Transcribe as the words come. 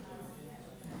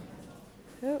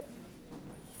Oh.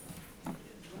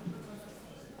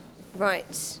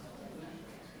 Right.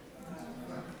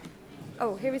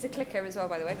 Oh, here is a clicker as well,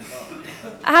 by the way.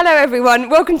 Hello, everyone.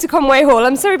 Welcome to Conway Hall.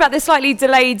 I'm sorry about the slightly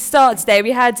delayed start today.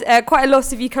 We had quite a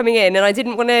lot of you coming in, and I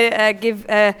didn't want to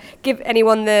give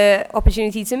anyone the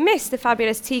opportunity to miss the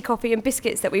fabulous tea, coffee, and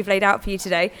biscuits that we've laid out for you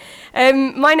today.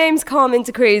 My name's Carmen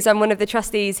de Cruz. I'm one of the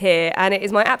trustees here, and it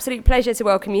is my absolute pleasure to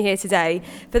welcome you here today.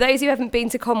 For those who haven't been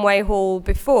to Conway Hall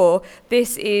before,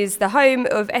 this is the home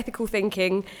of ethical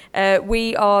thinking.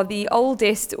 We are the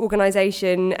oldest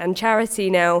organisation and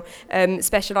charity now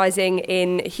specialising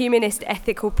in humanist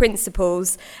ethical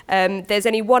principles. There's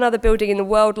only one other building in the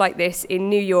world like this in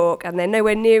New York, and they're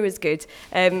nowhere near as good.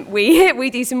 We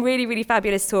do some really, really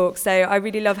fabulous talks, so I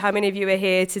really love how many of you are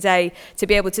here today to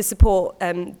be able to support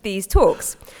these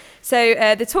talks. So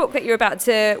the talk that you're about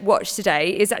to watch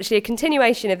today is actually a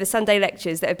continuation of the Sunday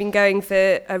lectures that have been going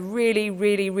for a really,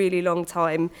 really, really long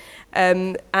time.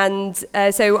 So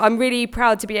I'm really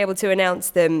proud to be able to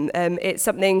announce them. It's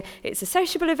a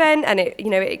sociable event, and it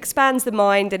expands the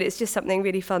mind, and it's just something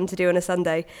really fun to do on a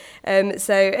Sunday.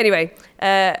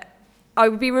 I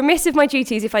would be remiss of my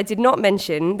duties if I did not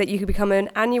mention that you could become an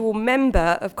annual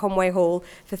member of Conway Hall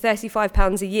for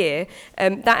 £35 a year.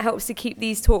 That helps to keep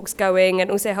these talks going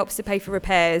and also helps to pay for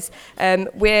repairs.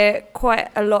 We're quite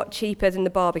a lot cheaper than the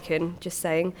Barbican, just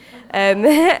saying.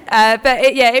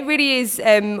 It really is.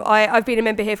 I've been a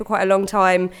member here for quite a long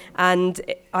time, and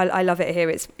I love it here.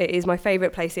 It is my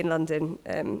favourite place in London,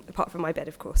 apart from my bed,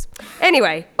 of course.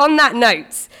 Anyway, on that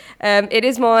note, it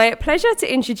is my pleasure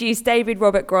to introduce David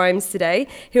Robert Grimes today.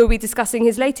 He will be discussing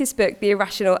his latest book, The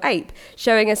Irrational Ape,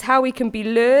 showing us how we can be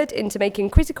lured into making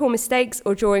critical mistakes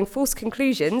or drawing false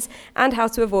conclusions, and how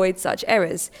to avoid such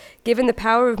errors. Given the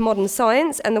power of modern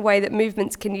science and the way that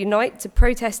movements can unite to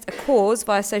protest a cause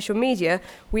via social media,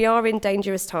 we are in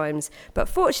dangerous times. But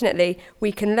fortunately,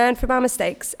 we can learn from our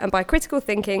mistakes, and by critical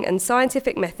thinking and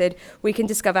scientific method, we can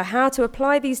discover how to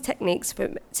apply these techniques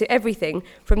to everything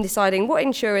from deciding what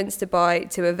insurance to buy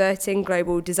to averting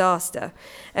global disaster.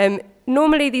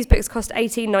 Normally, these books cost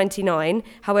 $18.99.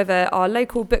 However, our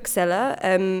local bookseller,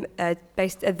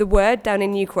 based at The Word down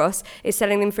in New Cross, is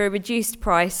selling them for a reduced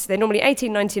price. They're normally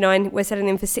 $18.99. We're selling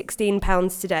them for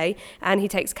 £16 today, and he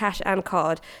takes cash and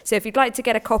card. So if you'd like to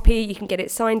get a copy, you can get it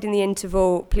signed in the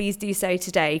interval. Please do so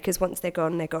today, because once they're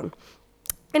gone, they're gone.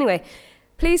 Anyway,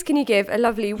 please can you give a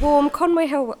lovely, warm Conway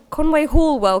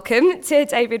Hall welcome to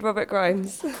David Robert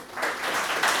Grimes.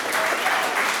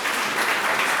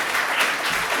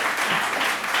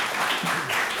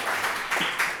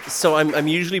 So I'm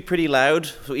usually pretty loud,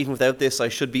 so even without this I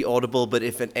should be audible, but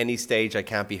if at any stage I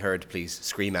can't be heard, please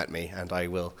scream at me and I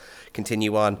will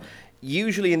continue on.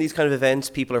 Usually in these kind of events,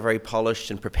 people are very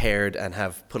polished and prepared and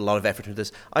have put a lot of effort into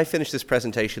this. I finished this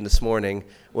presentation this morning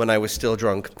when I was still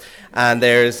drunk, and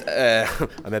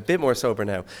I'm a bit more sober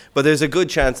now, but there's a good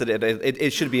chance that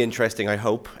it should be interesting, I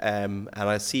hope, and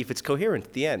I'll see if it's coherent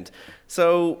at the end.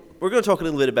 So we're going to talk a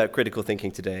little bit about critical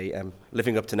thinking today,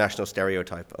 living up to national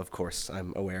stereotype, of course,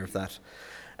 I'm aware of that.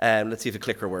 Let's see if the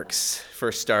clicker works.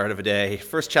 First start of a day,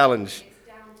 first challenge.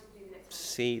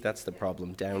 See, that's the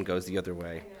problem, down goes the other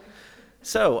way.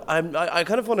 So I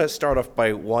kind of want to start off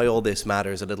by why all this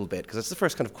matters a little bit, because that's the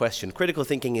first kind of question. Critical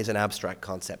thinking is an abstract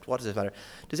concept. What does it matter?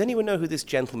 Does anyone know who this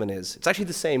gentleman is? It's actually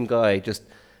the same guy, just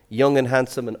young and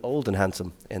handsome and old and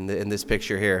handsome in this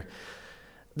picture here.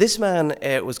 This man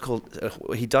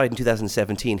he died in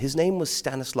 2017. His name was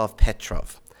Stanislav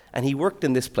Petrov, and he worked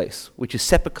in this place, which is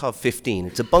Sepikov 15.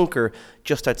 It's a bunker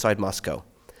just outside Moscow.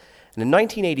 And in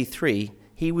 1983,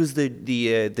 he was the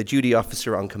duty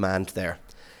officer on command there.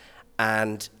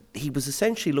 And he was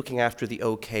essentially looking after the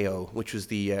OKO, which was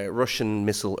the Russian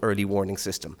missile early warning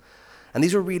system. And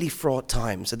these were really fraught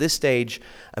times. At this stage,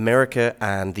 America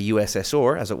and the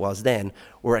USSR, as it was then,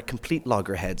 were at complete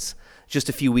loggerheads. Just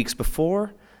a few weeks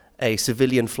before, a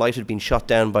civilian flight had been shot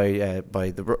down by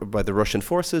the Russian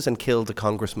forces and killed a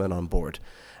congressman on board.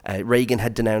 Reagan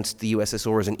had denounced the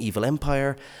USSR as an evil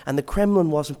empire, and the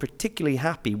Kremlin wasn't particularly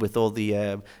happy with all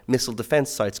the missile defense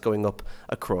sites going up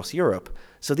across Europe.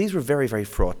 So these were very, very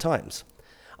fraught times.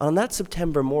 On that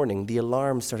September morning, the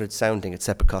alarm started sounding at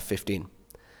Sepikov 15.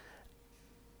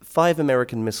 5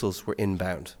 American missiles were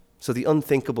inbound, so the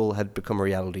unthinkable had become a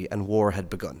reality and war had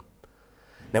begun.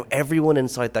 Now, everyone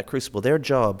inside that crucible, their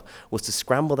job was to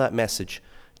scramble that message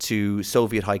to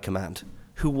Soviet high command,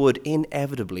 who would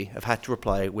inevitably have had to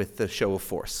reply with a show of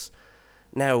force.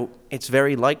 Now, it's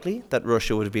very likely that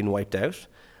Russia would have been wiped out,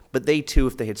 but they too,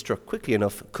 if they had struck quickly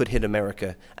enough, could hit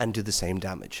America and do the same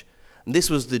damage. And this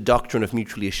was the doctrine of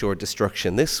mutually assured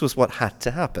destruction. This was what had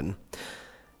to happen.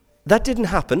 That didn't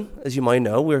happen, as you might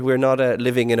know. We're not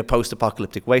living in a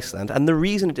post-apocalyptic wasteland. And the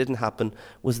reason it didn't happen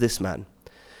was this man.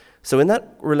 So in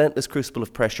that relentless crucible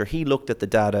of pressure, he looked at the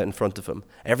data in front of him.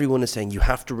 Everyone is saying, you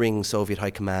have to ring Soviet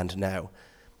High Command now.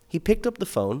 He picked up the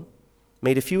phone,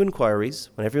 made a few inquiries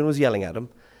when everyone was yelling at him,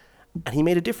 and he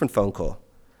made a different phone call.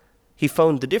 He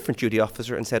phoned the different duty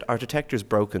officer and said, our detector's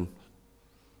broken.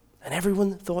 And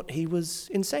everyone thought he was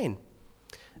insane.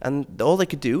 And all they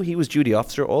could do, he was duty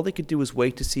officer, all they could do was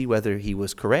wait to see whether he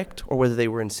was correct or whether they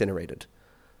were incinerated.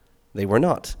 They were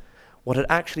not. What had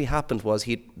actually happened was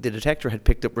the detector had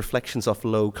picked up reflections off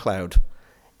low cloud.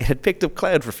 It had picked up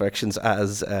cloud reflections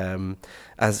as the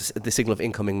signal of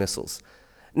incoming missiles.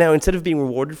 Now, instead of being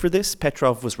rewarded for this,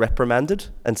 Petrov was reprimanded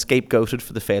and scapegoated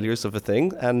for the failures of a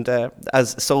thing. And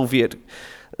as Soviet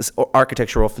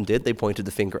architecture often did, they pointed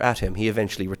the finger at him. He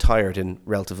eventually retired in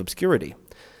relative obscurity.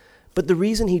 But the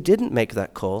reason he didn't make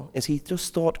that call is he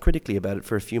just thought critically about it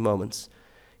for a few moments.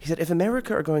 He said, if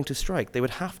America are going to strike, they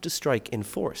would have to strike in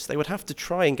force. They would have to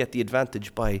try and get the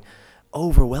advantage by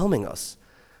overwhelming us.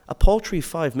 A paltry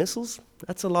 5 missiles?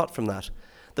 That's a lot from that.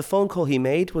 The phone call he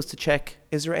made was to check,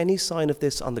 is there any sign of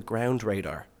this on the ground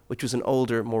radar, which was an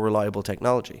older, more reliable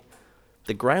technology.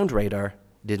 The ground radar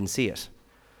didn't see it.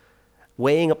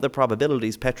 Weighing up the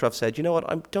probabilities, Petrov said, you know what,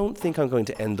 I don't think I'm going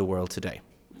to end the world today.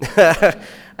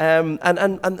 And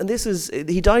this is,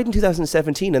 he died in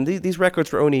 2017, and these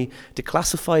records were only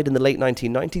declassified in the late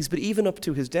 1990s, but even up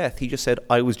to his death, he just said,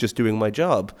 I was just doing my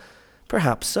job.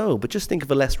 Perhaps so, but just think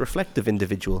if a less reflective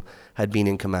individual had been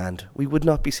in command. We would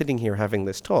not be sitting here having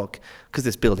this talk, because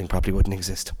this building probably wouldn't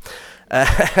exist.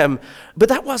 But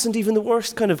that wasn't even the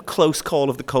worst kind of close call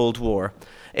of the Cold War.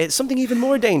 Something even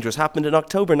more dangerous happened in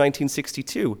October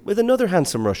 1962 with another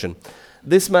handsome Russian.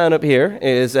 This man up here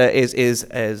is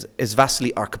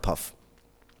Vasily Arkhipov.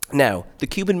 Now, the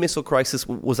Cuban Missile Crisis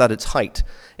was at its height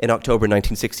in October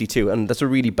 1962, and that's a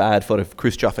really bad photo of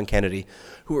Khrushchev and Kennedy,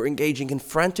 who were engaging in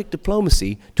frantic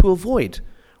diplomacy to avoid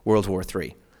World War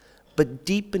III. But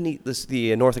deep beneath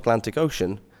the North Atlantic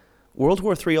Ocean, World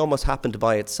War III almost happened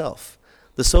by itself.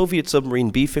 The Soviet submarine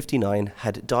B-59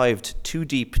 had dived too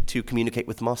deep to communicate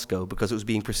with Moscow because it was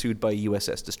being pursued by a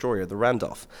USS destroyer, the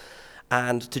Randolph.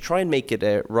 And to try and make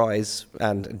it rise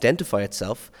and identify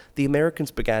itself, the Americans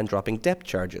began dropping depth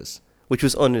charges, which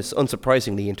was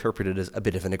unsurprisingly interpreted as a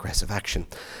bit of an aggressive action.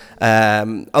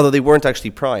 Although they weren't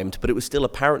actually primed, but it was still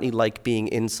apparently like being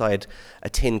inside a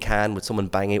tin can with someone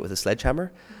banging it with a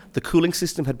sledgehammer. The cooling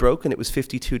system had broken. It was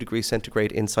 52 degrees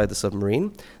centigrade inside the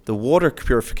submarine. The water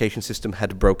purification system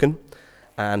had broken,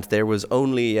 and there was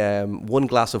only 1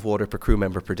 glass of water per crew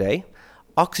member per day.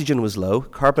 Oxygen was low,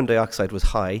 carbon dioxide was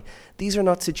high. These are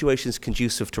not situations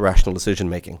conducive to rational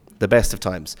decision-making, the best of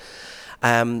times.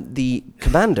 The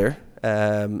commander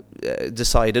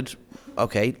decided,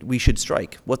 okay, we should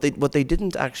strike. What they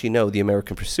didn't actually know, the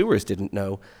American pursuers didn't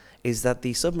know, is that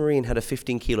the submarine had a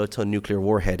 15-kiloton nuclear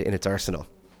warhead in its arsenal.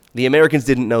 The Americans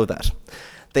didn't know that.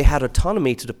 They had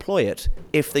autonomy to deploy it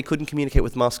if they couldn't communicate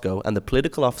with Moscow, and the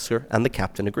political officer and the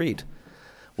captain agreed.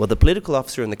 Well, the political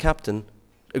officer and the captain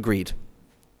agreed.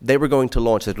 They were going to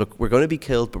launch it. Look, we're going to be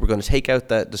killed, but we're going to take out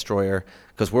that destroyer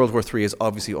because World War III has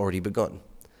obviously already begun.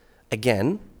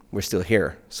 Again, we're still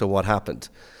here. So what happened?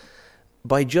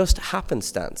 By just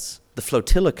happenstance, the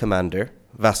flotilla commander,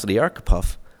 Vasily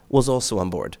Arkhipov, was also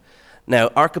on board. Now,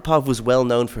 Arkhipov was well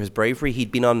known for his bravery.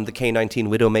 He'd been on the K-19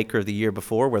 Widowmaker the year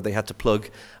before, where they had to plug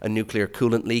a nuclear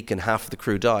coolant leak and half the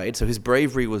crew died. So his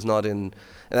bravery was not in...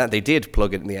 And they did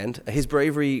plug it in the end. His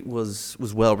bravery was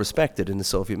well respected in the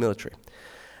Soviet military.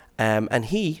 And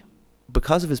he,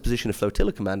 because of his position of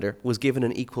flotilla commander, was given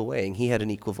an equal weighing. He had an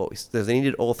equal voice. They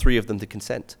needed all 3 of them to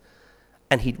consent.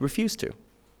 And he refused to.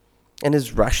 And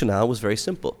his rationale was very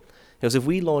simple. He goes, if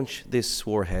we launch this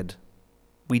warhead,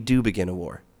 we do begin a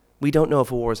war. We don't know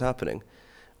if a war is happening.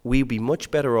 We'd be much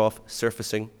better off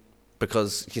surfacing,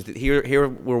 because here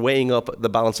we're weighing up the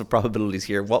balance of probabilities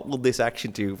here. What will this action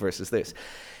do versus this?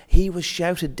 He was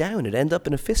shouted down. It ended up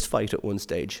in a fist fight at one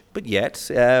stage. But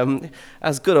yet,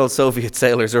 as good old Soviet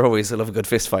sailors are always, they love a good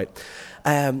fist fight.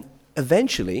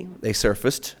 Eventually, they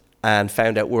surfaced and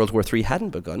found out World War III hadn't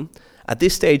begun. At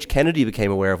this stage, Kennedy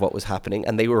became aware of what was happening,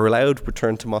 and they were allowed to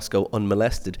return to Moscow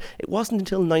unmolested. It wasn't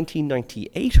until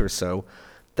 1998 or so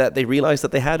that they realized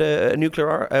that they had a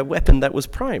nuclear weapon that was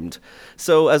primed.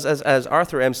 So as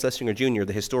Arthur M. Schlesinger Jr.,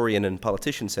 the historian and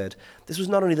politician, said, this was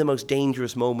not only the most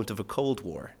dangerous moment of a Cold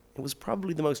War, it was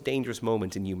probably the most dangerous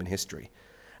moment in human history.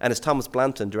 And as Thomas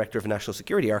Blanton, director of National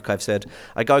Security Archive, said,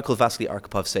 a guy called Vasily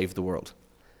Arkhipov saved the world.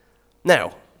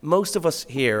 Now, most of us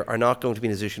here are not going to be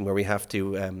in a position where we have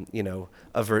to,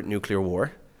 avert nuclear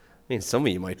war. mean, some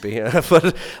of you might be,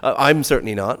 but I'm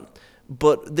certainly not.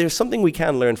 But there's something we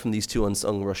can learn from these two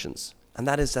unsung Russians, and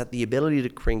that is that the ability to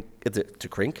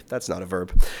crink, that's not a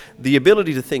verb, the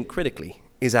ability to think critically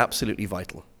is absolutely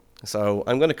vital. So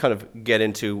I'm going to kind of get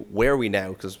into where are we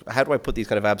now, because how do I put these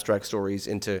kind of abstract stories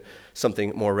into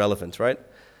something more relevant, right?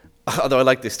 Although I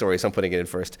like this story, so I'm putting it in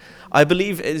first. I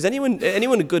believe, is anyone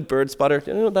a good bird spotter?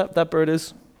 Do you know what that bird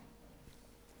is?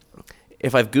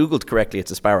 If I've Googled correctly,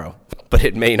 it's a sparrow, but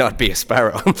it may not be a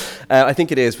sparrow. I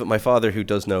think it is, but my father, who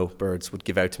does know birds, would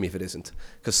give out to me if it isn't,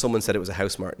 because someone said it was a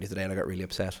house martin the other day, and I got really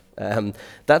upset.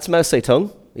 That's Mao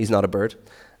Zedong. He's not a bird.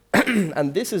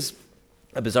 And this is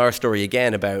a bizarre story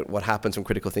again about what happens when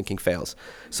critical thinking fails.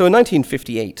 So in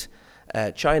 1958,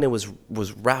 China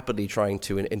was rapidly trying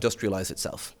to industrialize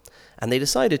itself. And they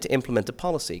decided to implement a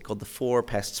policy called the Four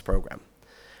Pests Program.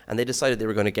 And they decided they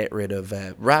were going to get rid of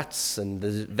rats and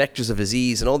the vectors of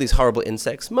disease and all these horrible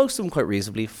insects, most of them quite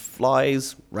reasonably.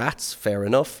 Flies, rats, fair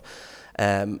enough.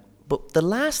 But the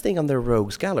last thing on their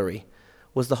rogues gallery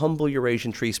was the humble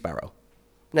Eurasian tree sparrow.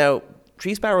 Now,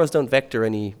 tree sparrows don't vector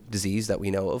any disease that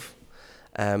we know of.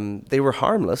 They were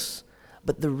harmless,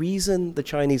 but the reason the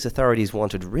Chinese authorities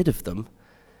wanted rid of them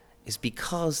is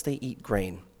because they eat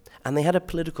grain. And they had a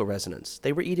political resonance.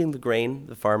 They were eating the grain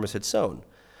the farmers had sown.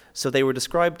 So they were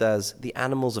described as the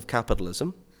animals of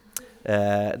capitalism.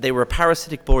 They were a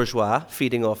parasitic bourgeois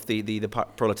feeding off the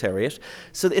proletariat.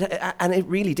 And it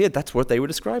really did. That's what they were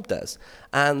described as.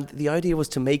 And the idea was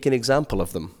to make an example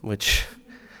of them, which,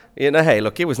 hey,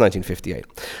 look, it was 1958.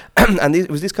 And it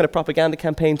was this kind of propaganda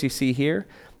campaigns you see here.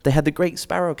 They had the Great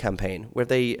Sparrow campaign, where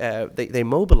they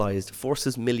mobilized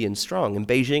forces million strong. In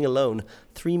Beijing alone,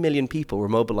 3 million people were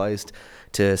mobilized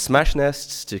to smash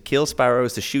nests, to kill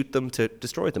sparrows, to shoot them, to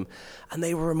destroy them. And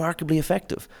they were remarkably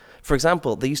effective. For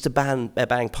example, they used to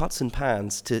bang pots and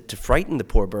pans to frighten the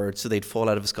poor birds so they'd fall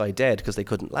out of the sky dead because they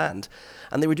couldn't land.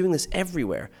 And they were doing this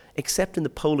everywhere, except in the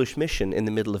Polish mission in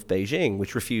the middle of Beijing,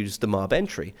 which refused the mob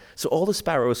entry. So all the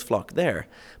sparrows flocked there.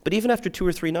 But even after 2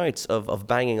 or 3 nights of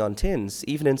banging on tins,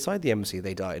 even inside the embassy,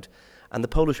 they died. And the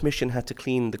Polish mission had to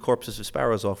clean the corpses of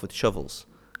sparrows off with shovels,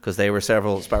 because they were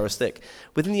several sparrows thick.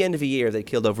 Within the end of a year, they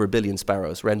killed over 1 billion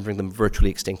sparrows, rendering them virtually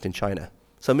extinct in China.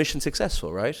 So mission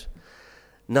successful, right?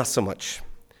 Not so much.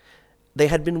 They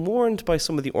had been warned by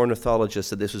some of the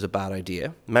ornithologists that this was a bad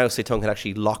idea. Mao Zedong had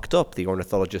actually locked up the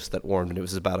ornithologists that warned him it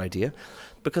was a bad idea,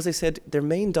 because they said their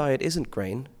main diet isn't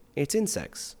grain, it's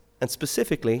insects, and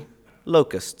specifically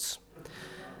locusts.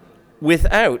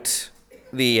 Without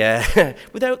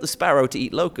the sparrow to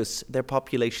eat locusts, their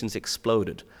populations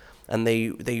exploded, and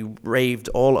they raved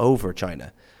all over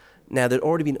China. Now, there'd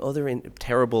already been other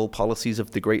terrible policies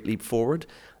of the Great Leap Forward.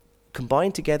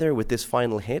 Combined together with this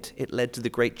final hit, it led to the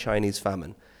Great Chinese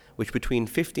Famine, which between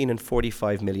 15 and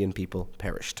 45 million people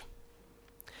perished.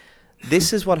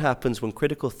 This is what happens when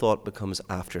critical thought becomes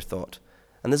afterthought.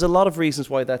 And there's a lot of reasons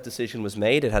why that decision was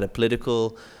made. It had a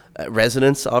political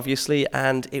resonance, obviously,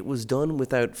 and it was done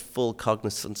without full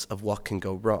cognizance of what can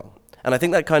go wrong. And I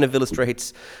think that kind of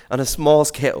illustrates on a small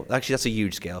scale, actually that's a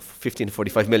huge scale, 15 to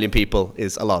 45 million people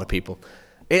is a lot of people.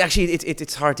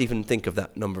 It's hard to even think of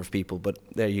that number of people, but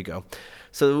there you go.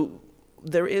 So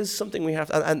there is something we have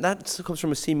to, and that comes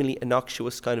from a seemingly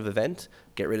innocuous kind of event,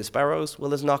 get rid of sparrows. Well,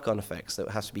 there's knock-on effects that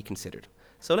has to be considered.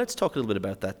 So let's talk a little bit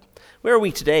about that. Where are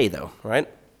we today, though, right?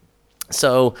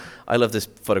 So I love this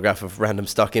photograph of random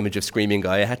stock image of Screaming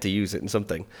Guy. I had to use it in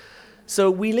something.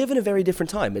 So we live in a very different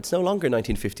time. It's no longer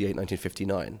 1958,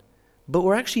 1959, but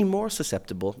we're actually more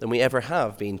susceptible than we ever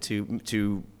have been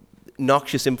to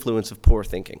noxious influence of poor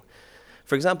thinking.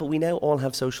 For example, we now all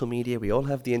have social media, we all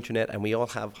have the internet, and we all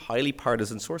have highly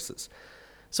partisan sources.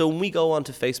 So when we go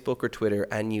onto Facebook or Twitter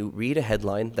and you read a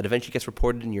headline that eventually gets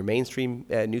reported in your mainstream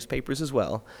newspapers as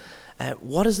well,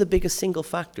 what is the biggest single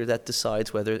factor that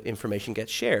decides whether information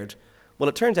gets shared? Well,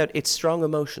 it turns out it's strong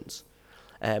emotions.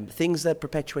 Things that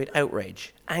perpetuate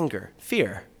outrage, anger,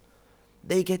 fear.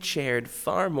 They get shared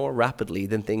far more rapidly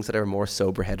than things that are more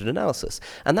sober-headed analysis.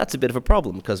 And that's a bit of a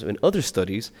problem, because in other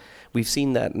studies, we've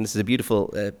seen that, and this is a beautiful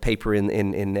paper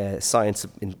in Science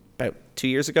in about 2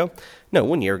 years ago. No,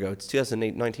 1 year ago. It's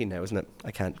 2019 now, isn't it? I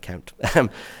can't count.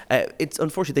 It's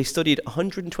unfortunately, they studied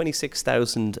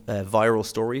 126,000 viral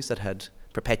stories that had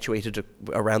perpetuated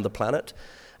around the planet,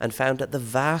 and found that the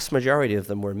vast majority of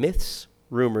them were myths,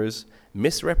 rumors,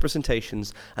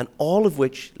 misrepresentations, and all of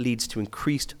which leads to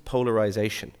increased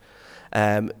polarization.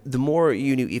 The more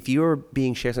you know, if you're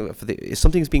being shared, if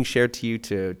something's being shared to you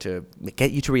to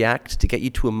get you to react, to get you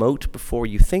to emote before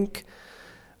you think,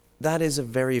 that is a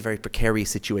very, very precarious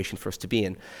situation for us to be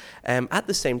in. At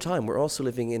the same time, we're also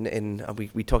living in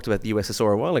we talked about the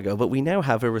USSR a while ago, but we now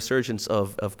have a resurgence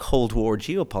of Cold War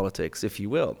geopolitics, if you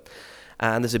will.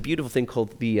 And there's a beautiful thing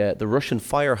called the Russian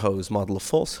fire hose model of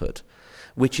falsehood,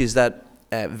 which is that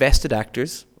vested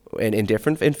actors in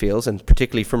different fields, and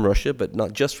particularly from Russia, but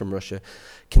not just from Russia,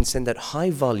 can send out high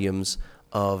volumes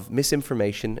of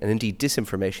misinformation and indeed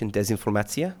disinformation,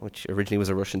 desinformatia, which originally was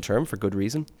a Russian term for good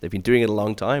reason. They've been doing it a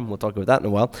long time. We'll talk about that in a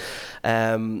while.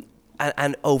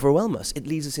 And overwhelm us. It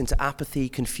leads us into apathy,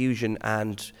 confusion,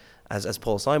 and as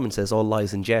Paul Simon says, all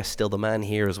lies and jest, still the man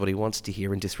hears what he wants to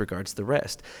hear and disregards the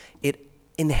rest. It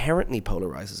inherently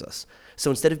polarizes us. So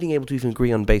instead of being able to even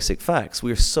agree on basic facts,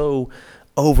 we're so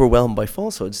overwhelmed by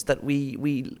falsehoods that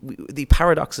the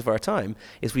paradox of our time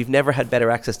is we've never had better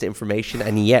access to information,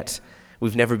 and yet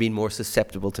we've never been more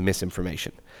susceptible to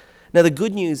misinformation. Now, the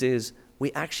good news is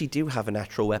we actually do have a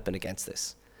natural weapon against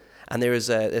this. And I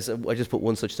just put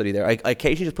one such study there. I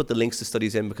occasionally just put the links to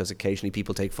studies in because occasionally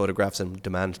people take photographs and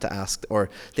demand to ask or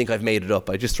think I've made it up.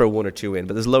 I just throw one or two in,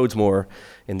 but there's loads more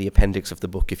in the appendix of the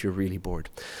book if you're really bored.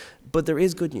 But there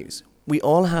is good news. We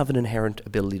all have an inherent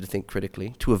ability to think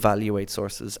critically, to evaluate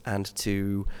sources, and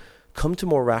to come to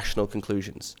more rational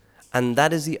conclusions. And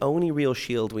that is the only real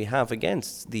shield we have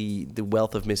against the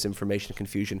wealth of misinformation and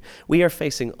confusion. We are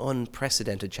facing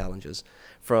unprecedented challenges,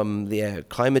 from the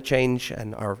climate change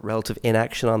and our relative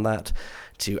inaction on that,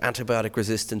 to antibiotic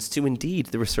resistance, to indeed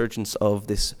the resurgence of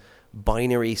this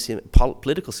binary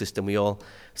political system we all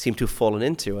seem to have fallen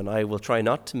into. And I will try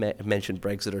not to mention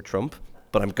Brexit or Trump,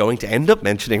 but I'm going to end up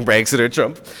mentioning Brexit or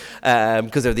Trump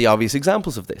because they're the obvious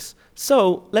examples of this.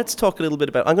 So let's talk a little bit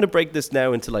about, I'm going to break this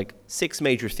now into like 6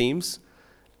 major themes.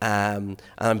 And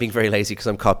I'm being very lazy because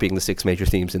I'm copying the 6 major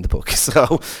themes in the book.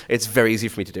 So it's very easy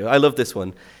for me to do. I love this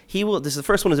one. The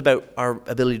first one is about our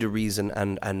ability to reason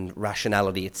and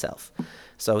rationality itself.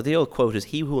 So the old quote is,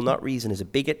 "He who will not reason is a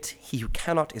bigot, he who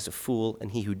cannot is a fool,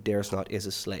 and he who dares not is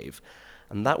a slave."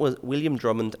 And that was William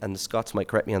Drummond, and the Scots might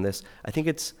correct me on this. I think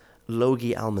it's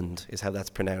Logie Almond is how that's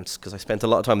pronounced, because I spent a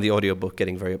lot of time in the audiobook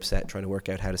getting very upset trying to work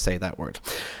out how to say that word.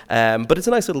 But it's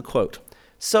a nice little quote.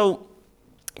 So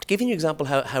to give you an example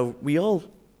how we all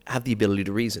have the ability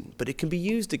to reason, but it can be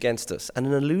used against us, and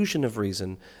an illusion of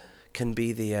reason can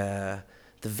be the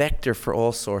vector for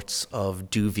all sorts of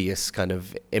dubious kind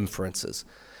of inferences.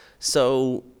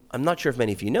 So I'm not sure if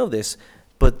many of you know this,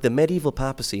 but the medieval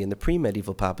papacy and the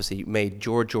pre-medieval papacy made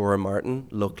George R. R. Martin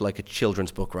look like a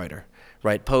children's book writer.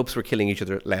 Right, popes were killing each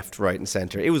other left, right, and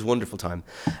centre. It was a wonderful time.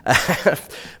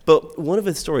 But one of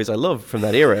the stories I love from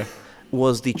that era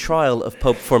was the trial of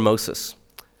Pope Formosus.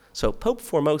 So Pope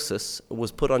Formosus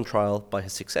was put on trial by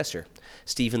his successor,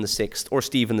 Stephen VI or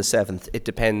Stephen VII. It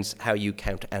depends how you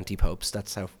count anti-popes.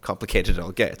 That's how complicated it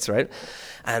all gets, right?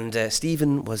 And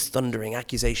Stephen was thundering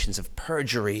accusations of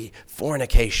perjury,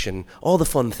 fornication, all the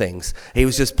fun things. He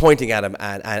was just pointing at him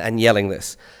and yelling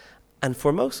this. And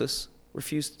Formosus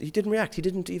refused. He didn't react. He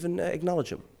didn't even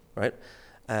acknowledge him, right?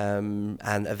 And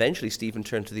eventually Stephen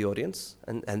turned to the audience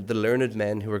and the learned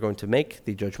men who were going to make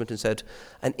the judgment and said,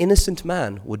 "An innocent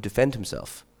man would defend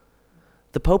himself.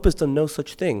 The Pope has done no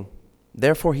such thing,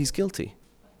 therefore he's guilty."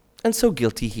 And so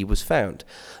guilty he was found.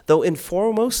 Though in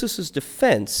Formosus's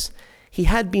defense, he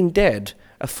had been dead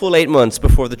a full 8 months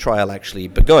before the trial actually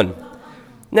begun.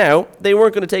 Now, they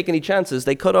weren't going to take any chances.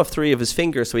 They cut off 3 of his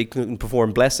fingers so he couldn't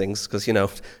perform blessings, because,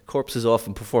 corpses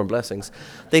often perform blessings.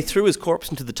 They threw his corpse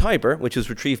into the Tiber, which was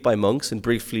retrieved by monks and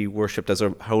briefly worshipped as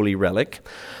a holy relic.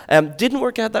 Didn't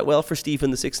work out that well for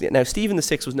Stephen VI. Now, Stephen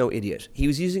VI was no idiot. He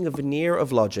was using a veneer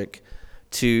of logic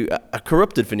a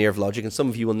corrupted veneer of logic, and some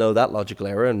of you will know that logical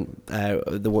error and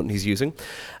the one he's using.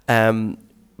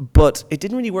 But it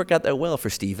didn't really work out that well for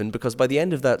Stephen, because by the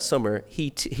end of that summer,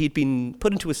 he'd been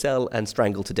put into a cell and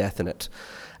strangled to death in it.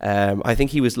 I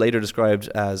think he was later described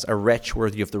as a wretch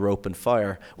worthy of the rope and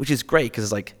fire, which is great, because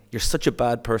it's like, you're such a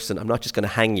bad person, I'm not just going to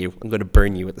hang you, I'm going to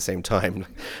burn you at the same time.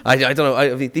 I don't know,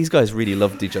 I mean, these guys really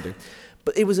loved each other.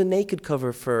 But it was a naked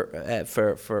cover for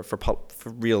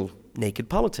real naked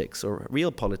politics, or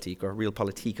real politique, or real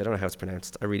politique. I don't know how it's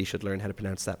pronounced. I really should learn how to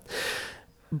pronounce that.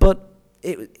 But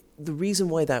the reason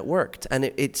why that worked, and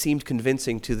it seemed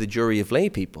convincing to the jury of lay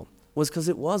people, was because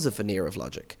it was a veneer of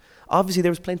logic. Obviously,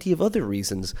 there was plenty of other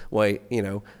reasons why,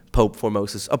 Pope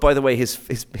Formosus. Oh, by the way, his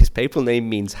papal name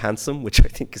means handsome, which I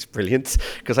think is brilliant,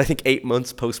 because I think 8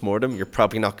 months post-mortem, you're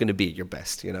probably not going to be at your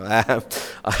best,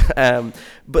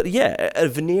 But yeah, a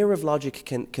veneer of logic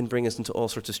can bring us into all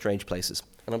sorts of strange places.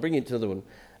 And I'll bring you to another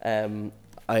one.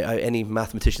 any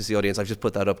mathematicians in the audience, I've just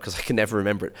put that up because I can never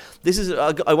remember it.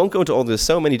 I won't go into all, there's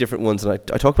so many different ones, and I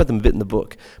talk about them a bit in the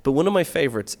book, but one of my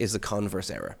favorites is the converse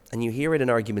error, and you hear it in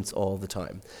arguments all the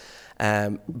time.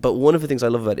 But one of the things I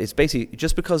love about it is basically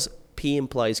just because P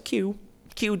implies Q,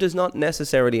 Q does not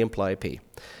necessarily imply P.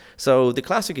 So the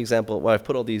classic example, well, I've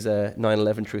put all these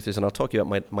 9/11 truthers, and I'll talk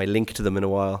about my link to them in a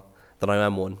while, that I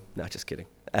am one. No, just kidding.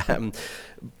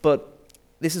 But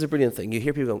this is a brilliant thing. You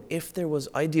hear people going,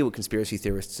 I deal with conspiracy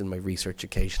theorists in my research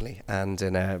occasionally and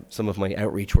in some of my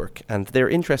outreach work, and they're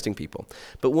interesting people.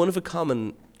 But one of the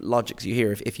common logics you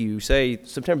hear, if you say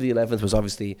September the 11th was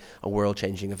obviously a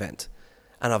world-changing event,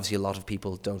 and obviously a lot of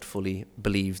people don't fully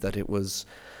believe that it was,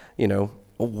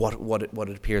 what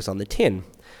it appears on the tin.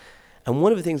 And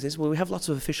one of the things is, we have lots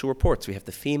of official reports. We have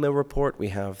the FEMA report, we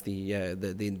have the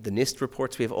NIST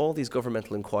reports, we have all these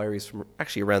governmental inquiries from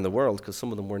actually around the world, because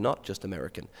some of them were not just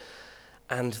American.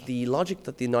 And the logic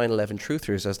that the 9/11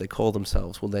 truthers, as they call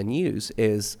themselves, will then use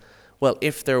is, well,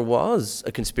 if there was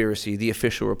a conspiracy, the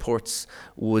official reports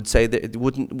would say that it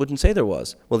wouldn't say there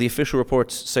was. Well, the official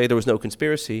reports say there was no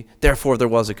conspiracy, therefore there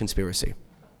was a conspiracy.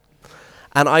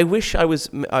 And I wish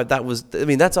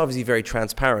that's obviously very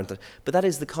transparent, but that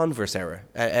is the converse error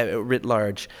writ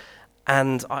large.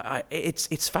 And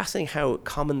it's fascinating how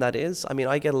common that is. I mean,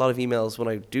 I get a lot of emails when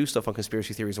I do stuff on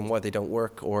conspiracy theories and why they don't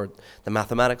work or the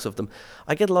mathematics of them.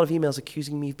 I get a lot of emails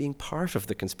accusing me of being part of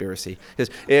the conspiracy.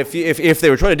 Because if they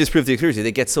were trying to disprove the conspiracy,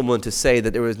 they get someone to say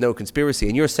that there was no conspiracy,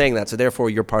 and you're saying that, so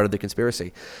therefore you're part of the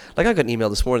conspiracy. Like, I got an email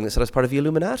this morning that said I was part of the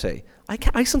Illuminati.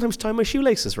 I sometimes tie my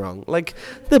shoelaces wrong. Like,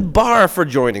 the bar for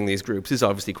joining these groups is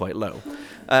obviously quite low.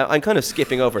 I'm kind of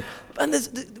skipping over. And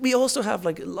we also have,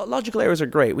 logical errors are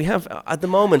great. We have, at the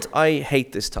moment, I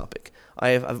hate this topic.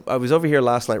 I was over here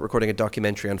last night recording a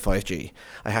documentary on 5G.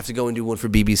 I have to go and do one for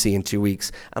BBC in 2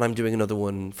 weeks, and I'm doing another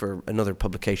one for another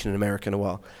publication in America in a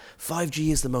while.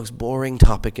 5G is the most boring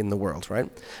topic in the world, right?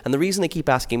 And the reason they keep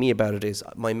asking me about it is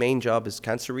my main job is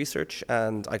cancer research,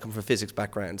 and I come from a physics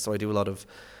background, so I do a lot of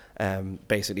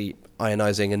basically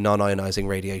ionizing and non-ionizing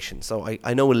radiation. So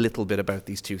I know a little bit about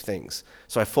these two things.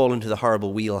 So I fall into the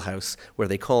horrible wheelhouse where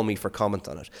they call me for comment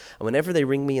on it. And whenever they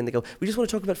ring me and they go, we just want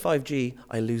to talk about 5G,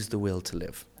 I lose the will to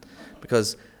live.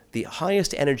 Because the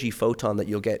highest energy photon that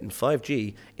you'll get in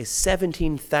 5G is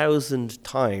 17,000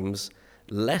 times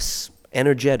less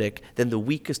energetic than the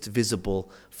weakest visible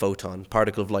photon,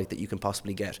 particle of light that you can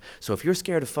possibly get. So if you're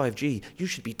scared of 5G, you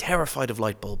should be terrified of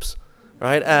light bulbs.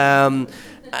 Right?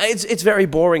 It's very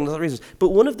boring, there's other reasons. But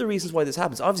one of the reasons why this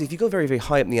happens, obviously, if you go very, very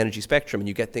high up in the energy spectrum and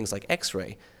you get things like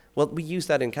X-ray, well, we use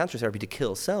that in cancer therapy to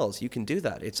kill cells. You can do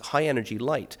that. It's high energy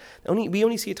light. We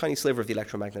only see a tiny sliver of the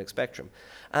electromagnetic spectrum.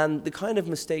 And the kind of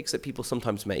mistakes that people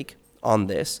sometimes make on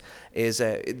this is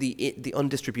the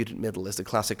undistributed middle is the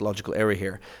classic logical error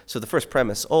here. So the first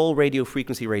premise, all radio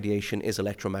frequency radiation is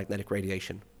electromagnetic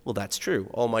radiation. Well, that's true.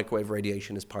 All microwave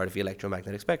radiation is part of the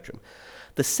electromagnetic spectrum.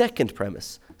 The second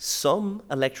premise, some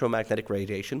electromagnetic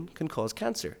radiation can cause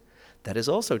cancer. That is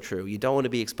also true. You don't want to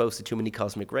be exposed to too many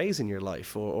cosmic rays in your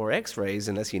life or X-rays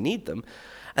unless you need them.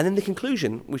 And then the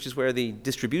conclusion, which is where the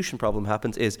distribution problem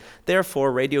happens, is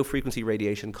therefore radio frequency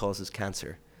radiation causes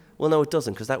cancer. Well, no, it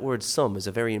doesn't, because that word some is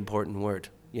a very important word,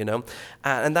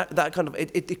 and that kind of,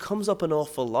 it comes up an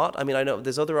awful lot. I mean, I know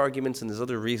there's other arguments and there's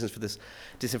other reasons for this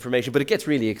disinformation, but it gets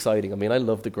really exciting. I mean, I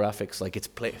love the graphics, like it's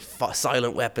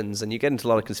silent weapons, and you get into a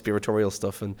lot of conspiratorial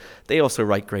stuff, and they also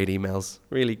write great emails,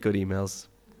 really good emails.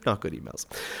 Not good emails.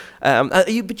 But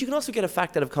you can also get a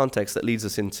fact out of context that leads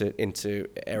us into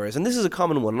errors. And this is a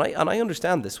common one, and I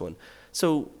understand this one.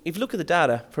 So if you look at the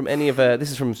data from any of,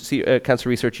 this is from Cancer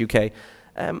Research UK,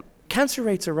 cancer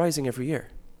rates are rising every year.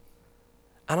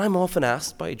 And I'm often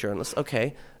asked by journalists,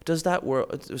 okay, does that work?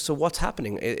 So what's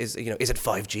happening? Is it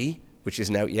 5G? Which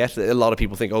isn't out yet. A lot of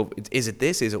people think, oh, is it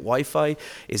this? Is it Wi-Fi?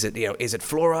 Is it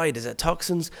fluoride? Is it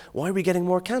toxins? Why are we getting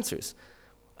more cancers?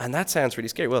 And that sounds really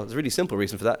scary. Well, there's a really simple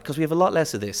reason for that, because we have a lot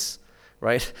less of this,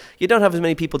 right? You don't have as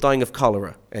many people dying of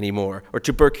cholera anymore, or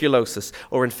tuberculosis,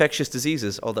 or infectious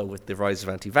diseases, although with the rise of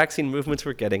anti-vaccine movements,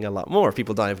 we're getting a lot more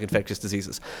people dying of infectious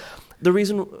diseases. The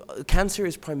reason cancer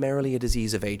is primarily a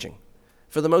disease of aging.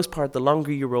 For the most part, the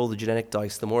longer you roll the genetic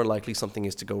dice, the more likely something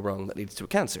is to go wrong that leads to a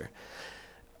cancer.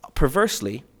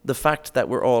 Perversely, the fact that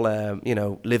we're all,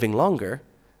 living longer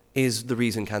is the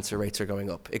reason cancer rates are going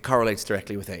up. It correlates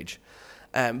directly with age.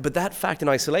 But that fact in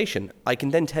isolation, I can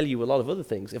then tell you a lot of other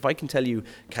things. If I can tell you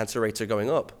cancer rates are going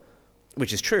up,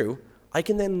 which is true, I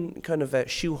can then kind of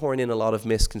shoehorn in a lot of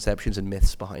misconceptions and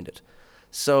myths behind it.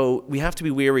 So we have to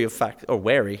be weary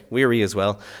as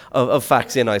well, of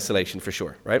facts in isolation for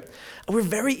sure, right? And we're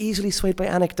very easily swayed by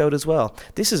anecdote as well.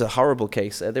 This is a horrible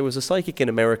case. There was a psychic in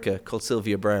America called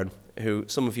Sylvia Browne, who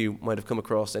some of you might have come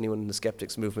across. Anyone in the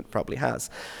skeptics movement probably has.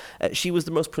 She was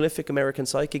the most prolific American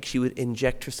psychic. She would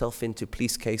inject herself into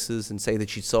police cases and say that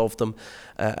she'd solved them.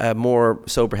 A more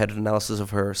sober-headed analysis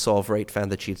of her solve rate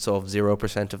found that she'd solved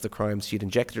 0% of the crimes she'd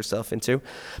injected herself into.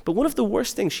 But one of the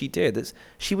worst things she did is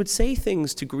she would say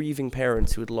things to grieving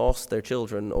parents who had lost their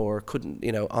children or couldn't,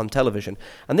 on television.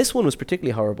 And this one was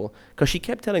particularly horrible because she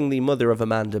kept telling the mother of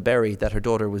Amanda Berry that her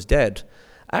daughter was dead.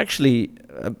 Actually,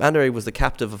 Amanda Berry was the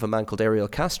captive of a man called Ariel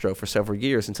Castro for several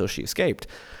years until she escaped.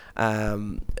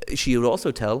 She would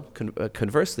also tell,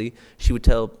 conversely, she would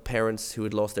tell parents who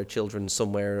had lost their children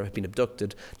somewhere or had been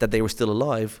abducted that they were still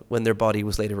alive when their body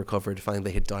was later recovered, finding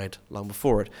they had died long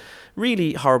before it.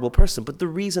 Really horrible person, but the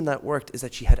reason that worked is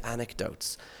that she had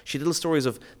anecdotes. She had little stories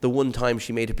of the one time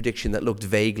she made a prediction that looked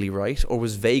vaguely right or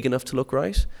was vague enough to look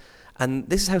right. And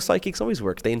this is how psychics always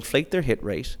work. They inflate their hit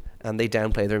rate and they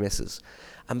downplay their misses.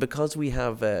 And because we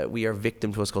are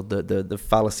victim to what's called the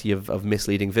fallacy of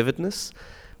misleading vividness,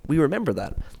 we remember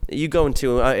that. You go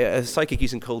into a psychic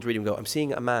using cold reading and go, I'm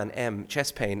seeing a man,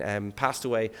 chest pain, passed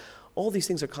away. All these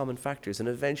things are common factors, and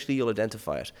eventually you'll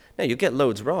identify it. Now, you'll get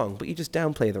loads wrong, but you just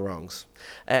downplay the wrongs.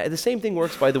 The same thing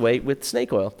works, by the way, with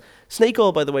snake oil. Snake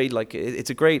oil, by the way, it's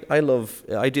a great, I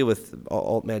deal with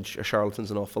alt-med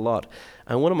charlatans an awful lot.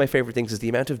 And one of my favorite things is the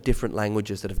amount of different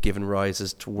languages that have given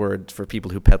rises to words for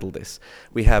people who peddle this.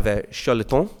 We have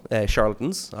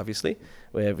charlatans, obviously,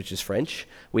 which is French.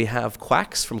 We have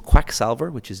quacks from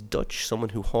quacksalver, which is Dutch, someone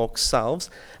who hawks salves.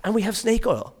 And we have snake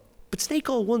oil. But snake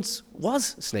oil once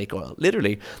was snake oil,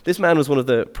 literally. This man was one of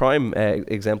the prime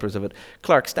exemplars of it.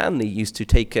 Clark Stanley used to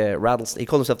take rattlesnake. He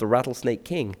called himself the Rattlesnake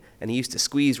King, and he used to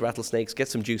squeeze rattlesnakes, get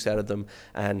some juice out of them,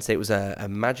 and say it was a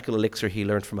magical elixir he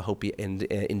learned from a Hopi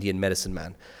Indian medicine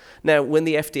man. Now, when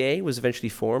the FDA was eventually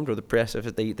formed, or the press,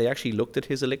 they actually looked at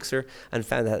his elixir and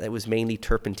found that it was mainly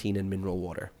turpentine and mineral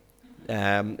water.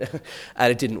 And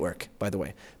it didn't work, by the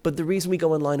way. But the reason we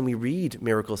go online and we read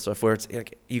miracle stuff, where it's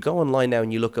like, you go online now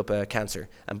and you look up cancer,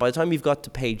 and by the time you've got to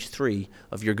page 3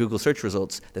 of your Google search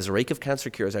results, there's a rake of cancer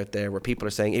cures out there where people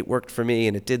are saying it worked for me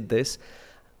and it did this.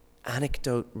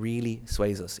 Anecdote really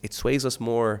sways us. It sways us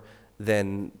more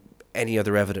than any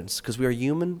other evidence because we are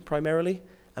human primarily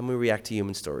and we react to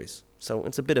human stories. So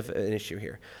it's a bit of an issue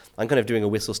here. I'm kind of doing a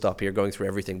whistle stop here, going through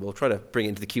everything. We'll try to bring it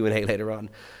into the Q&A later on.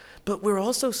 But we're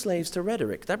also slaves to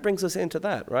rhetoric. That brings us into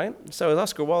that, right? So as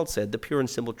Oscar Wilde said, the pure and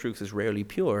simple truth is rarely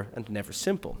pure and never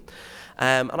simple.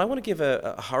 And I want to give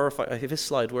a horrifying, if this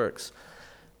slide works,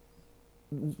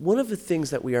 one of the things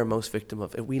that we are most victim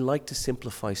of, we like to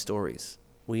simplify stories.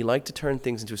 We like to turn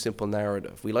things into a simple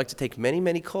narrative. We like to take many,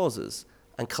 many causes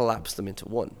and collapse them into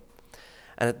one.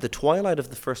 And at the twilight of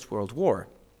the First World War,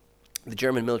 the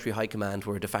German military high command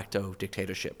were a de facto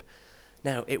dictatorship.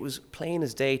 Now, it was plain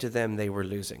as day to them they were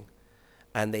losing.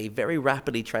 And they very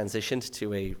rapidly transitioned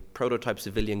to a prototype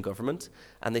civilian government,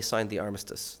 and they signed the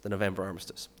armistice, the November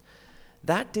armistice.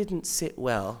 That didn't sit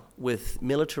well with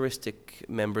militaristic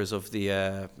members of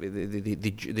the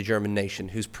German nation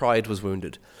whose pride was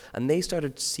wounded. And they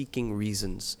started seeking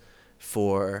reasons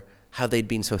for how they'd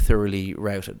been so thoroughly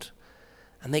routed.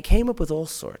 And they came up with all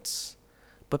sorts.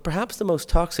 But perhaps the most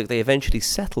toxic they eventually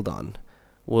settled on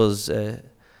was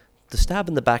the stab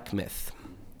in the back myth.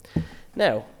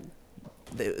 Now,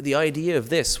 the idea of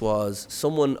this was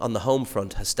someone on the home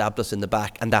front has stabbed us in the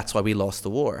back and that's why we lost the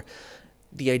war.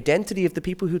 The identity of the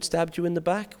people who'd stabbed you in the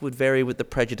back would vary with the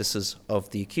prejudices of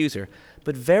the accuser.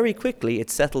 But very quickly it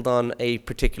settled on a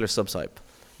particular subtype.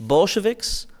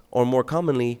 Bolsheviks, or more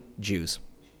commonly, Jews.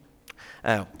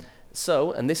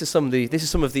 So, and this is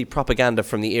some of the propaganda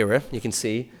from the era. You can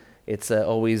see it's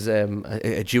always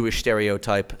a Jewish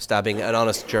stereotype stabbing an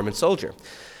honest German soldier.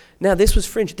 Now, this was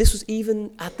fringe. This was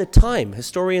even at the time.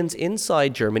 Historians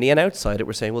inside Germany and outside it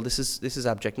were saying, well, this is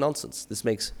abject nonsense. This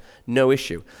makes no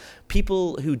issue.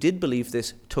 People who did believe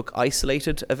this took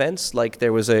isolated events, like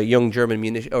there was a young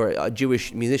a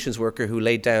Jewish munitions worker who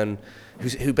laid down,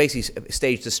 who basically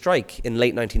staged a strike in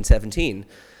late 1917.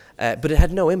 But it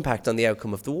had no impact on the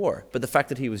outcome of the war. But the fact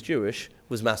that he was Jewish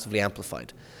was massively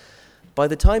amplified. By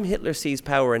the time Hitler seized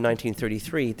power in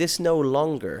 1933, this no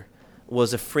longer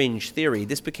was a fringe theory.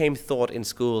 This became thought in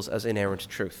schools as inerrant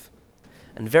truth.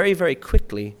 And very, very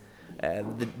quickly,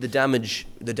 the damage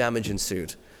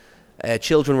ensued.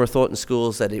 Children were taught in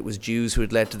schools that it was Jews who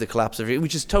had led to the collapse of it,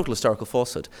 which is total historical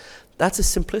falsehood. That's a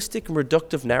simplistic and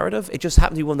reductive narrative. It just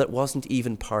happened to be one that wasn't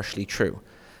even partially true.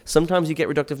 Sometimes you get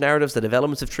reductive narratives that have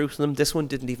elements of truth in them. This one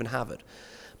didn't even have it.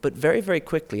 But very, very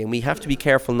quickly, and we have to be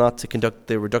careful not to conduct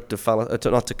the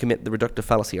not to commit the reductive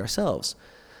fallacy ourselves.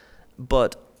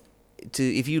 But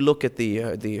if you look at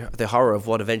the horror of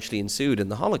what eventually ensued in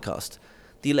the Holocaust,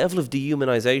 the level of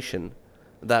dehumanization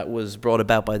that was brought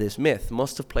about by this myth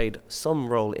must have played some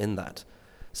role in that.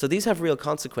 So these have real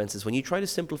consequences. When you try to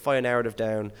simplify a narrative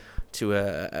down to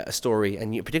a story,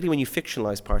 and particularly when you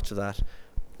fictionalize parts of that,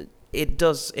 it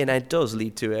does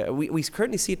lead to... we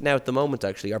currently see it now at the moment,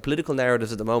 actually. Our political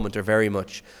narratives at the moment are very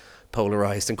much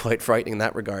polarized and quite frightening in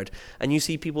that regard. And you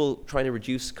see people trying to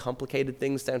reduce complicated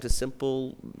things down to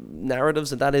simple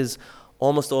narratives, and that is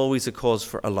almost always a cause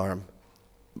for alarm.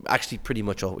 Actually, pretty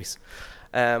much always.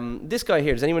 This guy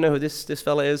here, does anyone know who this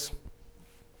fella is?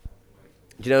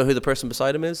 Do you know who the person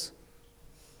beside him is?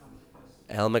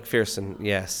 Elle Macpherson,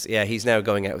 yes. Yeah, he's now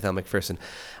going out with Elle Macpherson.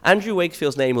 Andrew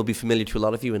Wakefield's name will be familiar to a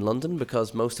lot of you in London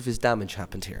because most of his damage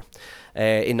happened here.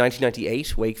 In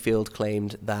 1998, Wakefield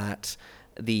claimed that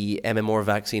the MMR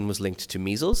vaccine was linked to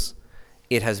measles.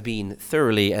 It has been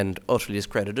thoroughly and utterly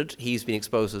discredited. He's been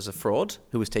exposed as a fraud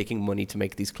who was taking money to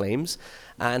make these claims,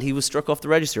 and he was struck off the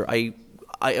register.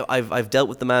 I've dealt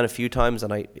with the man a few times,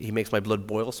 and he makes my blood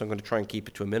boil, so I'm going to try and keep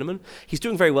it to a minimum. He's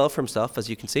doing very well for himself, as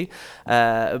you can see.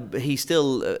 He's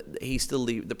still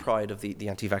the pride of the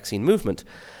anti-vaccine movement.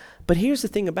 But here's the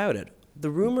thing about it. The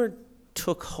rumour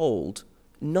took hold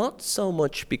not so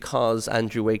much because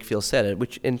Andrew Wakefield said it,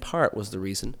 which in part was the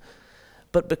reason,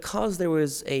 but because there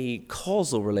was a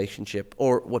causal relationship,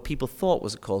 or what people thought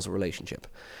was a causal relationship.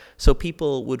 So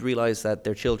people would realize that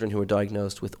their children who were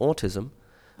diagnosed with autism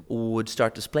would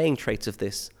start displaying traits of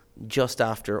this just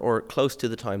after or close to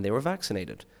the time they were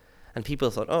vaccinated. And people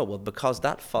thought, oh, well, because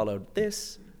that followed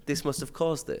this must have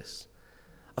caused this.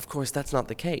 Of course, that's not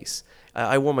the case.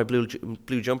 I wore my blue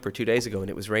jumper 2 days ago, and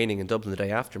it was raining in Dublin the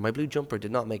day after. My blue jumper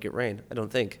did not make it rain, I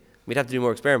don't think. We'd have to do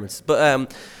more experiments.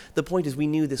 But the point is, we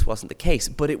knew this wasn't the case.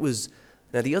 But it was...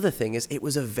 Now, the other thing is, it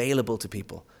was available to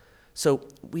people. So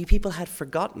people had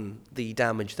forgotten the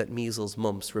damage that measles,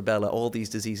 mumps, rubella, all these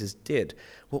diseases did.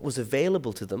 What was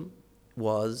available to them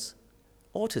was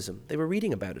autism. They were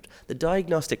reading about it. The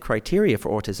diagnostic criteria for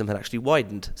autism had actually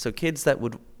widened. So kids that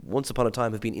would once upon a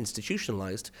time have been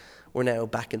institutionalized were now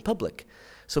back in public.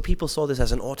 So people saw this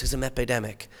as an autism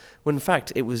epidemic, when in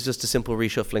fact it was just a simple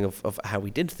reshuffling of how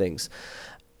we did things.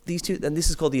 These two, and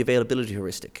this is called the availability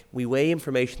heuristic. We weigh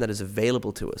information that is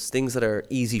available to us, things that are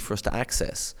easy for us to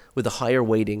access, with a higher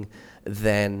weighting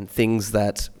than things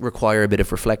that require a bit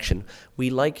of reflection.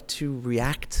 We like to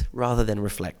react rather than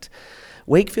reflect.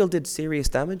 Wakefield did serious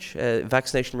damage.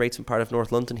 Vaccination rates in part of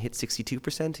North London hit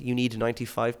 62%. You need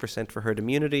 95% for herd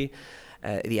immunity.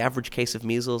 The average case of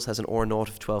measles has an R0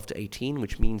 of 12 to 18,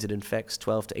 which means it infects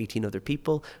 12 to 18 other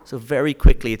people. So very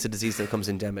quickly, it's a disease that becomes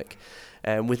endemic.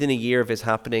 Within a year of it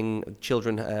happening,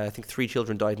 children, I think 3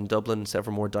 children died in Dublin,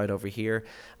 several more died over here.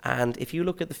 And if you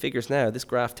look at the figures now, this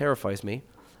graph terrifies me.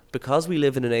 Because we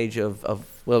live in an age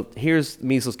of well, here's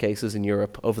measles cases in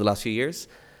Europe over the last few years.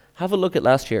 Have a look at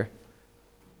last year.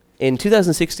 In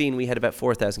 2016, we had about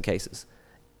 4,000 cases.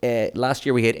 Last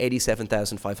year, we had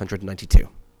 87,592.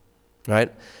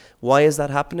 Right? Why is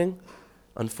that happening?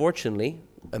 Unfortunately,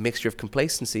 a mixture of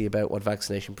complacency about what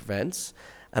vaccination prevents,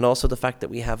 and also the fact that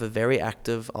we have a very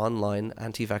active online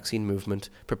anti-vaccine movement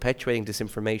perpetuating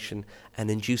disinformation and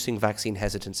inducing vaccine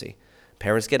hesitancy.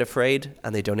 Parents get afraid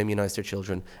and they don't immunize their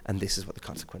children, and this is what the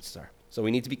consequences are. So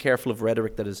we need to be careful of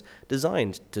rhetoric that is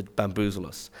designed to bamboozle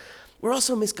us. We're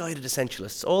also misguided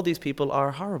essentialists. All these people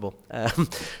are horrible.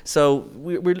 So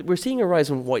we're seeing a rise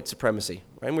in white supremacy,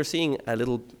 right? And we're seeing a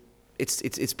little...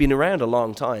 It's been around a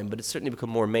long time, but it's certainly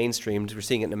become more mainstreamed. We're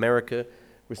seeing it in America.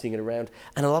 We're seeing it around.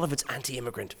 And a lot of it's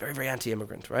anti-immigrant, very, very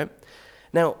anti-immigrant, right?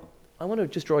 Now, I want to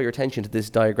just draw your attention to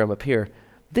this diagram up here.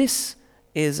 This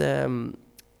is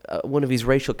one of these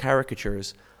racial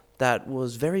caricatures that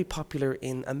was very popular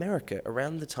in America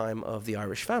around the time of the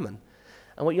Irish famine.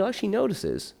 And what you'll actually notice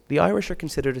is the Irish are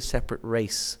considered a separate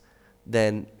race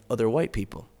than other white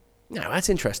people. Now, that's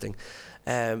interesting.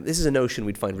 This is a notion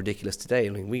we'd find ridiculous today. I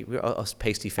mean, us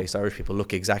pasty-faced Irish people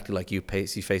look exactly like you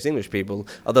pasty-faced English people,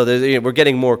 although we're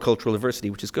getting more cultural diversity,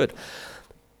 which is good.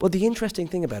 But the interesting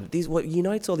thing about it, what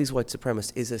unites all these white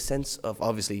supremacists is a sense of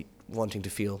obviously wanting to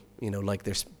feel, like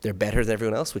they're better than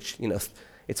everyone else, which,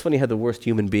 it's funny how the worst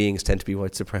human beings tend to be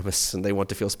white supremacists and they want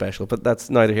to feel special, but that's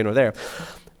neither here nor there.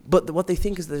 But what they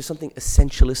think is that there's something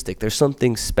essentialistic, there's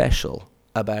something special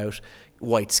about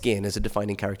white skin as a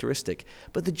defining characteristic.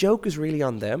 But the joke is really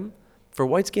on them, for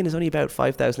white skin is only about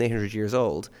 5,800 years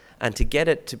old, and to get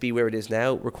it to be where it is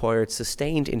now required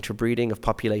sustained interbreeding of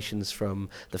populations from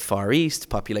the Far East,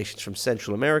 populations from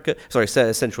Central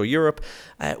Europe.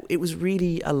 It was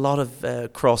really a lot of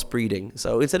crossbreeding.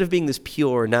 So instead of being this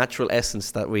pure natural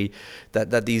essence that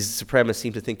these supremacists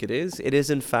seem to think it is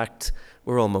in fact,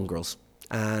 we're all mongrels.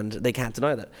 And they can't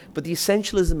deny that. But the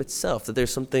essentialism itself, that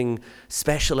there's something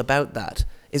special about that,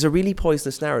 is a really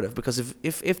poisonous narrative, because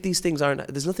if these things aren't,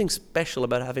 there's nothing special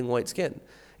about having white skin.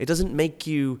 It doesn't make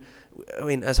you, I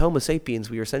mean, as Homo sapiens,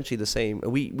 we are essentially the same.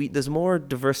 There's more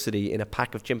diversity in a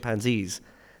pack of chimpanzees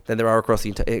than there are across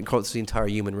the entire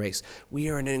human race. We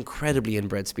are an incredibly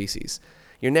inbred species.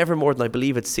 You're never more than, I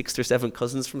believe, it's 6 or 7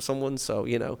 cousins from someone. So,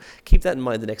 keep that in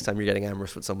mind the next time you're getting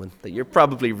amorous with someone, that you're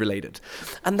probably related.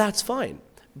 And that's fine.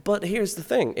 But here's the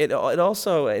thing. It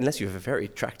also, unless you have a very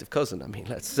attractive cousin, I mean,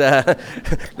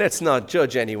 let's not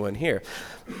judge anyone here.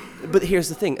 But here's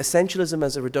the thing. Essentialism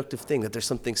as a reductive thing, that there's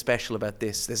something special about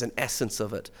this, there's an essence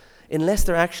of it. Unless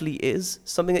there actually is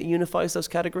something that unifies those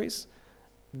categories,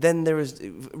 then there is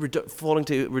falling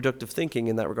to reductive thinking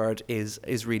in that regard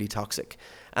is really toxic.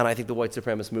 And I think the white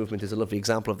supremacist movement is a lovely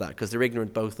example of that, because they're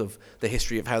ignorant both of the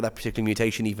history of how that particular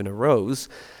mutation even arose,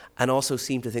 and also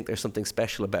seem to think there's something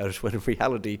special about it, when in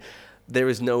reality there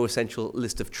is no essential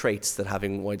list of traits that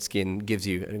having white skin gives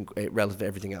you relative to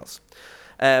everything else.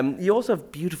 You also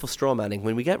have beautiful straw manning.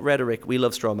 When we get rhetoric, we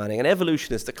love straw manning, and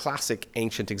evolution is the classic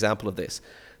ancient example of this.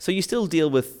 So you still deal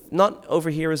with, not over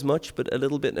here as much, but a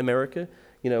little bit in America.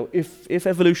 If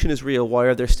evolution is real, why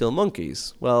are there still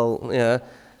monkeys? Well, yeah,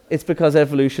 it's because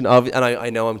evolution, and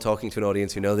I know I'm talking to an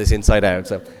audience who know this inside out.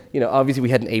 So, obviously we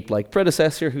had an ape-like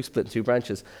predecessor who split in 2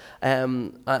 branches.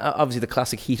 Obviously the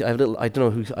classic heat.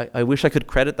 I wish I could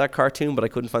credit that cartoon, but I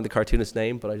couldn't find the cartoonist's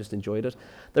name. But I just enjoyed it.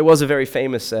 There was a very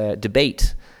famous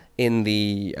debate in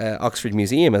the Oxford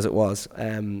Museum, as it was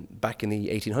back in the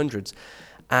 1800s,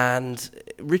 and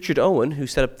Richard Owen, who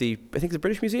set up I think the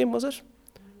British Museum, was it?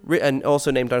 And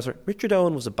also named dinosaur. Richard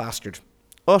Owen was a bastard.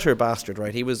 Utter bastard,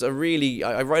 right? He was I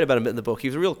write about him in the book. He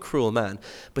was a real cruel man,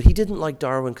 but he didn't like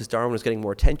Darwin because Darwin was getting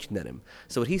more attention than him.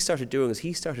 So what he started doing is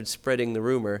he started spreading the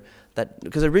rumor that,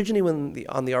 because originally when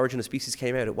On the Origin of Species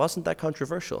came out, it wasn't that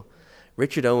controversial.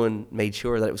 Richard Owen made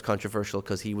sure that it was controversial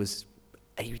because he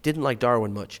didn't like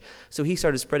Darwin much. So he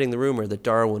started spreading the rumor that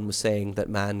Darwin was saying that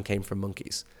man came from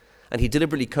monkeys. And he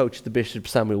deliberately coached the Bishop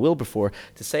Samuel Wilberforce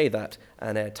to say that.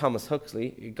 And Thomas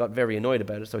Huxley got very annoyed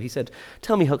about it. So he said,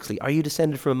 "Tell me, Huxley, are you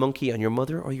descended from a monkey on your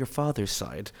mother or your father's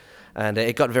side?" And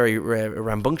it got very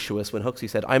rambunctious when Huxley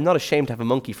said, "I'm not ashamed to have a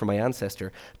monkey for my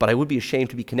ancestor, but I would be ashamed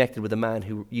to be connected with a man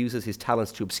who uses his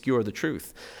talents to obscure the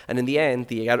truth." And in the end,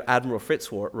 the Admiral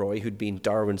Fitzroy, who'd been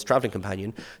Darwin's traveling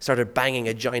companion, started banging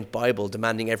a giant Bible,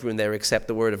 demanding everyone there accept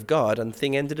the word of God, and the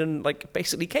thing ended in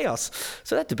basically chaos.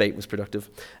 So that debate was productive.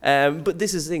 But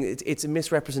this is the thing, it's a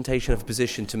misrepresentation of a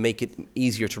position to make it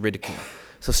easier to ridicule.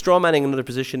 So straw manning another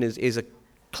position is a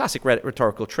classic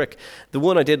rhetorical trick. The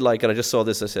one I did like, and I just saw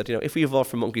this, I said, if we evolved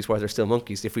from monkeys, why are there still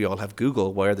monkeys? If we all have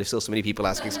Google, why are there still so many people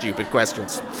asking stupid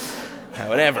questions?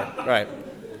 However, right.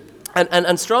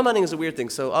 And straw manning is a weird thing.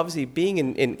 So obviously, being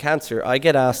in cancer, I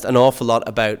get asked an awful lot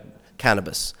about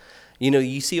cannabis.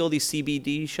 You see all these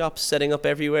CBD shops setting up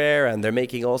everywhere, and they're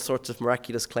making all sorts of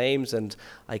miraculous claims, and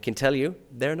I can tell you,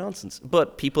 they're nonsense.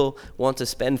 But people want to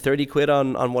spend 30 quid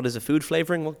on what is a food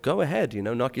flavoring, well, go ahead,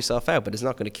 knock yourself out, but it's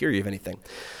not going to cure you of anything.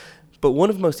 But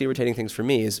one of the most irritating things for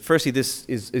me is, firstly, this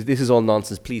is all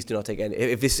nonsense. Please do not take any.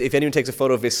 If anyone takes a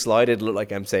photo of this slide, it'll look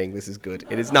like I'm saying this is good.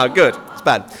 It is not good. It's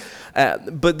bad.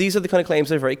 But these are the kind of claims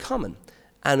that are very common.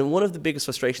 And one of the biggest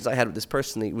frustrations I had with this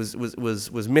personally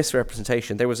was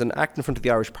misrepresentation. There was an act in front of the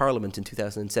Irish Parliament in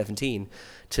 2017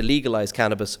 to legalise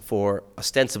cannabis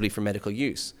ostensibly for medical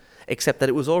use, except that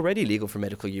it was already legal for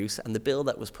medical use, and the bill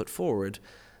that was put forward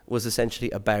was essentially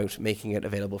about making it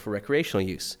available for recreational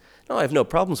use. Now, I have no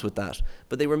problems with that,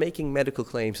 but they were making medical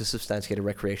claims to substantiate a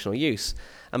recreational use.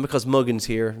 And because Muggins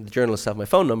here, the journalists, have my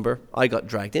phone number, I got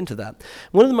dragged into that.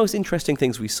 One of the most interesting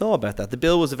things we saw about that, the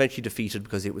bill was eventually defeated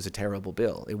because it was a terrible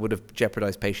bill. It would have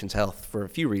jeopardized patients' health for a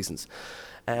few reasons.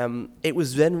 It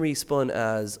was then respun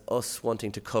as us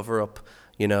wanting to cover up,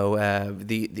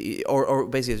 or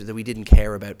basically that we didn't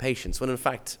care about patients, when in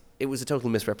fact, it was a total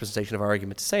misrepresentation of our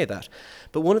argument to say that.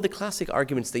 But one of the classic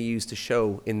arguments they used to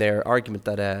show in their argument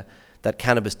that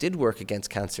cannabis did work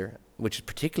against cancer, which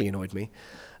particularly annoyed me,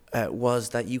 was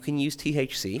that you can use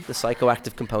THC, the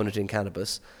psychoactive component in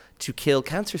cannabis, to kill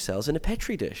cancer cells in a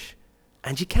petri dish.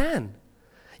 And you can.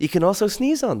 You can also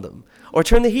sneeze on them, or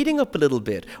turn the heating up a little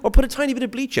bit, or put a tiny bit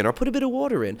of bleach in, or put a bit of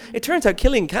water in. It turns out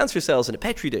killing cancer cells in a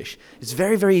petri dish is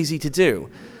very, very easy to do.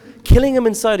 killing him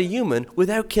inside a human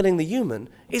without killing the human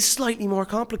is slightly more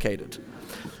complicated.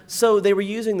 So they were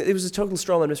using, it was a total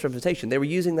straw man misrepresentation. They were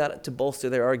using that to bolster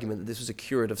their argument that this was a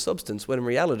curative substance, when in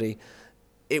reality,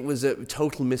 it was a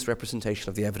total misrepresentation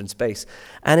of the evidence base.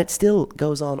 And it still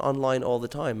goes on online all the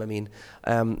time. I mean,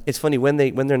 it's funny, when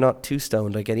they're not too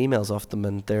stoned, I get emails off them,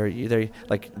 and they're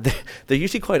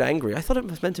usually quite angry. I thought it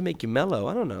was meant to make you mellow.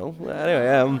 I don't know.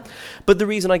 Anyway, but the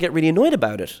reason I get really annoyed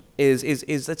about it is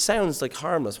it sounds like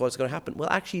harmless. What's going to happen? Well,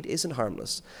 actually, it isn't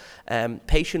harmless.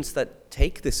 Patients that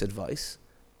take this advice,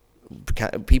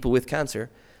 people with cancer,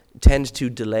 tend to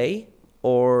delay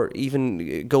or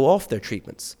even go off their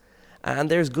treatments.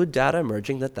 And there's good data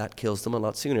emerging that kills them a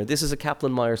lot sooner. This is a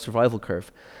Kaplan-Meier survival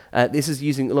curve. This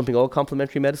is lumping all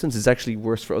complementary medicines. It's actually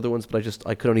worse for other ones, but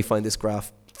I could only find this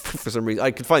graph for some reason.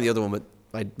 I could find the other one, but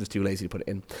I was too lazy to put it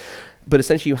in. But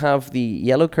essentially, you have the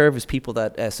yellow curve is people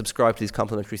that subscribe to these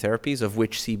complementary therapies, of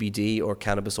which CBD or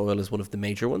cannabis oil is one of the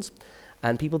major ones,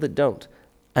 and people that don't.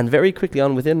 And very quickly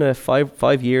on, within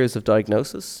 5 years of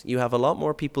diagnosis, you have a lot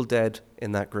more people dead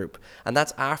in that group. And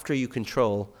that's after you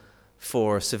control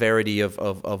for severity of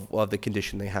the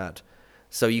condition they had.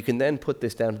 So you can then put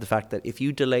this down to the fact that if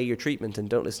you delay your treatment and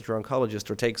don't listen to your oncologist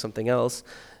or take something else,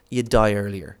 you die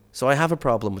earlier. So I have a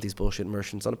problem with these bullshit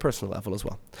Mercians on a personal level as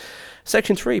well.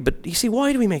 Section 3, but you see,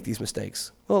 why do we make these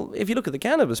mistakes? Well, if you look at the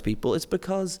cannabis people, it's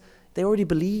because they already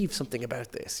believe something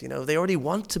about this. You know, they already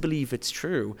want to believe it's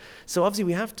true. So obviously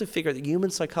we have to figure that human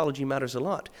psychology matters a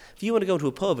lot. If you want to go to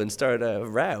a pub and start a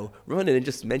row, run in and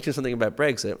just mention something about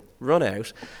Brexit, run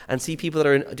out and see people that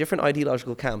are in different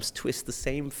ideological camps twist the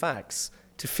same facts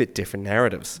to fit different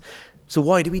narratives. So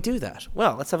why do we do that?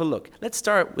 Well, let's have a look. Let's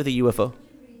start with a UFO.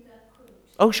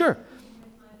 Oh, sure.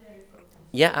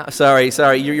 Yeah, sorry,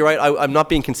 you're right. I'm not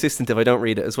being consistent if I don't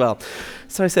read it as well.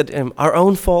 So I said, our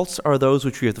own faults are those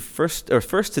which we are the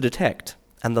first to detect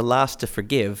and the last to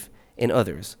forgive in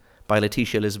others, by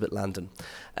Letitia Elizabeth Landon.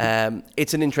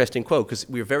 It's an interesting quote because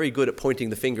we're very good at pointing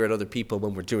the finger at other people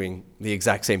when we're doing the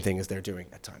exact same thing as they're doing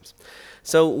at times.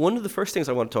 So one of the first things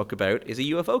I want to talk about is a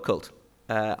UFO cult.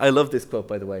 I love this quote,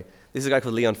 by the way. This is a guy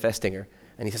called Leon Festinger,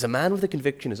 and he says, "A man with a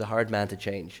conviction is a hard man to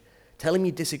change. Tell him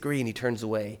you disagree and he turns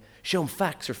away. Show him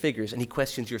facts or figures and he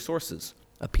questions your sources.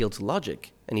 Appeal to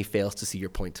logic and he fails to see your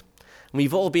point." And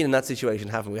we've all been in that situation,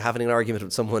 haven't we? Having an argument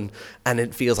with someone and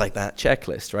it feels like that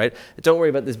checklist, right? Don't worry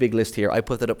about this big list here. I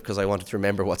put that up because I wanted to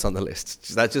remember what's on the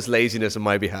list. That's just laziness on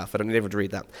my behalf. I don't need ever to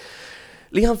read that.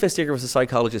 Leon Festinger was a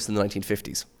psychologist in the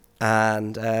 1950s.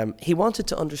 And he wanted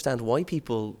to understand why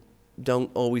people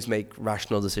don't always make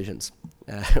rational decisions,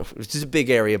 which is a big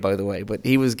area, by the way, but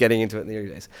he was getting into it in the early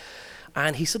days.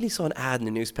 And he suddenly saw an ad in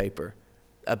the newspaper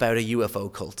about a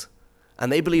UFO cult. And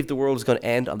they believed the world was going to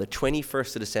end on the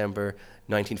 21st of December,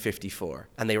 1954.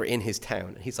 And they were in his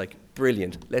town. And he's like,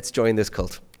 brilliant, let's join this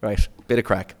cult. Right, bit of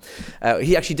crack.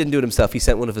 He actually didn't do it himself. He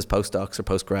sent one of his postdocs or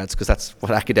postgrads, because that's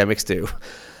what academics do.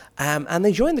 And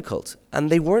they joined the cult. And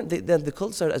they weren't, the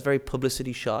cult started as very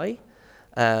publicity shy.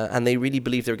 And they really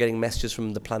believed they were getting messages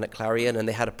from the planet Clarion, and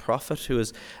they had a prophet who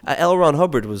was L. Ron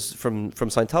Hubbard was from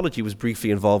Scientology, was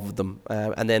briefly involved with them,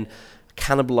 and then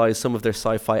cannibalized some of their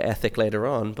sci-fi ethic later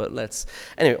on. But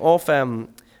anyway,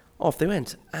 off they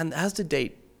went. And as the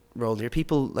date rolled near,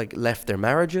 people left their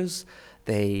marriages,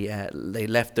 they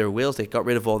left their wills, they got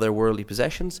rid of all their worldly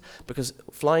possessions because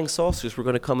flying saucers were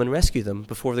going to come and rescue them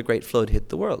before the Great Flood hit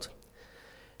the world.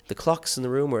 The clocks in the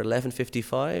room were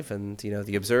 11:55, and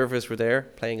the observers were there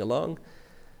playing along.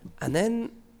 And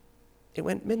then it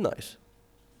went midnight,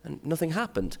 and nothing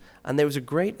happened. And there was a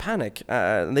great panic.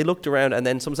 And they looked around, and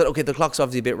then someone said, "Okay, the clock's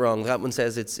obviously a bit wrong. That one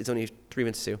says it's only 3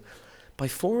 minutes to." By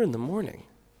 4 a.m,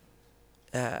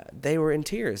 they were in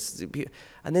tears.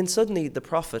 And then suddenly the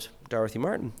prophet, Dorothy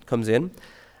Martin, comes in,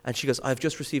 and she goes, "I've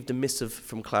just received a missive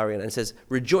from Clarion," and it says,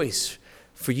 "Rejoice,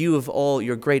 for you of all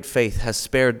your great faith has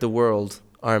spared the world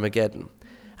Armageddon."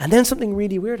 And then something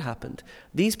really weird happened.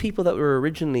 These people that were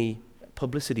originally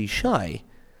publicity shy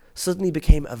suddenly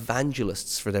became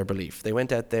evangelists for their belief. They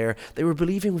went out there, they were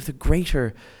believing with a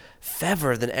greater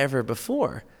fervor than ever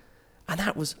before. And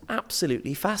that was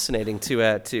absolutely fascinating to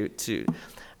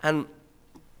and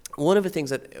one of the things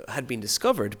that had been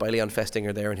discovered by Leon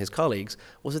Festinger there and his colleagues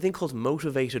was a thing called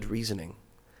motivated reasoning.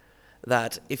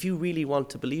 That if you really want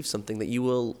to believe something, that you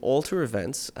will alter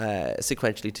events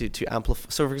sequentially to amplify.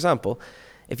 So, for example,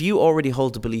 if you already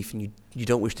hold the belief and you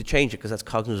don't wish to change it because that's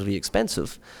cognitively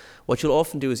expensive, what you'll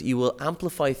often do is you will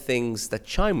amplify things that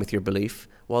chime with your belief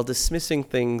while dismissing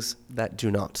things that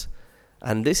do not.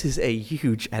 And this is a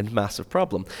huge and massive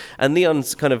problem. And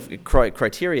Leon's kind of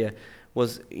criteria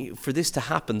was, for this to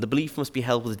happen, the belief must be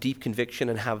held with deep conviction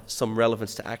and have some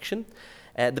relevance to action.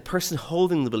 The person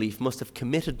holding the belief must have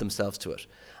committed themselves to it.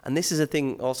 And this is a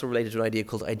thing also related to an idea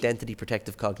called identity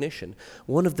protective cognition.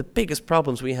 One of the biggest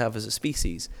problems we have as a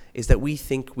species is that we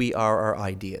think we are our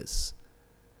ideas.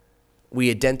 We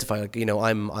identify, like,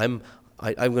 I'm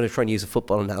going to try and use a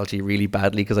football analogy really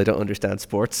badly because I don't understand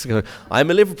sports. I'm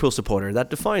a Liverpool supporter. That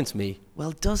defines me.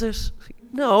 Well, does it?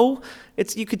 No.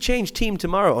 You could change team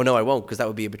tomorrow. Oh, no, I won't, because that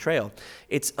would be a betrayal.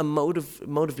 It's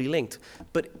motively linked.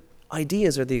 But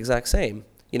ideas are the exact same.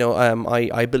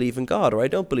 I believe in God, or I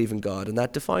don't believe in God, and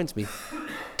that defines me.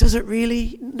 Does it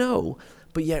really? No.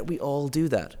 But yet we all do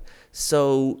that.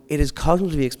 So it is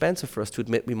cognitively expensive for us to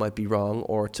admit we might be wrong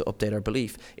or to update our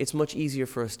belief. It's much easier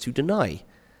for us to deny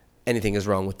anything is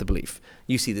wrong with the belief.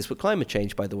 You see this with climate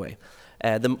change, by the way.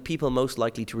 The people most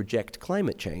likely to reject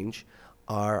climate change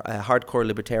are hardcore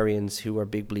libertarians who are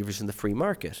big believers in the free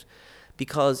market.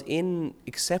 Because in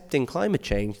accepting climate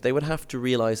change, they would have to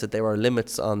realize that there are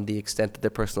limits on the extent of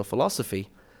their personal philosophy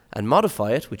and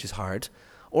modify it, which is hard,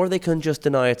 or they can just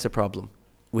deny it's a problem,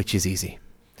 which is easy.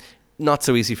 Not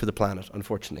so easy for the planet,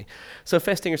 unfortunately. So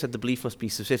Festinger said the belief must be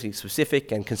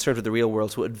specific and concerned with the real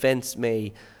world, so events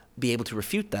may be able to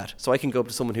refute that. So I can go up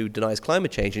to someone who denies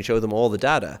climate change and show them all the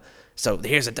data. So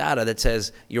here's a data that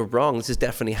says, you're wrong, this is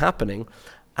definitely happening.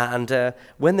 And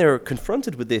when they're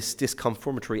confronted with this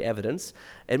disconfirmatory evidence,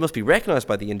 it must be recognized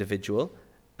by the individual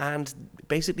and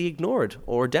basically ignored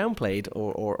or downplayed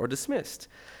or dismissed.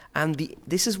 And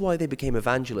this is why they became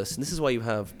evangelists, and this is why you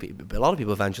have a lot of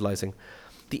people evangelizing.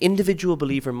 The individual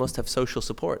believer must have social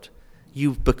support.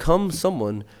 You've become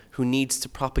someone who needs to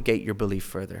propagate your belief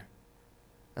further.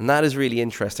 And that is really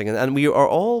interesting. And we are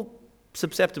all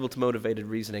susceptible to motivated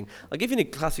reasoning. I'll give you a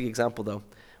classic example, though.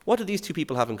 What do these two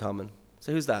people have in common?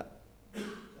 So who's that?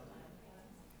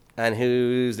 And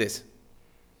who's this?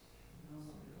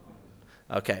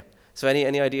 Okay. So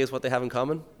any ideas what they have in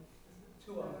common?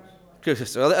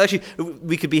 Well, actually,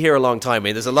 we could be here a long time.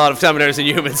 There's a lot of Terminators and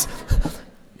humans.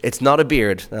 It's not a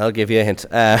beard. I'll give you a hint.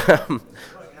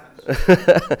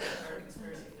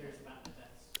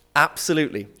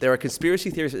 Absolutely. There are conspiracy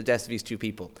theories at the deaths of these two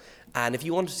people. And if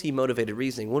you want to see motivated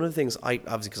reasoning, one of the things,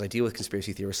 obviously because I deal with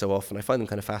conspiracy theorists so often, I find them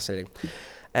kind of fascinating.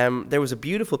 There was a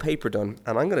beautiful paper done,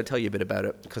 and I'm going to tell you a bit about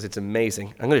it because it's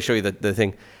amazing. I'm going to show you the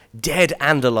thing. Dead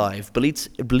and Alive,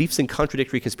 Beliefs in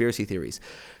Contradictory Conspiracy Theories.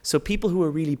 So people who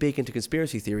are really big into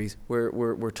conspiracy theories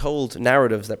were told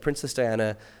narratives that Princess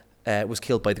Diana was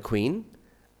killed by the Queen,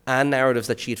 and narratives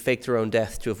that she had faked her own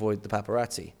death to avoid the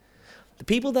paparazzi. The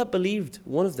people that believed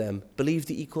one of them believed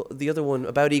the other one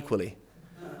about equally.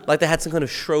 Like they had some kind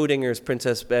of Schrodinger's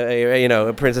Princess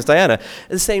Diana. And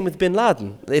the same with Bin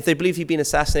Laden. If they believed he'd been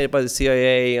assassinated by the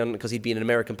CIA because he'd been an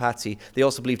American patsy, they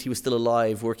also believed he was still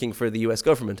alive working for the US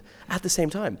government at the same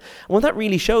time. And what that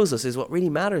really shows us is what really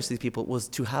matters to these people was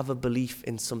to have a belief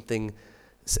in something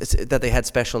that they had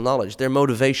special knowledge. Their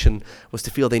motivation was to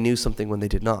feel they knew something when they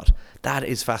did not. That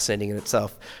is fascinating in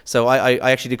itself. So I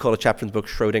actually did call a chapter in the book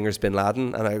Schrodinger's Bin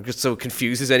Laden, and it just so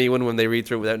confuses anyone when they read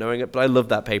through it without knowing it, but I love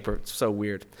that paper. It's so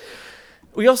weird.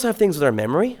 We also have things with our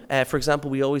memory. For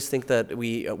example, we always think that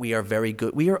we are very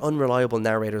good. We are unreliable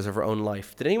narrators of our own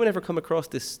life. Did anyone ever come across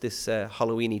this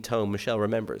Halloween-y tome Michelle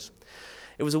remembers?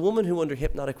 It was a woman who, under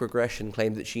hypnotic regression,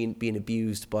 claimed that she had been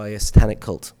abused by a satanic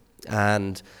cult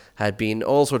and had been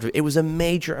all sorts of... It was a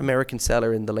major American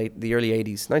seller in the early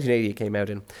 80s. 1980 it came out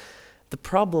in. The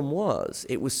problem was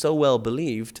it was so well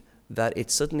believed that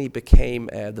it suddenly became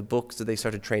the books that they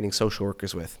started training social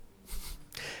workers with.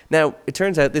 Now, it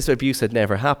turns out this abuse had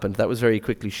never happened. That was very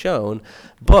quickly shown,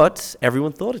 but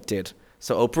everyone thought it did.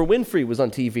 So Oprah Winfrey was on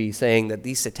TV saying that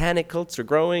these satanic cults are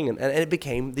growing, and it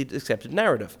became the accepted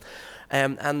narrative.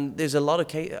 And there's a lot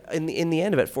of in the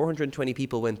end of it, 420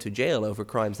 people went to jail over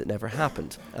crimes that never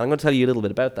happened. And I'm going to tell you a little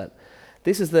bit about that.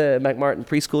 This is the McMartin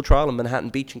preschool trial in Manhattan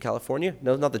Beach in California.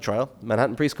 No, not the trial,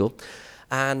 Manhattan preschool.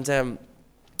 And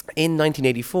in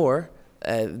 1984,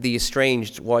 the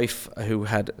estranged wife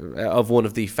of one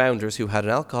of the founders who had an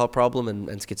alcohol problem and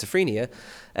schizophrenia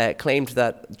claimed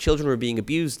that children were being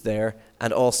abused there,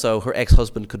 and also her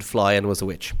ex-husband could fly and was a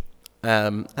witch.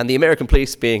 And the American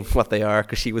police, being what they are,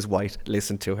 because she was white,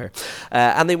 listened to her.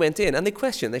 And they went in and they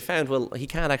questioned. They found, well, he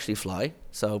can't actually fly,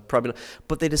 so probably not.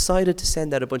 But they decided to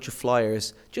send out a bunch of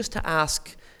flyers just to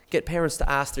get parents to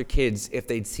ask their kids if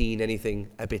they'd seen anything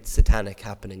a bit satanic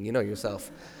happening, you know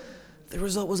yourself. The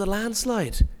result was a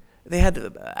landslide.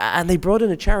 And they brought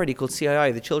in a charity called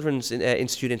CII, the Children's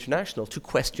Institute International, to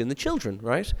question the children,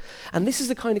 right? And this is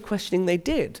the kind of questioning they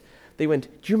did. They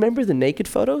went, do you remember the naked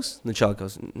photos? And the child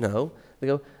goes, no. They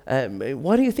go,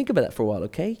 why don't you think about that for a while,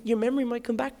 okay? Your memory might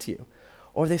come back to you.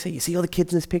 Or they say, you see all the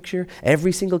kids in this picture?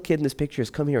 Every single kid in this picture has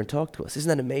come here and talked to us. Isn't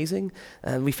that amazing?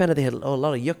 And we found out they had a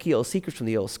lot of yucky old secrets from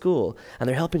the old school, and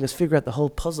they're helping us figure out the whole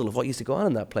puzzle of what used to go on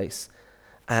in that place.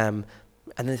 And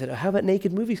then they said, how about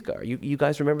Naked Movie Scar? You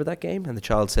guys remember that game? And the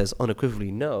child says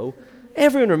unequivocally, no.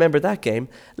 Everyone remembered that game.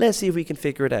 Let's see if we can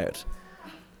figure it out.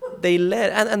 They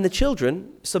and the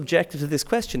children, subjected to this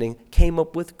questioning, came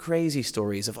up with crazy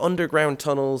stories of underground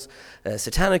tunnels,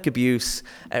 satanic abuse.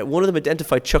 One of them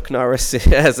identified Chuck Norris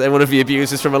as one of the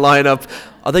abusers from a lineup,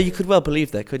 although you could well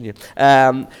believe that, couldn't you?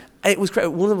 It was one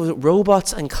of them was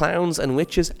robots and clowns and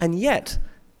witches, and yet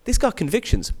this got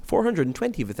convictions,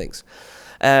 420 of the things.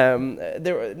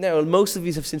 Now, most of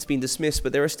these have since been dismissed,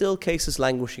 but there are still cases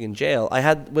languishing in jail. I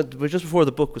had, just before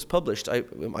the book was published,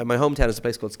 my hometown is a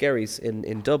place called Skerries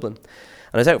in Dublin.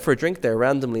 And I was out for a drink there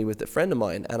randomly with a friend of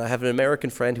mine, and I have an American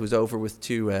friend who was over with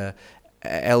two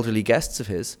elderly guests of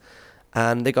his,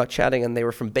 and they got chatting, and they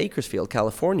were from Bakersfield,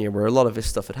 California, where a lot of this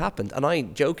stuff had happened. And I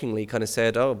jokingly kind of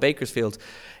said, oh, Bakersfield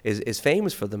is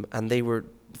famous for them, and they were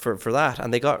for that,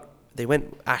 and they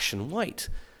went ashen white.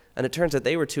 And it turns out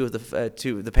they were two of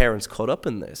the parents caught up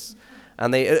in this.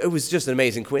 And it was just an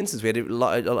amazing coincidence. We had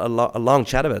a long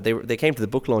chat about it. They came to the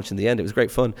book launch in the end. It was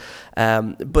great fun.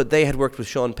 But they had worked with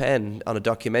Sean Penn on a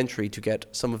documentary to get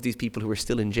some of these people who were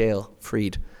still in jail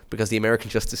freed, because the American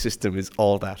justice system is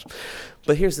all that.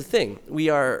 But here's the thing.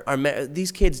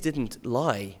 These kids didn't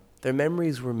lie. Their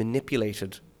memories were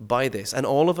manipulated by this. And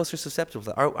all of us are susceptible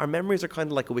to that. Our memories are kind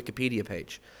of like a Wikipedia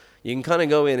page. You can kind of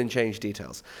go in and change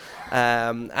details.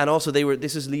 And also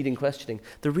this is leading questioning.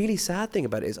 The really sad thing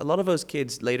about it is a lot of those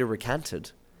kids later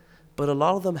recanted, but a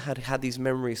lot of them had these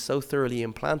memories so thoroughly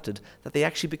implanted that they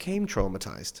actually became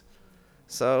traumatized.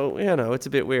 So, it's a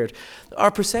bit weird.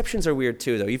 Our perceptions are weird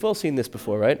too, though. You've all seen this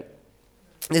before, right?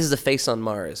 This is a face on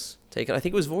Mars. Taken, I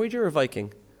think it was Voyager or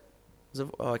Viking.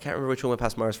 I can't remember which one went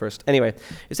past Mars first. Anyway,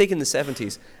 it was taken in the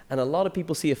 70s, and a lot of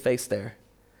people see a face there.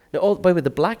 Now, by the way, the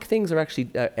black things are actually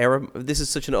error. This is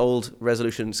such an old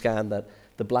resolution scan that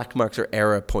the black marks are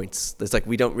error points. There's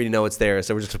we don't really know it's there,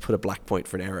 so we're just going to put a black point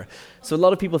for an error. So a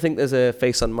lot of people think there's a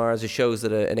face on Mars. It shows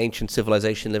that an ancient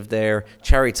civilization lived there,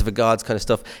 chariots of the gods kind of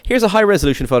stuff. Here's a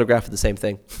high-resolution photograph of the same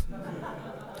thing.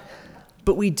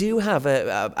 But we do have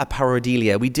a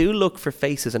pareidolia. We do look for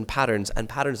faces and patterns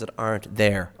that aren't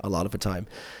there a lot of the time.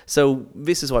 So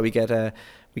this is why we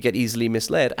get easily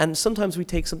misled. And sometimes we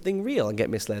take something real and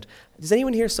get misled. Does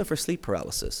anyone here suffer sleep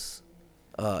paralysis?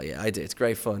 Oh, yeah, I do. It's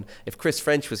great fun. If Chris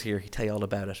French was here, he'd tell you all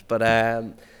about it. But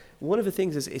one of the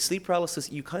things is sleep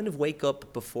paralysis, you kind of wake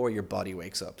up before your body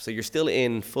wakes up. So you're still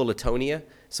in full atonia.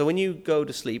 So when you go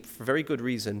to sleep, for very good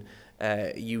reason,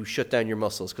 you shut down your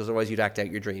muscles, because otherwise you'd act out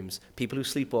your dreams. People who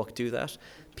sleepwalk do that.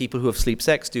 People who have sleep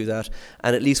sex do that.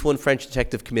 And at least one French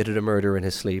detective committed a murder in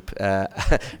his sleep.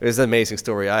 It was an amazing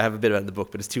story. I have a bit about it in the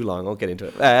book, but it's too long. I'll get into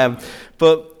it.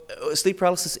 But sleep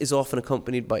paralysis is often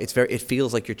accompanied by, it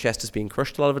feels like your chest is being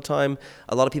crushed a lot of the time.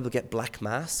 A lot of people get black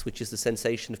mass, which is the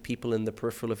sensation of people in the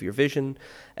peripheral of your vision.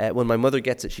 When my mother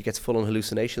gets it, she gets full-on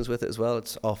hallucinations with it as well.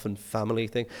 It's often family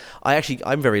thing.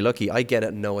 I'm very lucky. I get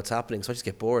it and know what's happening, so I just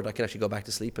get bored. I can actually go back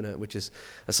to sleep in it, which is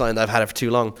a sign that I've had it for too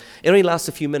long. It only lasts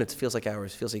a few minutes. It feels like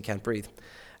hours. It feels like you can't breathe.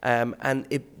 And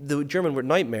the German word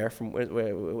nightmare, from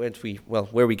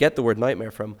where we get the word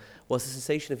nightmare from, was the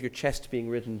sensation of your chest being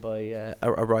ridden by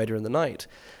a rider in the night.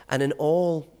 And in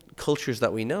all cultures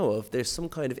that we know of, there's some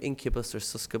kind of incubus or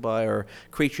succubus or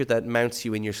creature that mounts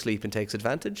you in your sleep and takes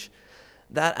advantage.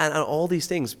 That and all these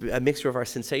things, a mixture of our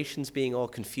sensations being all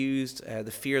confused,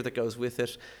 the fear that goes with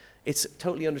it. It's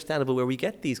totally understandable where we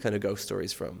get these kind of ghost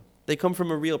stories from. They come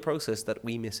from a real process that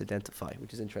we misidentify,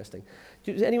 which is interesting.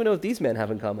 Does anyone know what these men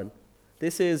have in common?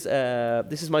 This is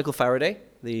Michael Faraday,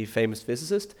 the famous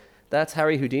physicist. That's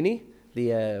Harry Houdini,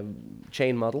 the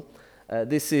chain model.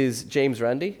 This is James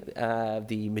Randi,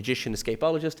 the magician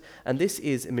escapologist. And this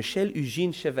is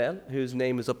Michel-Eugène Chauvel, whose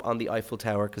name is up on the Eiffel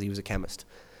Tower because he was a chemist.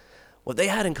 What they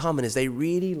had in common is they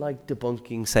really liked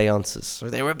debunking seances. So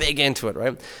they were big into it,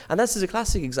 right? And this is a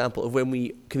classic example of when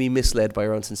we can be misled by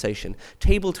our own sensation.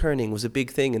 Table turning was a big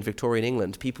thing in Victorian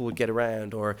England. People would get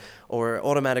around, or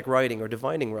automatic writing or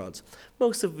divining rods.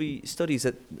 Most of the studies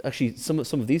that, actually some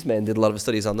of these men did a lot of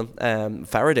studies on them.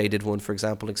 Faraday did one, for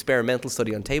example, an experimental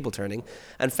study on table turning,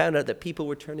 and found out that people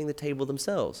were turning the table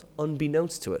themselves,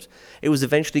 unbeknownst to it. It was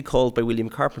eventually called by William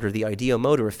Carpenter the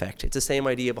ideomotor effect. It's the same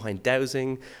idea behind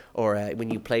dowsing, or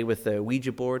when you play with the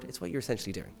Ouija board. It's what you're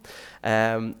essentially doing.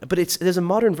 But there's a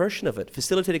modern version of it.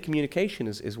 Facilitated communication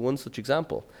is one such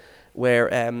example, where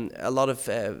a lot of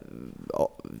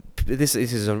this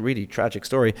is a really tragic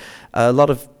story. A lot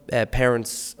of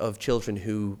parents of children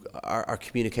who are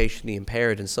communicationally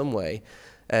impaired in some way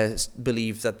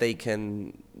believe that they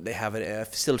have a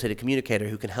facilitated communicator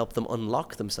who can help them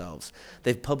unlock themselves.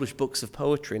 They've published books of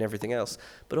poetry and everything else,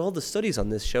 but all the studies on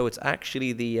this show it's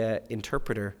actually the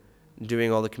interpreter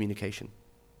doing all the communication,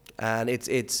 and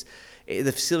it's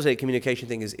the facilitated communication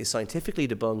thing is scientifically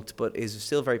debunked, but is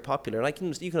still very popular,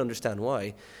 and you can understand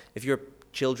why. If your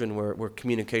children were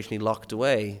communicationally locked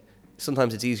away,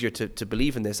 sometimes it's easier to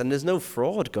believe in this, and there's no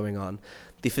fraud going on.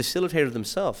 The facilitator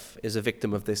themselves is a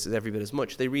victim of this every bit as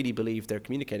much. They really believe they're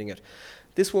communicating it.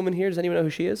 This woman here, does anyone know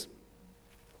who she is?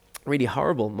 Really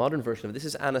horrible modern version of it. This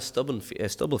is Anna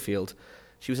Stubblefield.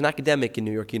 She was an academic in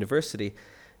New York University.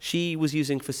 She was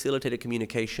using facilitated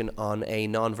communication on a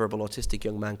nonverbal autistic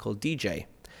young man called DJ.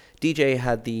 DJ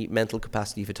had the mental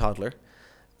capacity of a toddler,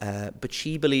 but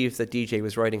she believed that DJ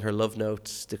was writing her love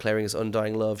notes, declaring his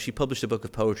undying love. She published a book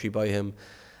of poetry by him,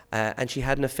 and she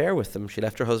had an affair with him. She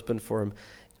left her husband for him.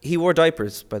 He wore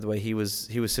diapers, by the way. He was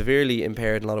severely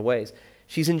impaired in a lot of ways.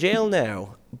 She's in jail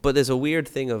now, but there's a weird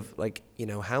thing of, like,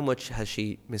 how much has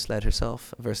she misled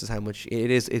herself versus how much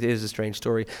it is a strange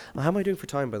story. How am I doing for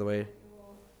time, by the way?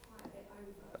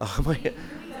 Oh, am I?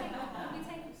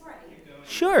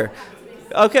 Sure.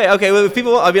 Okay. Well, if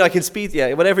people want, I can speed.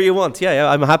 Yeah, whatever you want. Yeah.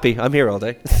 I'm happy. I'm here all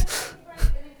day.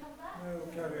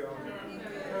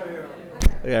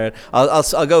 Yeah,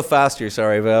 I'll go faster.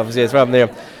 Sorry, but obviously it's from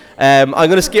there. I'm going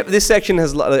to skip this section.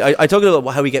 I talk about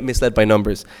how we get misled by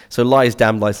numbers. So lies,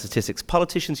 damn lies, statistics.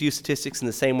 Politicians use statistics in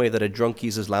the same way that a drunk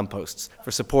uses lampposts for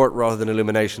support rather than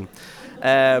illumination.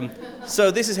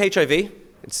 So this is HIV.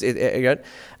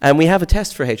 And we have a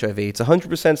test for HIV. It's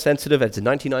 100% sensitive and it's a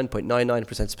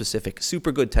 99.99% specific.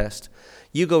 Super good test.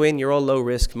 You go in, you're all low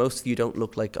risk. Most of you don't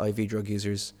look like IV drug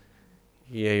users.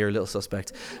 Yeah, you're a little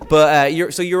suspect. But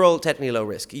you're all technically low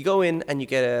risk. You go in and you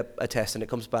get a test and it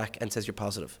comes back and says you're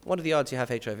positive. What are the odds you have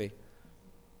HIV?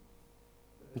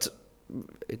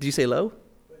 Did you say low?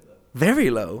 Very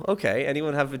low. Okay.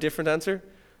 Anyone have a different answer?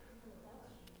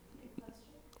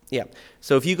 Yeah.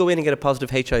 So if you go in and get a positive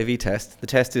HIV test, the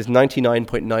test is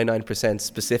 99.99%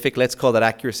 specific. Let's call that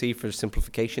accuracy for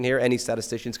simplification here. Any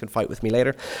statisticians can fight with me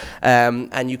later.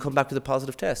 And you come back with a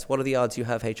positive test. What are the odds you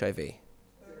have HIV?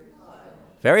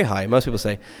 Very high. Most people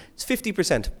say it's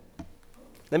 50%.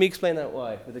 Let me explain that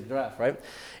why with the graph, right?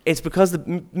 It's because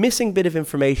the missing bit of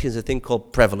information is a thing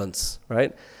called prevalence,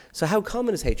 right? So how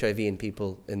common is HIV in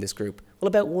people in this group? Well,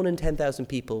 about 1 in 10,000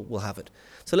 people will have it.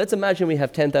 So let's imagine we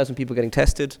have 10,000 people getting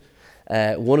tested.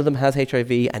 One of them has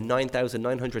HIV and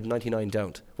 9,999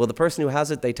 don't. Well, the person who has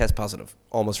it, they test positive,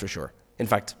 almost for sure. In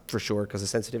fact, for sure, because the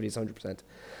sensitivity is 100%.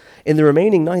 In the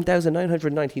remaining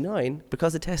 9,999,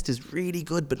 because the test is really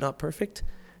good but not perfect,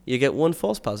 you get 1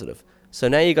 false positive. So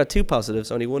now you got 2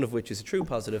 positives, only one of which is a true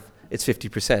positive. It's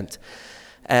 50%.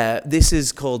 This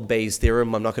is called Bayes'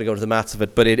 theorem. I'm not going to go into the maths of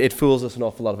it, but it fools us an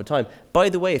awful lot of the time. By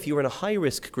the way, if you were in a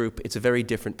high-risk group, it's a very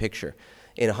different picture.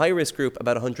 In a high-risk group,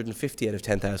 about 150 out of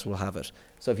 10,000 will have it.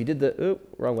 So if you did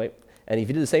wrong way. And if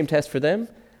you did the same test for them,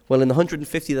 well, in the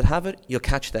 150 that have it, you'll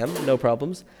catch them, no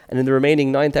problems. And in the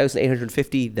remaining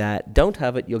 9,850 that don't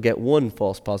have it, you'll get 1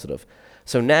 false positive.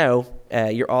 So now,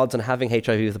 your odds on having HIV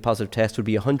with a positive test would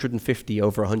be 150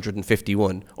 over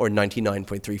 151, or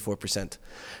 99.34%.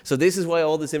 So this is why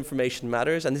all this information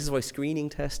matters, and this is why screening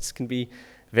tests can be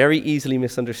very easily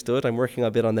misunderstood. I'm working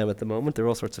a bit on them at the moment. They're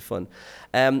all sorts of fun.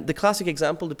 The classic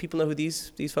example, do people know who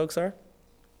these folks are?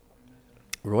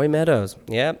 Roy Meadows,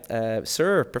 yeah.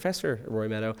 Professor Roy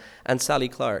Meadows, and Sally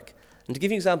Clark. And to give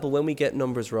you an example, when we get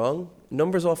numbers wrong,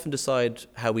 numbers often decide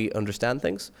how we understand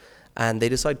things, and they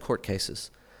decide court cases.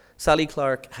 Sally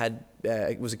Clark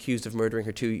was accused of murdering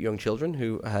her 2 young children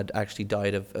who had actually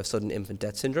died of sudden infant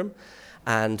death syndrome.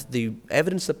 And the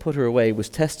evidence that put her away was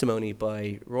testimony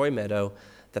by Roy Meadows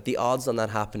that the odds on that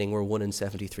happening were 1 in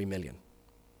 73 million.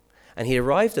 And he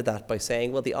arrived at that by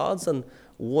saying, well, the odds on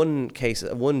one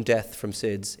death from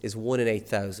SIDS is 1 in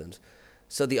 8,000.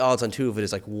 So the odds on 2 of it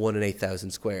is like 1 in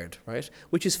 8,000 squared, right?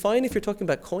 Which is fine if you're talking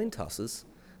about coin tosses,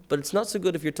 but it's not so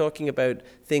good if you're talking about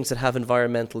things that have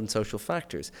environmental and social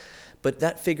factors. But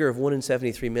that figure of 1 in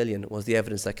 73 million was the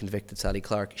evidence that convicted Sally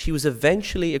Clark. She was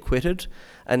eventually acquitted,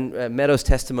 and Meadows'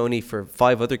 testimony for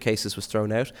 5 other cases was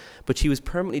thrown out, but she was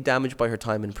permanently damaged by her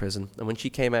time in prison. And when she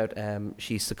came out,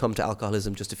 she succumbed to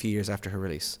alcoholism just a few years after her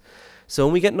release. So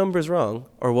when we get numbers wrong,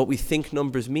 or what we think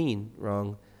numbers mean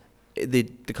wrong, the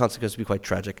consequences will be quite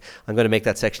tragic. I'm going to make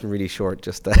that section really short,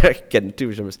 just getting too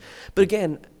much numbers. But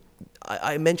again,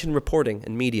 I mentioned reporting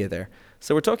and media there.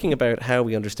 So we're talking about how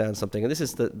we understand something, and this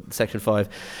is the section 5.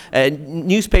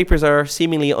 Newspapers are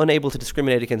seemingly unable to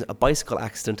discriminate against a bicycle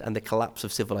accident and the collapse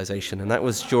of civilization, and that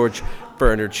was George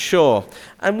Bernard Shaw.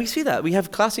 And we see that. We have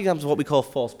classic examples of what we call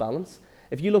false balance.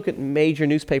 If you look at major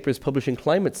newspapers publishing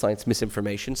climate science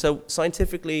misinformation, so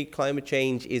scientifically climate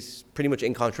change is pretty much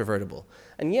incontrovertible.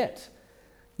 And yet,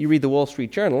 you read the Wall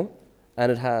Street Journal,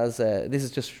 and it has, this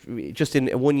is just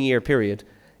in a 1 year period,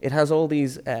 it has all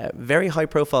these very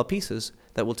high-profile pieces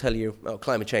that will tell you, oh,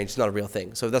 climate change is not a real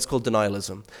thing. So that's called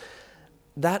denialism.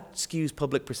 That skews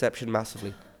public perception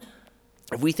massively.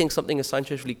 If we think something is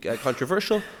scientifically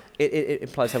controversial, it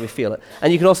implies how we feel it.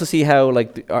 And you can also see how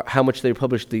how much they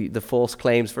publish the false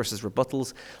claims versus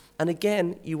rebuttals. And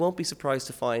again, you won't be surprised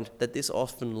to find that this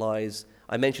often lies.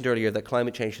 I mentioned earlier that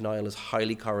climate change denial is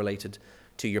highly correlated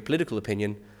to your political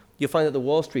opinion. You'll find that the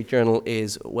Wall Street Journal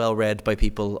is well read by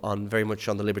people very much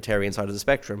on the libertarian side of the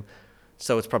spectrum.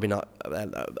 So it's probably not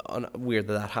weird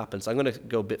that happens. I'm going to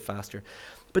go a bit faster.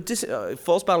 But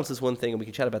false balance is one thing, and we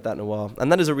can chat about that in a while.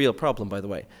 And that is a real problem, by the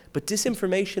way. But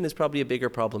disinformation is probably a bigger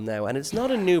problem now, and it's not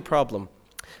a new problem.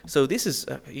 So this is,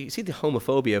 you see the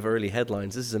homophobia of early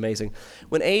headlines. This is amazing.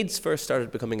 When AIDS first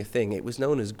started becoming a thing, it was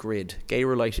known as GRID,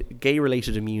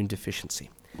 gay-related immune deficiency.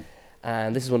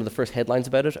 And this is one of the first headlines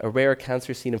about it, a rare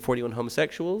cancer seen in 41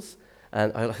 homosexuals.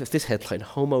 And I like this headline,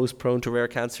 homos prone to rare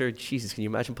cancer. Jesus, can you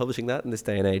imagine publishing that in this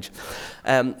day and age?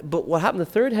 But what happened, the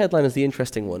third headline is the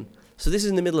interesting one. So this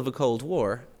is in the middle of a Cold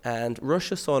War, and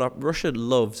Russia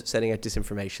loved sending out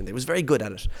disinformation. It was very good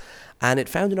at it. And it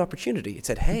found an opportunity. It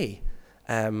said, hey,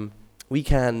 we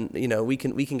can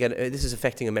get, this is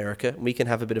affecting America, we can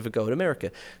have a bit of a go at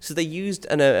America. So they used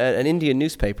an Indian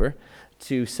newspaper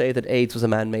to say that AIDS was a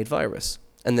man-made virus.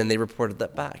 And then they reported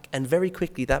that back. And very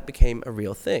quickly that became a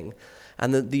real thing.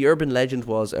 And the urban legend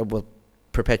was,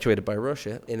 perpetuated by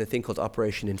Russia in a thing called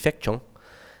Operation Infection,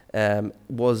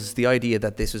 was the idea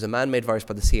that this was a man-made virus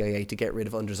by the CIA to get rid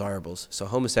of undesirables. So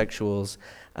homosexuals,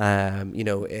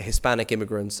 Hispanic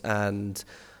immigrants, and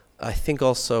I think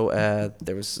also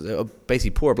there was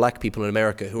basically poor black people in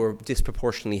America who were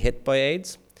disproportionately hit by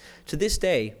AIDS. To this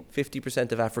day,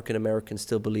 50% of African Americans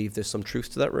still believe there's some truth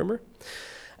to that rumor.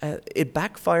 It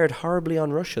backfired horribly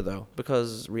on Russia, though,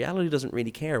 because reality doesn't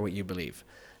really care what you believe.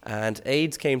 And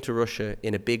AIDS came to Russia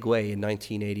in a big way in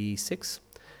 1986,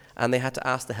 and they had to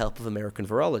ask the help of American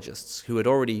virologists who had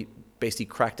already basically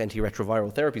cracked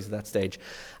antiretroviral therapies at that stage.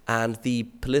 And the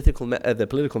political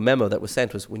memo that was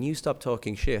sent was, when you stop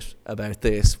talking shit about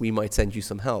this, we might send you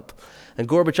some help. And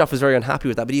Gorbachev was very unhappy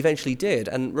with that, but he eventually did.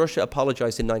 And Russia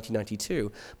apologized in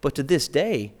 1992. But to this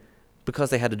day, because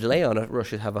they had a delay on it,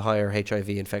 Russia have a higher HIV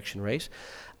infection rate.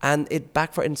 And it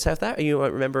backfired in South Africa. You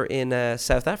might remember in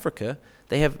South Africa,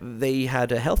 they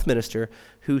had a health minister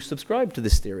who subscribed to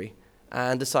this theory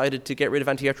and decided to get rid of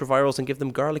antiretrovirals and give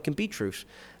them garlic and beetroot.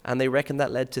 And they reckon that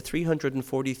led to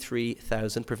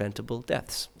 343,000 preventable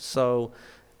deaths. So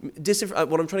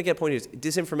what I'm trying to get at point is,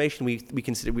 disinformation we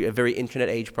consider a very internet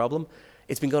age problem.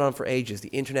 It's been going on for ages. The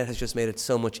internet has just made it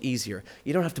so much easier.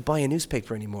 You don't have to buy a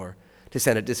newspaper anymore to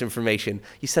send out disinformation.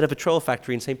 You set up a troll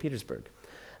factory in St. Petersburg.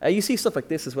 You see stuff like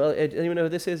this as well. Anyone know who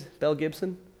this is? Belle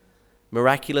Gibson?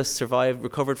 Miraculous,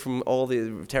 recovered from all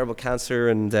the terrible cancer,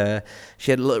 and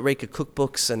she had a rake of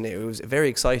cookbooks, and it was very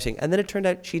exciting. And then it turned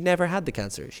out she never had the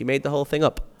cancer. She made the whole thing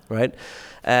up, right?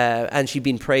 And she'd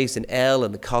been praised in Elle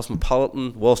and the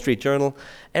Cosmopolitan, Wall Street Journal,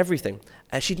 everything.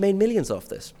 She'd made millions off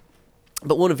this.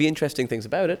 But one of the interesting things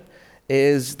about it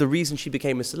is the reason she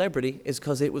became a celebrity is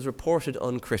because it was reported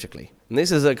uncritically. And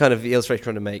this is a kind of illustration I'm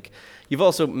trying to make. You've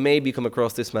also maybe come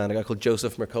across this man, a guy called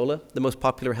Joseph Mercola, the most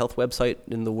popular health website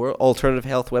in the world, alternative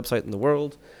health website in the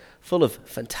world, full of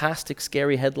fantastic,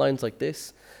 scary headlines like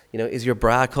this. You know, is your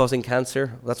bra causing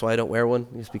cancer? That's why I don't wear one.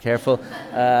 Just be careful.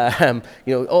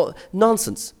 All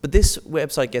nonsense. But this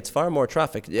website gets far more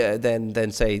traffic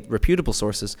than say, reputable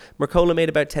sources. Mercola made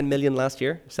about 10 million last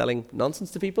year selling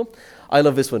nonsense to people. I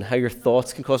love this one, how your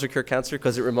thoughts can cause or cure cancer,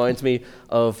 because it reminds me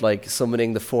of like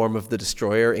summoning the form of the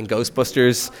Destroyer in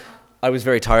Ghostbusters. I was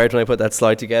very tired when I put that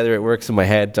slide together. It works in my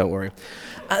head, don't worry.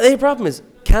 The problem is,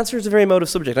 cancer is a very emotive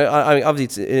subject. I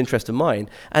obviously, it's an interest of mine.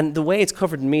 And the way it's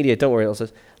covered in media, don't worry, also,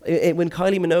 when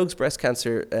Kylie Minogue's breast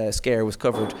cancer scare was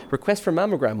covered, requests for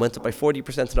mammogram went up by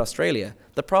 40% in Australia.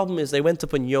 The problem is they went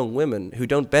up on young women who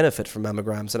don't benefit from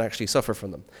mammograms and actually suffer from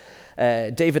them.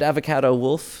 David Avocado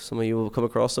Wolf, some of you will come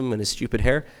across him and his stupid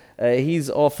hair, He's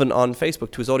often on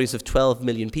Facebook to his audience of 12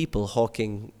 million people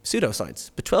hawking pseudoscience.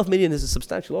 But 12 million is a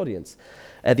substantial audience.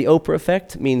 The Oprah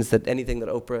effect means that anything that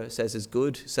Oprah says is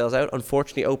good sells out.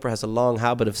 Unfortunately, Oprah has a long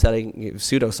habit of selling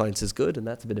pseudoscience is good, and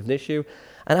that's a bit of an issue.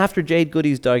 And after Jade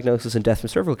Goody's diagnosis and death from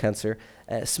cervical cancer,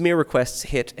 smear requests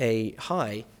hit a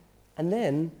high. And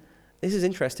then, this is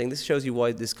interesting, this shows you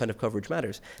why this kind of coverage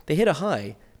matters. They hit a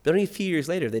high, but only a few years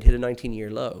later, they'd hit a 19-year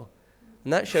low.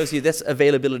 And that shows you that's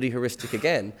availability heuristic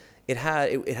again. It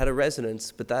had a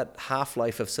resonance, but that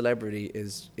half-life of celebrity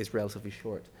is relatively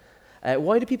short.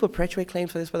 Why do people perpetuate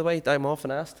claims like this, by the way? I'm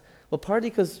often asked. Well, partly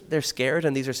because they're scared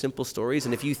and these are simple stories,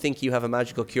 and if you think you have a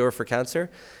magical cure for cancer,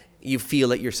 you feel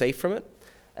that you're safe from it.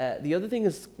 The other thing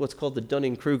is what's called the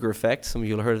Dunning-Kruger effect. Some of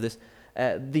you will have heard of this.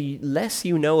 The less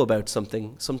you know about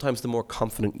something, sometimes the more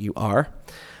confident you are.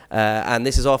 And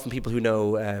this is often people who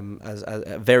know as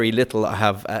very little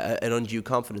have an undue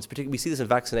confidence. Particularly, we see this in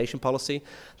vaccination policy.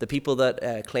 The people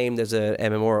that claim there's a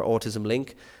MMR or autism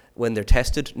link, when they're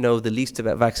tested, know the least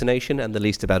about vaccination and the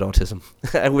least about autism,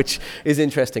 which is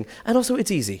interesting. And also,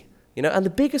 it's easy, And the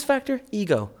biggest factor,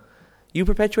 ego. You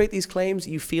perpetuate these claims,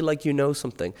 you feel like you know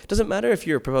something. It doesn't matter if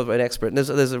you're proposed by an expert. And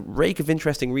there's a rake of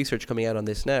interesting research coming out on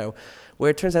this now, where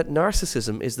it turns out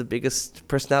narcissism is the biggest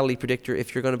personality predictor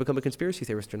if you're going to become a conspiracy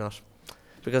theorist or not.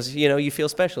 Because, you feel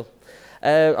special.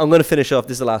 I'm going to finish off.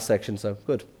 This is the last section, so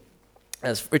good.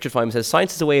 As Richard Feynman says,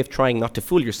 science is a way of trying not to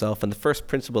fool yourself, and the first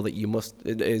principle that you must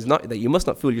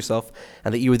not fool yourself,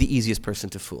 and that you are the easiest person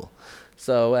to fool.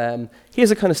 So here's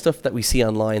the kind of stuff that we see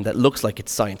online that looks like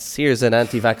it's science. Here's an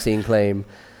anti-vaccine claim.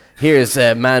 Here's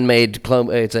a man-made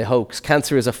it's a hoax.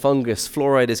 Cancer is a fungus.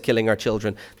 Fluoride is killing our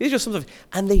children. These are some of,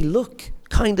 and they look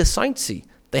kind of sciencey.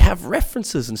 They have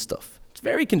references and stuff. It's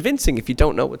very convincing if you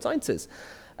don't know what science is.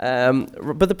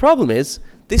 But the problem is,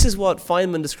 this is what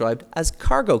Feynman described as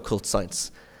cargo cult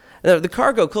science. Now, the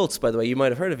cargo cults, by the way, you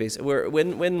might have heard of these, were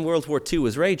when World War II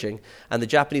was raging and the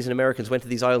Japanese and Americans went to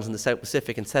these islands in the South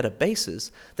Pacific and set up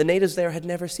bases, the natives there had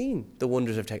never seen the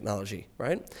wonders of technology,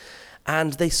 right?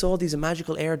 And they saw these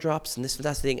magical airdrops and this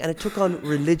fantastic thing, and it took on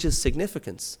religious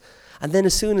significance. And then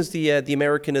as soon as the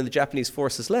American and the Japanese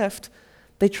forces left,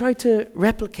 they tried to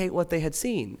replicate what they had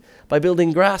seen by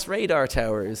building grass radar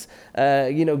towers,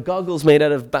 goggles made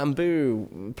out of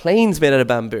bamboo, planes made out of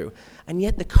bamboo. And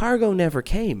yet the cargo never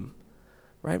came,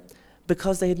 right?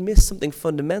 Because they had missed something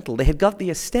fundamental. They had got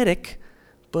the aesthetic,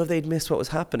 but they'd missed what was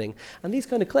happening. And these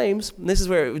kind of claims, and this is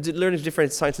where learning to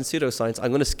differentiate science and pseudoscience, I'm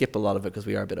going to skip a lot of it because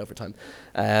we are a bit over time.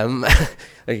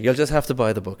 You'll just have to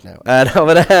buy the book now.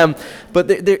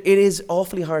 But it is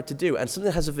awfully hard to do, and something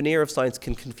that has a veneer of science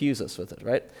can confuse us with it,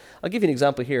 right? I'll give you an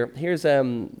example here. Here's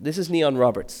this is Neon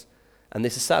Roberts, and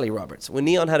this is Sally Roberts. When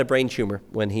Neon had a brain tumor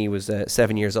when he was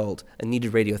 7 years old and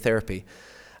needed radiotherapy,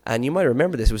 and you might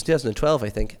remember this, it was 2012, I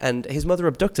think, and his mother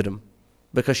abducted him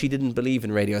because she didn't believe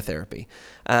in radiotherapy.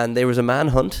 And there was a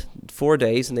manhunt, 4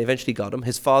 days, and they eventually got him.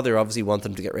 His father obviously wanted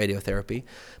him to get radiotherapy,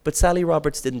 but Sally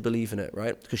Roberts didn't believe in it,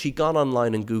 right? Because she'd gone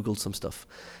online and Googled some stuff.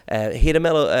 He had a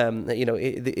mellow,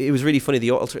 it was really funny.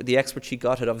 The expert she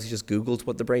got had obviously just Googled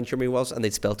what the brain tumor was, and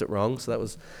they'd spelt it wrong, so that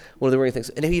was one of the worrying things.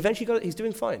 And he eventually got it, he's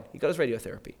doing fine. He got his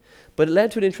radiotherapy. But it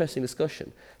led to an interesting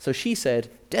discussion. So she said,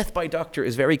 death by doctor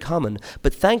is very common,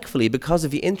 but thankfully, because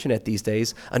of the internet these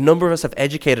days, a number of us have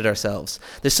educated ourselves.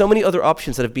 There's so many other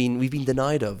options that we've been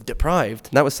denied of, deprived.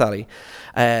 And that was Sally.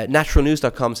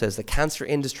 Naturalnews.com says the cancer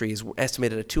industry is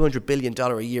estimated at $200 billion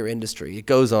a year industry. It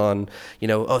goes on,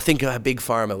 think of how big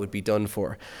pharma would be done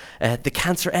for. The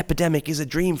cancer epidemic is a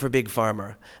dream for big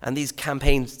pharma. And these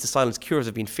campaigns to silence cures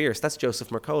have been fierce. That's Joseph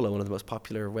Mercola, one of the most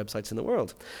popular websites in the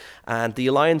world. And the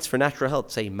Alliance for Natural Health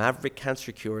say maverick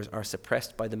cancer cures are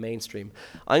suppressed by the mainstream.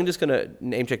 I'm just going to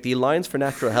name check. The Alliance for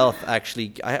Natural Health,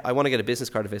 actually, I want to get a business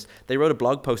card of this. They wrote a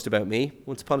blog post about me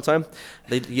once upon a time.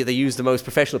 They used the most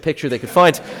professional picture they could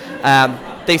find.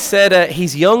 They said,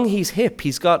 he's young, he's hip,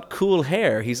 he's got cool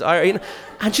hair, he's Irish.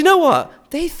 And you know what?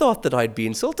 They thought that I'd be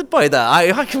insulted by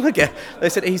that. They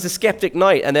said he's a skeptic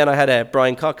knight, and then I had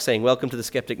Brian Cox saying, "Welcome to the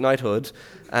skeptic knighthood,"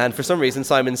 and for some reason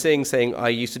Simon Singh saying, "I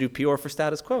used to do PR for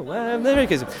status quo."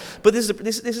 But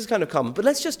this is kind of common. But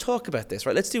let's just talk about this,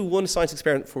 right? Let's do one science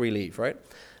experiment before we leave, right?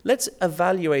 Let's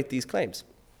evaluate these claims.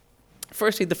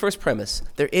 Firstly, the first premise: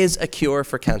 there is a cure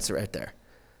for cancer out there.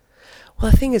 Well,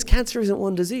 the thing is, cancer isn't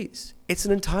one disease. It's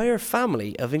an entire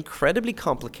family of incredibly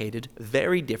complicated,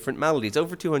 very different maladies,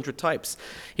 over 200 types.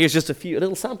 Here's just a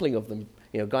little sampling of them.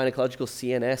 gynecological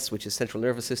CNS, which is central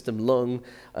nervous system, lung,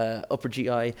 upper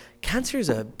GI. Cancer is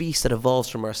a beast that evolves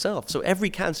from ourselves. So every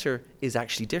cancer is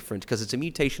actually different because it's a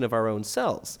mutation of our own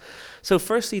cells. So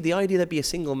firstly, the idea that be a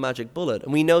single magic bullet,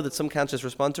 and we know that some cancers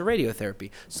respond to radiotherapy,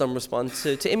 some respond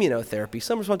to immunotherapy,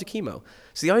 some respond to chemo.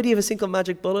 So the idea of a single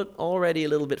magic bullet, already a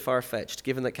little bit far-fetched,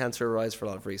 given that cancer arises for a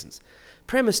lot of reasons.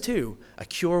 Premise two, a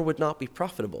cure would not be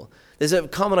profitable. There's a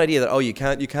common idea that, you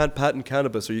can't patent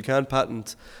cannabis or you can't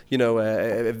patent,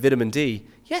 vitamin D.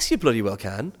 Yes, you bloody well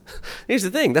can. Here's the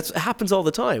thing, that happens all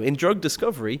the time. In drug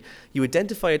discovery, you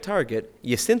identify a target,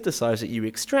 you synthesize it, you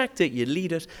extract it, you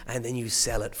lead it, and then you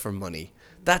sell it for money.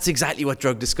 That's exactly what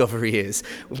drug discovery is.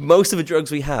 Most of the drugs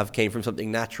we have came from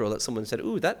something natural that someone said,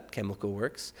 ooh, that chemical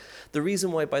works. The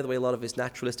reason why, by the way, a lot of this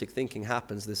naturalistic thinking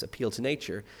happens, this appeal to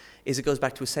nature, is it goes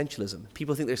back to essentialism.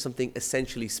 People think there's something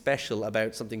essentially special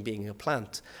about something being a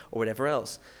plant or whatever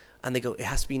else. And they go, it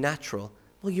has to be natural.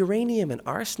 Well, uranium and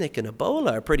arsenic and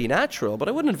Ebola are pretty natural, but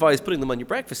I wouldn't advise putting them on your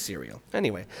breakfast cereal.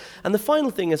 Anyway, and the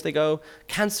final thing is they go,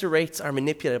 cancer rates are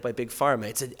manipulated by big pharma.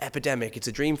 It's an epidemic. It's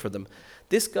a dream for them.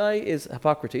 This guy is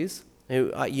Hippocrates,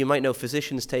 who you might know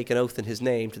physicians take an oath in his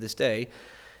name to this day.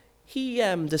 He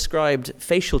described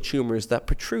facial tumors that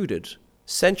protruded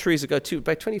centuries ago,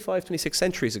 about 25, 26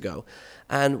 centuries ago.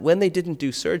 And when they didn't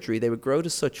do surgery, they would grow to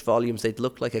such volumes they'd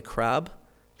look like a crab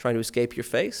trying to escape your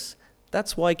face.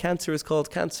 That's why cancer is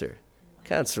called cancer.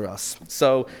 Canceros.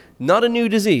 So, not a new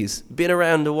disease. Been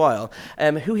around a while.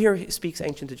 Who here speaks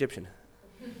ancient Egyptian?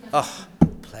 Oh,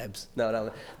 plebs.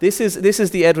 No. This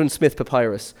is the Edwin Smith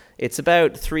Papyrus. It's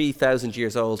about 3,000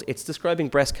 years old. It's describing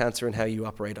breast cancer and how you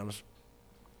operate on it.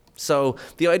 So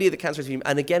the idea that cancer is,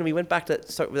 and again, we went back to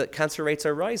that cancer rates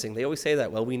are rising. They always say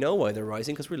that. Well, we know why they're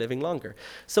rising because we're living longer.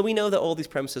 So we know that all these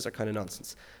premises are kind of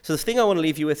nonsense. So the thing I want to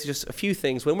leave you with is just a few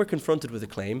things. When we're confronted with a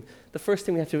claim, the first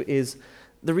thing we have to do is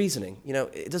the reasoning.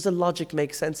 Does the logic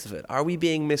make sense of it? Are we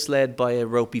being misled by a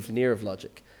ropey veneer of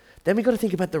logic? Then we've got to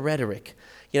think about the rhetoric.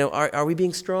 Are we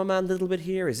being strawmanned a little bit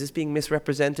here? Is this being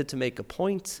misrepresented to make a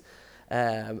point?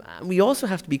 We also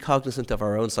have to be cognizant of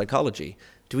our own psychology.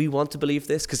 Do we want to believe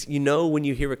this? Because when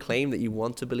you hear a claim that you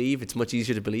want to believe, it's much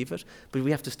easier to believe it. But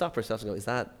we have to stop ourselves and go, is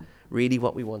that really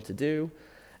what we want to do?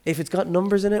 If it's got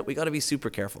numbers in it, we got to be super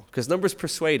careful. Because numbers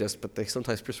persuade us, but they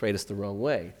sometimes persuade us the wrong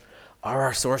way. Are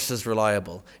our sources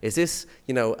reliable? Is this,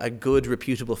 a good,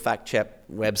 reputable fact-check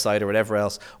website or whatever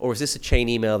else? Or is this a chain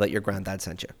email that your granddad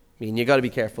sent you? You got to be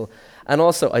careful. And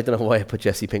also, I don't know why I put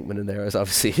Jesse Pinkman in there, as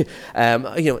obviously,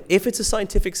 if it's a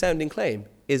scientific sounding claim,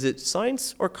 is it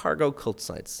science or cargo cult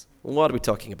science? What are we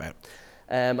talking about?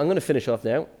 I'm going to finish off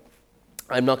now.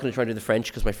 I'm not going to try to do the French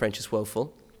because my French is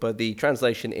woeful, but the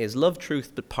translation is love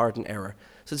truth but pardon error.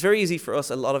 So it's very easy for us,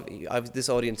 a lot of this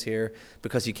audience here,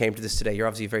 because you came to this today, you're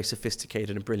obviously very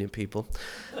sophisticated and brilliant people.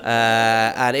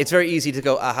 And it's very easy to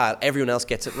go, aha, everyone else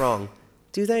gets it wrong.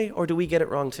 Do they, or do we get it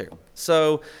wrong too?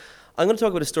 So I'm going to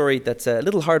talk about a story that's a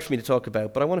little hard for me to talk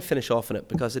about, but I want to finish off on it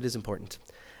because it is important.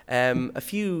 A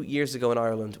few years ago in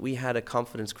Ireland, we had a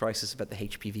confidence crisis about the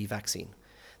HPV vaccine,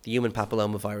 the human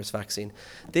papillomavirus vaccine.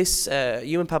 This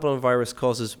human papillomavirus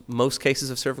causes most cases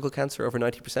of cervical cancer, over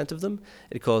 90% of them.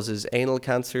 It causes anal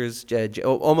cancers,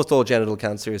 almost all genital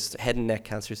cancers, head and neck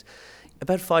cancers.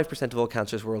 About 5% of all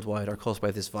cancers worldwide are caused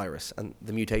by this virus and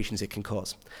the mutations it can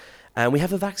cause. And we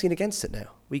have a vaccine against it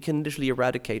now. We can literally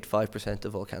eradicate 5%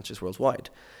 of all cancers worldwide.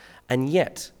 And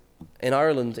yet, in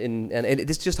Ireland,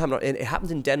 it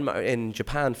happened in Denmark, in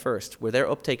Japan first, where their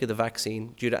uptake of the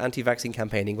vaccine, due to anti-vaccine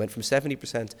campaigning, went from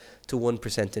 70% to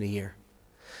 1% in a year.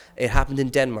 It happened in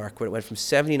Denmark, where it went from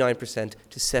 79%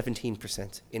 to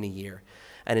 17% in a year.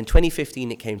 And in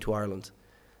 2015, it came to Ireland.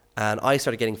 And I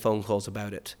started getting phone calls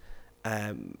about it.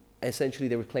 Essentially,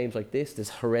 there were claims like this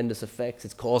horrendous effects,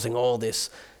 it's causing all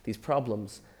these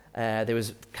problems. There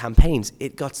was campaigns.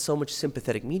 It got so much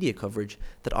sympathetic media coverage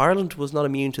that Ireland was not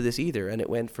immune to this either, and it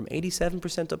went from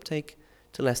 87% uptake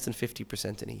to less than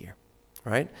 50% in a year,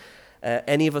 right?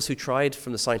 Any of us who tried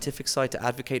from the scientific side to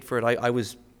advocate for it, I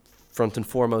was front and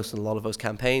foremost in a lot of those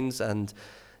campaigns, and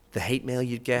the hate mail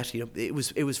you'd get, it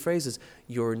was phrased as,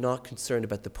 you're not concerned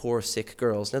about the poor, sick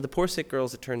girls. Now, the poor, sick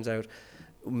girls, it turns out,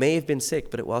 may have been sick,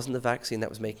 but it wasn't the vaccine that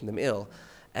was making them ill.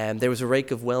 There was a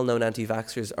rake of well-known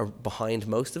anti-vaxxers are behind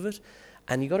most of it.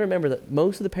 And you got to remember that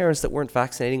most of the parents that weren't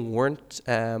vaccinating weren't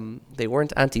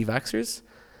anti-vaxxers.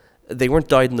 They weren't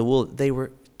dyed in the wool. They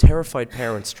were terrified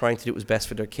parents trying to do what was best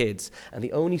for their kids. And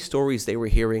the only stories they were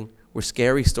hearing were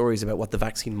scary stories about what the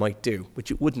vaccine might do, which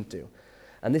it wouldn't do.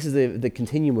 And this is the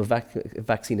continuum of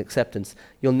vaccine acceptance.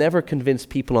 You'll never convince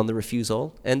people on the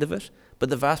refusal end of it,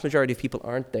 but the vast majority of people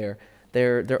aren't there.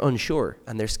 They're unsure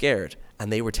and they're scared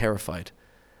and they were terrified.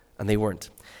 and they weren't.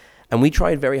 And we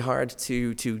tried very hard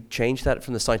to change that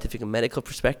from the scientific and medical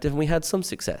perspective, and we had some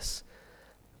success.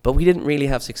 But we didn't really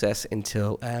have success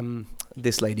until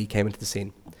this lady came into the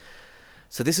scene.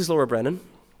 So this is Laura Brennan.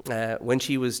 When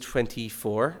she was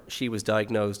 24, she was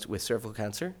diagnosed with cervical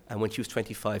cancer, and when she was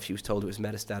 25, she was told it was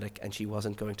metastatic and she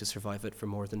wasn't going to survive it for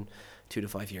more than 2 to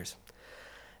 5 years.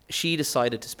 She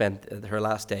decided to spend her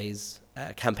last days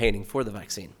campaigning for the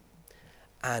vaccine,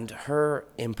 and her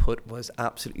input was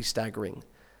absolutely staggering.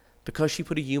 Because she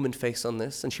put a human face on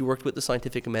this, and she worked with the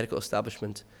scientific and medical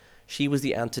establishment, she was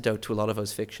the antidote to a lot of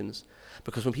those fictions.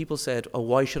 Because when people said, oh,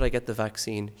 why should I get the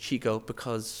vaccine? She'd go,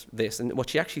 because this. And what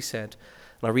she actually said,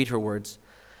 and I'll read her words,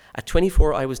 at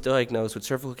 24, I was diagnosed with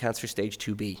cervical cancer stage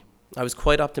 2B. I was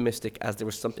quite optimistic as there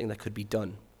was something that could be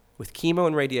done. With chemo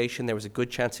and radiation, there was a good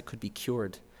chance it could be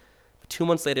cured. But 2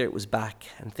 months later, it was back,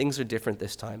 and things are different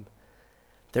this time.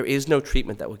 There is no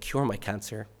treatment that will cure my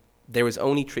cancer. There is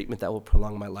only treatment that will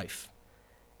prolong my life.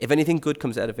 If anything good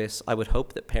comes out of this, I would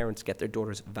hope that parents get their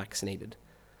daughters vaccinated.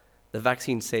 The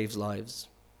vaccine saves lives.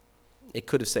 It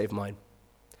could have saved mine.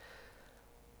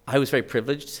 I was very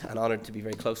privileged and honored to be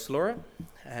very close to Laura.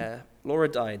 Laura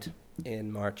died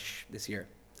in March this year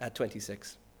at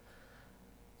 26.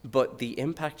 But the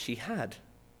impact she had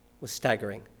was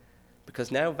staggering, because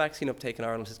now vaccine uptake in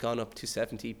Ireland has gone up to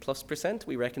 70+%.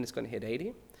 We reckon it's going to hit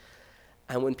 80.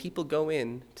 And when people go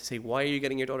in to say, why are you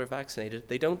getting your daughter vaccinated?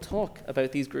 They don't talk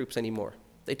about these groups anymore.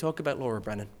 They talk about Laura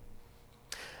Brennan.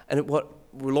 And what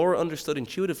Laura understood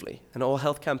intuitively, and all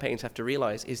health campaigns have to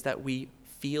realize, is that we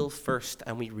feel first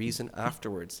and we reason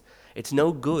afterwards. It's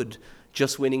no good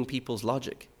just winning people's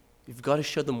logic. You've got to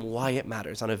show them why it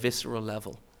matters on a visceral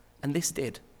level. And this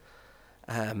did.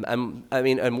 And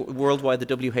worldwide,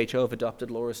 the WHO have adopted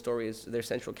Laura's story as their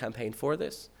central campaign for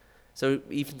this. So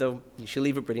even though she'll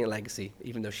leave a brilliant legacy,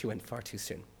 even though she went far too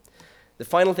soon. The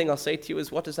final thing I'll say to you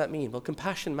is, what does that mean? Well,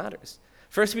 compassion matters.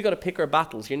 First, we've got to pick our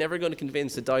battles. You're never going to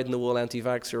convince a dyed-in-the-wool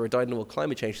anti-vaxxer or a dyed-in-the-wool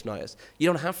climate change deniers. You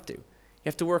don't have to. You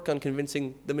have to work on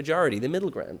convincing the majority, the middle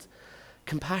ground.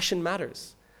 Compassion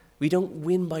matters. We don't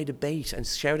win by debate and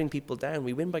shouting people down.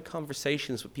 We win by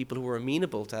conversations with people who are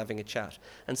amenable to having a chat.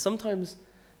 And sometimes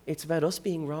it's about us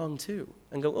being wrong too,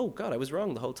 and go, oh God, I was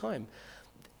wrong the whole time.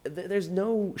 There's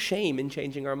no shame in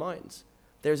changing our minds.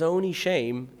 There's only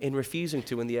shame in refusing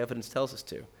to when the evidence tells us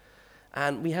to.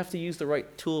 And we have to use the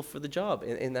right tool for the job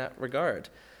in that regard.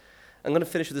 I'm going to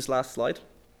finish with this last slide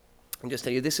and just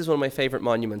tell you, this is one of my favorite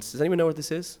monuments. Does anyone know what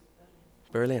this is?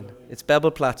 Berlin. It's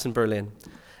Bebelplatz in Berlin.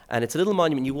 And it's a little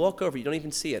monument. You walk over, you don't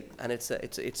even see it. And it's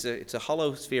a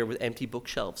hollow sphere with empty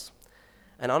bookshelves.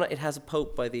 And on it, it has a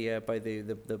pope by the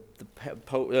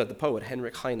poet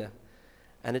Heinrich Heine.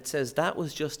 And it says, that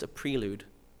was just a prelude,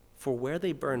 for where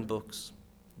they burn books,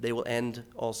 they will end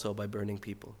also by burning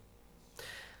people.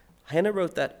 Heine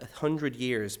wrote that 100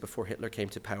 years before Hitler came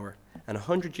to power, and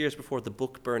 100 years before the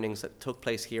book burnings that took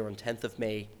place here on 10th of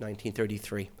May,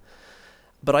 1933.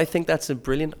 But I think that's a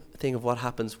brilliant thing of what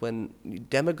happens when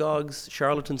demagogues,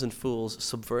 charlatans, and fools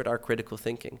subvert our critical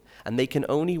thinking. And they can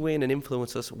only win and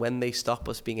influence us when they stop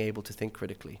us being able to think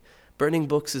critically. Burning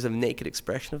books is a naked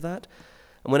expression of that.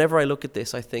 And whenever I look at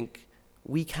this, I think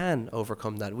we can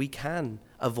overcome that. We can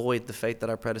avoid the fate that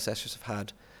our predecessors have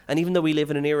had. And even though we live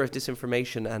in an era of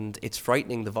disinformation and it's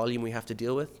frightening the volume we have to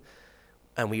deal with,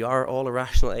 and we are all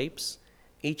irrational apes,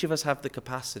 each of us have the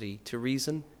capacity to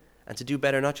reason and to do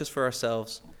better, not just for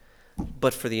ourselves,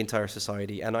 but for the entire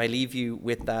society. And I leave you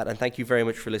with that, and thank you very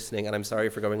much for listening, and I'm sorry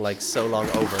for going like so long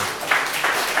over.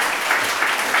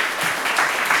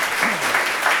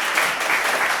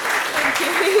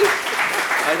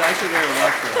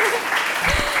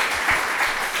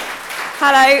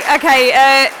 Hello.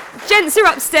 Okay, gents are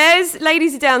upstairs,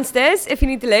 ladies are downstairs. If you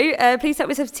need the loo, please help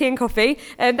yourself to tea and coffee.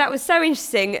 That was so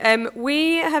interesting.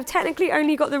 We have technically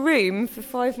only got the room for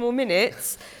 5 more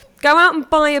minutes. Go out and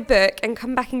buy a book and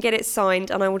come back and get it signed,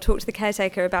 and I will talk to the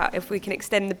caretaker about if we can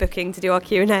extend the booking to do our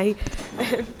Q&A.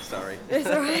 Sorry. It's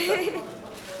all right.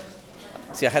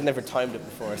 See, I had never timed it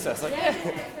before, so I was like...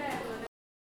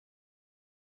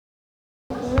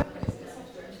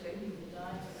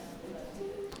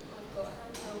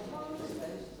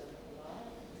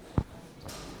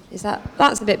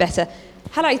 That's a bit better.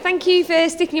 Hello, thank you for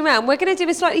sticking around. We're going to do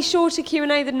a slightly shorter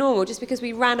Q&A than normal just because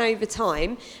we ran over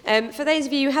time. For those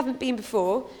of you who haven't been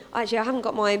before, actually I haven't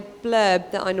got my blurb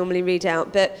that I normally read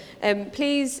out, but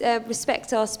please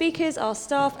respect our speakers, our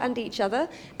staff and each other.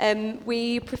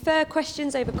 We prefer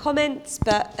questions over comments,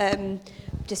 but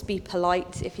just be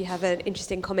polite if you have an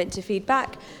interesting comment to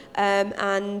feedback.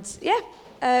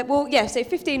 So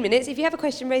 15 minutes. If you have a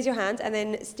question, raise your hand, and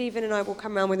then Stephen and I will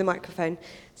come around with a microphone.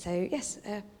 So, yes,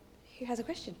 Who has a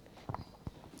question?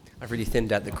 I've really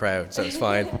thinned out the crowd, so it's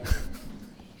fine.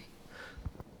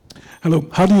 Hello.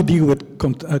 How do you deal with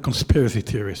conspiracy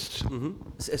theorists?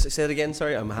 Say it again,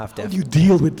 sorry, I'm half How deaf. do you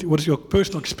deal with, what is your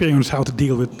personal experience how to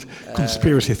deal with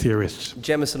conspiracy theorists?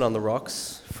 Jemison on the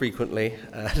rocks, frequently.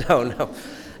 No.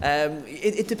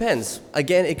 It depends.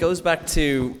 Again, it goes back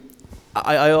to,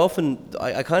 I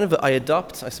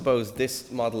adopt, I suppose,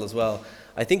 this model as well.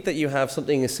 I think that you have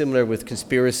something similar with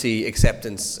conspiracy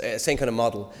acceptance, same kind of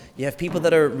model. You have people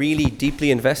that are really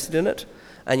deeply invested in it,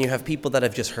 and you have people that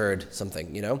have just heard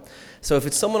something, you know? So if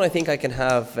it's someone I think I can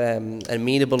have an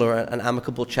amenable or an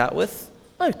amicable chat with,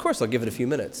 of course I'll give it a few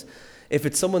minutes. If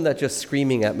it's someone that's just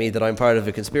screaming at me that I'm part of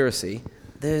a conspiracy,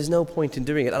 there's no point in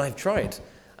doing it, and I've tried.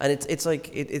 And it's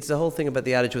the whole thing about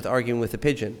the adage with arguing with a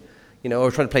pigeon, you know, or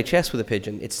trying to play chess with a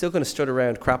pigeon. It's still going to strut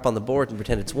around, crap on the board, and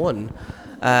pretend it's won.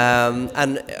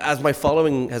 And as my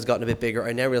following has gotten a bit bigger,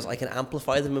 I now realize I can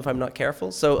amplify them if I'm not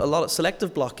careful. So a lot of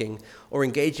selective blocking or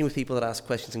engaging with people that ask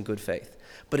questions in good faith,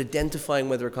 but identifying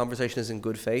whether a conversation is in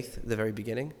good faith at the very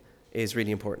beginning is really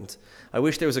important. I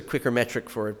wish there was a quicker metric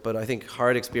for it, but I think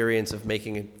hard experience of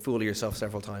making a fool of yourself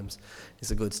several times is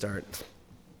a good start.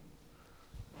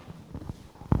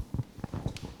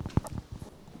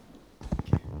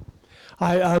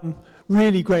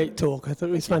 Really great talk. I thought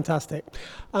it was fantastic.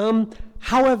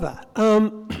 However,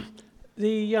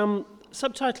 the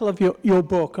subtitle of your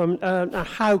book,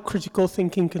 How Critical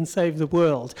Thinking Can Save the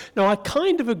World. Now, I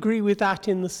kind of agree with that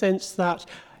in the sense that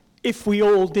if we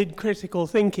all did critical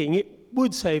thinking, it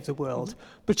would save the world.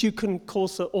 But you can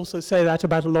also say that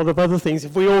about a lot of other things.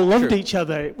 If we all loved each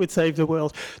other, it would save the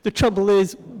world. The trouble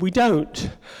is, we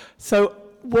don't. So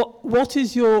what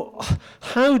is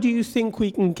how do you think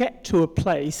we can get to a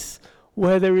place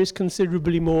where there is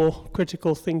considerably more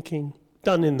critical thinking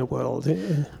done in the world?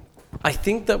 I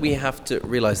think that we have to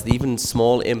realize that even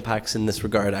small impacts in this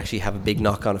regard actually have a big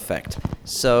knock-on effect.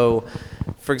 So,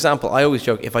 for example, I always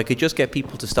joke, if I could just get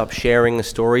people to stop sharing a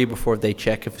story before they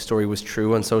check if a story was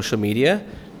true on social media,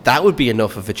 that would be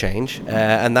enough of a change,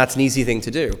 and that's an easy thing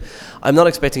to do. I'm not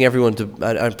expecting everyone to,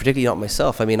 and particularly not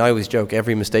myself. I mean, I always joke,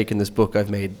 every mistake in this book I've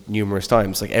made numerous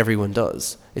times, like everyone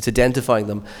does. It's identifying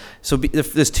them. So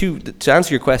there's to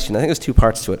answer your question, I think there's two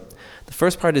parts to it. The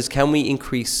first part is, can we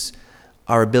increase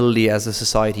our ability as a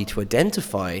society to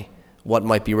identify what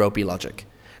might be ropey logic?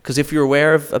 Because if you're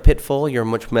aware of a pitfall, you're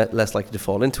much less likely to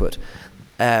fall into it.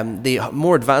 The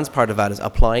more advanced part of that is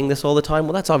applying this all the time.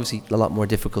 Well, that's obviously a lot more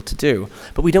difficult to do.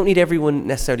 But we don't need everyone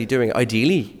necessarily doing it.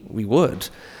 Ideally, we would.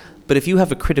 But if you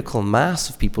have a critical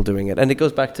mass of people doing it, and it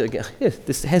goes back to, again,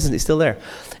 this hesitant is still there.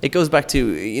 It goes back to,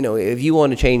 you know, if you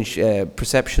want to change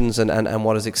perceptions and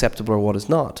what is acceptable or what is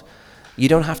not, you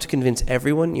don't have to convince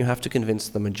everyone, you have to convince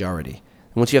the majority.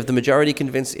 And once you have the majority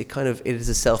convinced, it is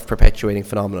a self-perpetuating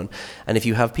phenomenon. And if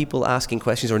you have people asking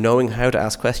questions or knowing how to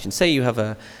ask questions, say you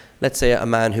have let's say a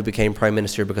man who became prime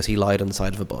minister because he lied on the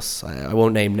side of a bus. I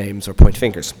won't name names or point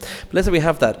fingers. But let's say we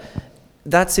have that.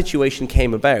 That situation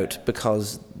came about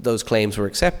because those claims were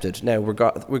accepted. Now,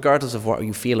 regardless of what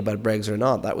you feel about Brexit or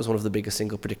not, that was one of the biggest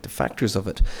single predictive factors of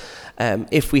it.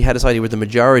 If we had a society where the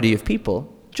majority of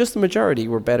people, just the majority,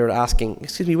 were better at asking,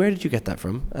 excuse me, where did you get that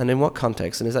from? And in what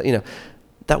context? And is that, you know,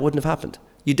 that wouldn't have happened.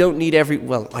 You don't need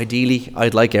well, ideally,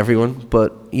 I'd like everyone,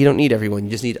 but you don't need everyone.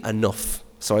 You just need enough.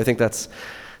 So I think that's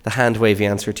the hand-wavy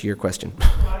answer to your question.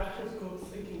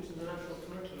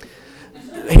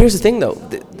 Here's the thing, though.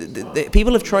 The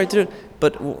people have tried to do it,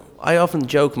 but I often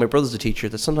joke, my brother's a teacher,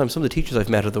 that sometimes some of the teachers I've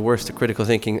met are the worst at critical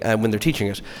thinking when they're teaching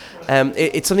it.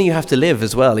 It's something you have to live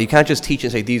as well. You can't just teach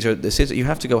and say, this is it. You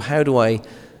have to go, how do I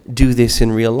do this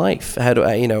in real life? How do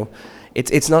I, you know...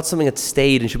 It's not something that's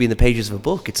stayed and should be in the pages of a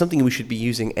book. It's something we should be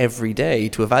using every day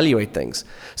to evaluate things.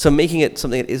 So making it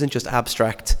something that isn't just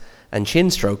abstract and chin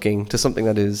stroking to something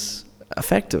that is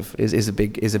effective is a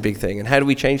big thing. And how do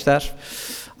we change that?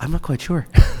 I'm not quite sure.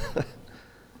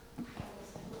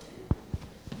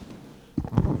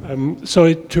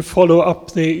 So to follow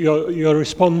up your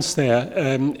response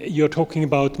there, you're talking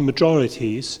about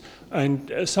majorities,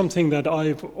 and something that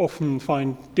I often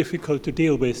find difficult to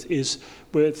deal with is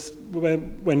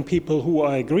when people who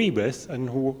I agree with and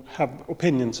who have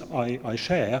opinions I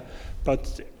share,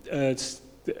 but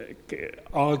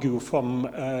argue from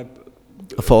a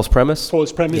false premise?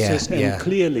 False premises, yeah, and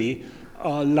clearly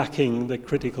are lacking the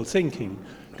critical thinking.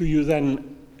 Do you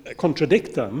then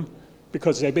contradict them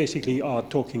because they basically are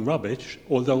talking rubbish,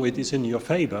 although it is in your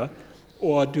favor,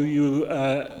 or do you...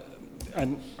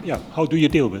 how do you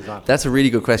deal with that? That's a really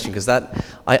good question, because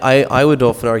I would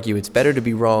often argue it's better to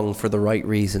be wrong for the right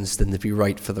reasons than to be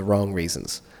right for the wrong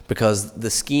reasons. Because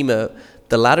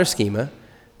the latter schema,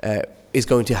 is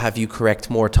going to have you correct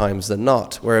more times than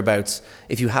not. Whereabouts,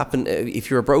 if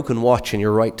you're a broken watch and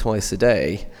you're right twice a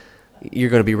day, you're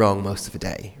going to be wrong most of the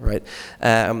day, right?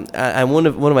 And one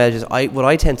of my edges, what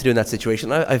I tend to do in that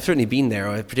situation, I've certainly been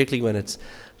there, particularly when it's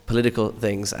political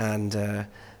things, and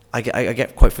I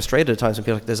get quite frustrated at times when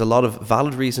people are like, there's a lot of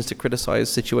valid reasons to criticize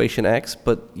situation X,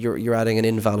 but you're adding an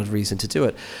invalid reason to do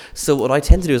it. So what I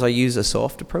tend to do is I use a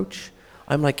soft approach.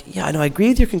 I'm like, yeah, I know, I agree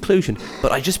with your conclusion,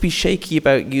 but I just be shaky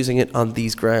about using it on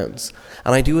these grounds.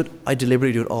 And I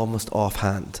deliberately do it almost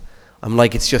offhand. I'm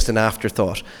like, it's just an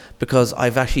afterthought, because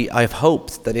I've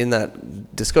hoped that in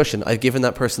that discussion, I've given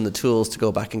that person the tools to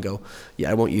go back and go, yeah,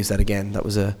 I won't use that again. That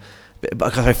was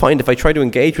because I find if I try to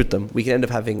engage with them, we can end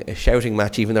up having a shouting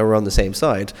match even though we're on the same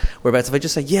side. Whereas if I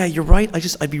just say, yeah, you're right,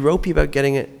 I'd be ropey about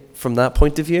getting it from that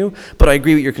point of view, but I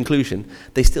agree with your conclusion.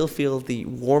 They still feel the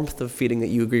warmth of feeling that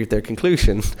you agree with their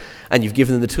conclusion, and you've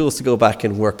given them the tools to go back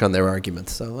and work on their argument.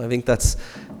 So I think that's,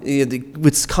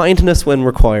 with kindness when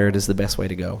required, is the best way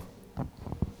to go.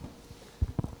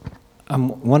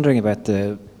 I'm wondering about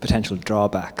the potential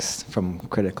drawbacks from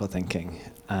critical thinking,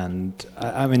 and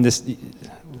I mean,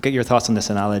 get your thoughts on this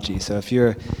analogy. So if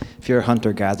you're a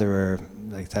hunter-gatherer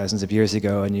like thousands of years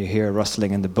ago, and you hear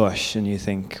rustling in the bush, and you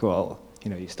think, well,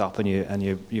 you stop and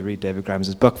you read David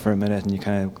Grams's book for a minute, and you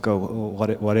kind of go,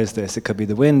 oh, what is this? It could be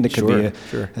the wind, it could be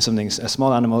a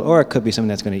small animal, or it could be something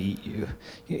that's going to eat you.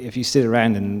 If you sit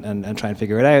around and try and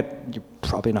figure it out, you're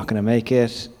probably not going to make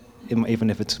it, even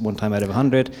if it's 1 time out of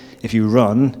 100. If you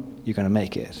run, you're going to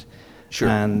make it. Sure.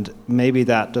 And maybe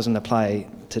that doesn't apply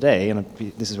today, and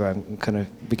this is where I'm kind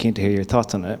of be keen to hear your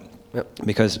thoughts on it. Yep.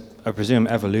 Because I presume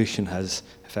evolution has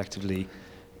effectively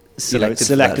selected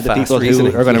the people who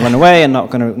are going to run away and not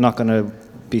going to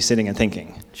be sitting and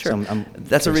thinking. Sure. So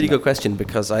that's a really good question,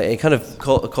 because it kind of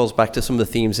calls back to some of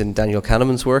the themes in Daniel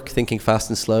Kahneman's work, Thinking Fast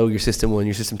and Slow, your System 1,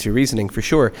 your System 2 reasoning, for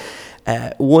sure.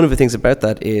 One of the things about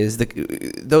that is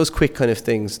those quick kind of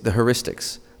things, the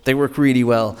heuristics. They work really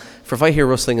well. For if I hear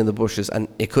rustling in the bushes and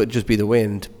it could just be the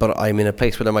wind, but I'm in a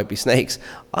place where there might be snakes,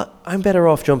 I'm better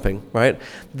off jumping, right?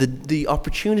 The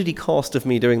opportunity cost of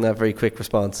me doing that very quick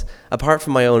response, apart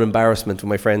from my own embarrassment when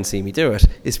my friends see me do it,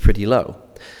 is pretty low.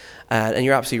 And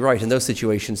you're absolutely right. In those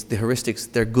situations, the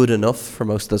heuristics, they're good enough for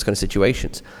most of those kind of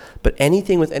situations. But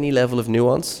anything with any level of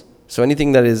nuance, so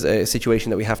anything that is a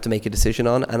situation that we have to make a decision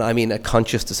on, and I mean a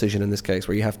conscious decision in this case,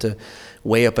 where you have to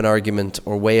weigh up an argument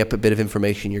or weigh up a bit of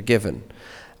information you're given,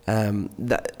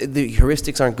 the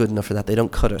heuristics aren't good enough for that. They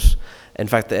don't cut it. In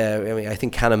fact, I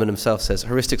think Kahneman himself says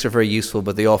heuristics are very useful,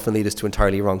 but they often lead us to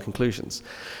entirely wrong conclusions.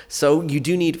 So you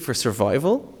do need, for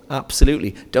survival,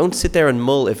 absolutely. Don't sit there and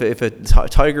mull. If a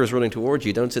tiger is running towards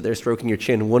you, don't sit there stroking your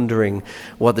chin, wondering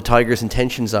what the tiger's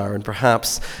intentions are, and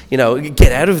perhaps,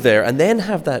 get out of there, and then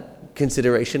have that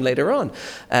consideration later on.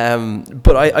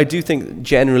 But I do think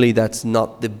generally that's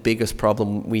not the biggest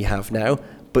problem we have now.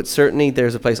 But certainly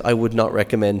there's a place I would not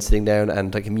recommend sitting down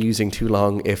and musing too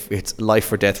long if it's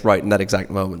life or death right in that exact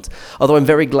moment. Although I'm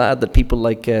very glad that people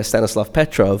like Stanislav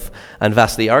Petrov and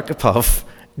Vasily Arkhipov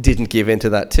didn't give in to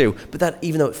that too. But that,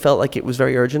 even though it felt like it was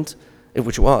very urgent,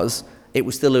 which it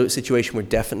was still a situation where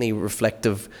definitely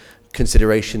reflective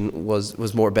consideration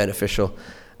was more beneficial.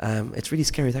 It's really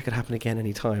scary. That could happen again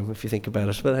any time if you think about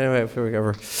it. But anyway,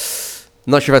 I'm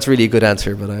not sure if that's really a good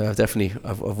answer, but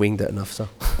I've winged it enough. So.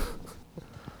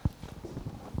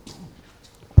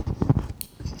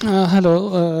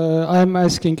 Hello, I'm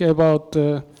asking about,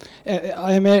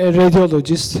 I'm a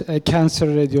radiologist, a cancer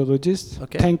radiologist.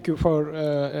 Okay. Thank you for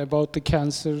about the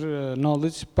cancer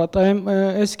knowledge, but I'm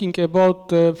asking about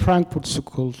the Frankfurt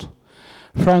School.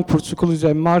 Frankfurt School is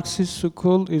a Marxist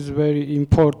school, is very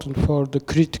important for the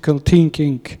critical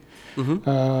thinking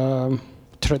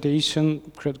tradition,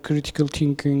 critical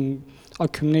thinking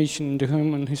accumulation in the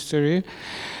human history.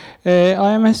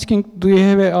 I am asking, do you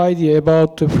have an idea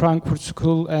about the Frankfurt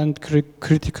School and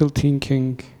critical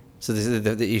thinking? So this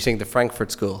is you're saying the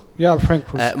Frankfurt School? Yeah,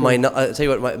 Frankfurt School. I'll tell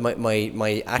you what,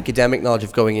 my academic knowledge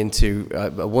of going into,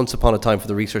 once upon a time for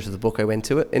the research of the book, I went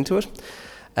into it.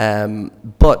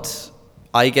 But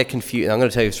I get confused, I'm going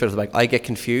to tell you straight off the back, I get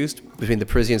confused between the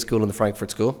Parisian School and the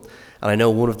Frankfurt School. And I know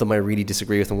one of them I really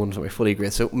disagree with and one of them I fully agree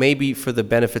with. So maybe for the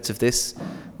benefits of this,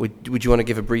 would you want to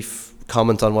give a brief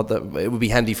comment on it would be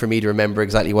handy for me to remember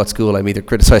exactly what school I'm either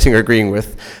criticizing or agreeing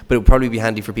with, but it would probably be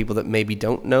handy for people that maybe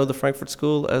don't know the Frankfurt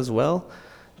School as well,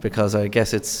 because I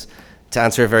guess to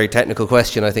answer a very technical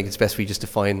question, I think it's best we just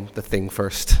define the thing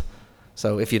first.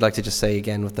 So if you'd like to just say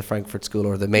again with the Frankfurt School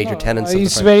or the major No, tenets of the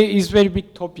it's very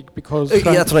big topic because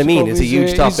yeah, that's what I mean. It's a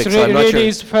huge topic, so I'm not sure. Really,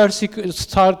 it's first it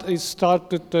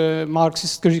started the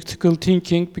Marxist critical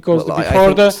thinking because Well, I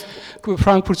before think the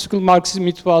Frankfurt School Marxism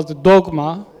it was the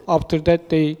dogma. After that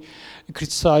they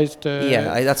criticized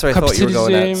that's where I thought you were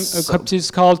going at.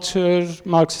 Capitalist culture,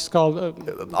 Marxist culture.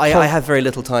 I have very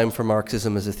little time for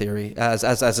Marxism as a theory. As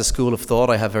a school of thought,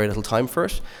 I have very little time for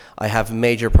it. I have a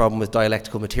major problem with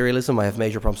dialectical materialism. I have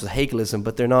major problems with Hegelism,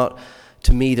 but they're not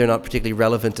particularly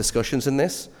relevant discussions in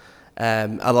this.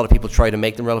 A lot of people try to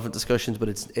make them relevant discussions, but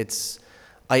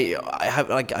I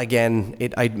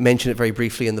mention it very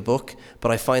briefly in the book,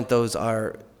 but I find those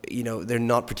are, they're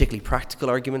not particularly practical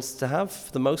arguments to have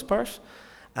for the most part,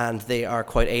 and they are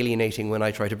quite alienating when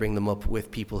I try to bring them up with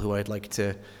people who I'd like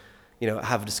to,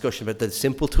 have a discussion about the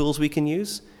simple tools we can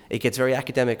use. It gets very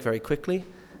academic very quickly,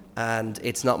 and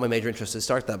it's not my major interest to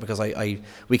start that because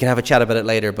we can have a chat about it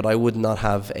later, but I would not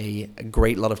have a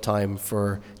great lot of time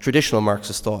for traditional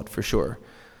Marxist thought for sure.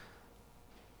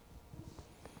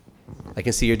 I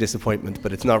can see your disappointment,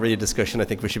 but it's not really a discussion I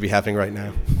think we should be having right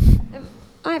now.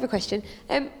 I have a question.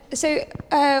 So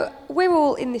we're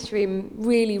all in this room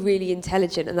really, really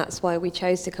intelligent, and that's why we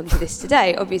chose to come to this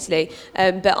today, obviously.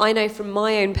 But I know from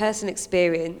my own personal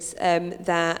experience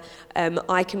that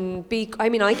I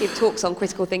give talks on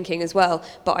critical thinking as well,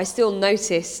 but I still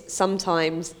notice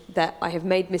sometimes that I have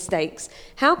made mistakes.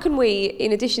 How can we,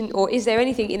 in addition, or is there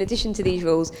anything in addition to these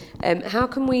rules, how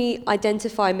can we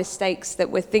identify mistakes that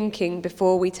we're thinking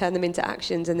before we turn them into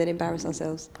actions and then embarrass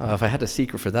ourselves? If I had a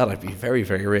secret for that, I'd be very,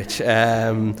 very rich.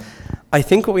 I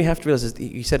think what we have to realize is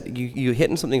you said you hit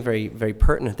on something very, very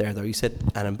pertinent there, though. You said,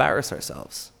 and embarrass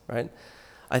ourselves, right?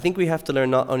 I think we have to learn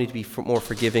not only to be more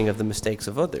forgiving of the mistakes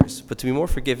of others, but to be more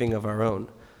forgiving of our own.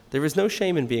 There is no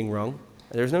shame in being wrong.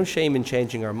 There is no shame in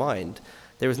changing our mind.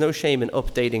 There is no shame in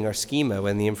updating our schema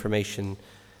when the information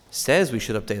says we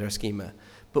should update our schema.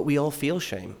 But we all feel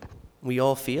shame. We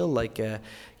all feel like,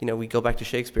 we go back to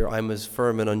Shakespeare, I'm as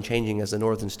firm and unchanging as the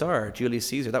northern star. Julius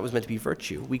Caesar, that was meant to be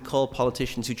virtue. We call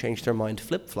politicians who change their mind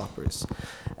flip-floppers.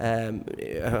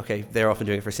 Okay, they're often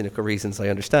doing it for cynical reasons, I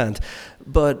understand.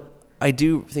 But I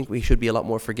do think we should be a lot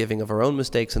more forgiving of our own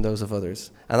mistakes and those of others.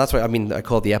 And that's why, I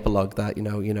call the epilogue that,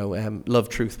 love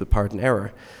truth but pardon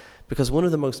error. Because one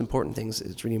of the most important things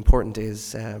that's really important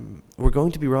is we're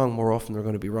going to be wrong more often than we're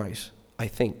going to be right, I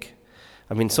think.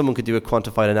 Someone could do a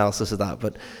quantified analysis of that,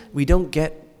 but we don't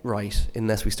get right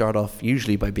unless we start off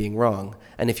usually by being wrong.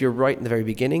 And if you're right in the very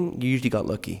beginning, you usually got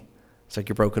lucky. It's like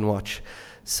your broken watch.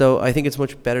 So I think it's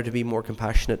much better to be more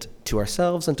compassionate to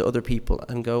ourselves and to other people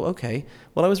and go, okay,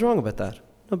 well, I was wrong about that.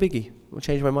 No biggie. I'll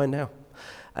change my mind now.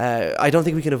 I don't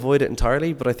think we can avoid it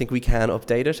entirely, but I think we can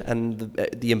update it. And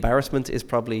the embarrassment is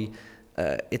probably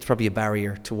a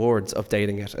barrier towards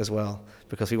updating it as well,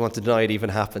 because we want to deny it even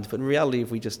happened. But in reality,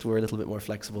 if we just were a little bit more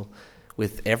flexible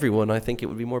with everyone, I think it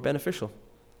would be more beneficial.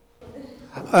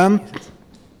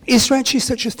 Is there actually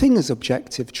such a thing as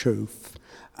objective truth?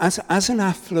 As an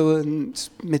affluent,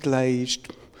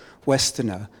 middle-aged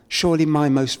Westerner, surely my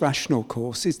most rational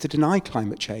course is to deny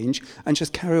climate change and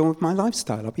just carry on with my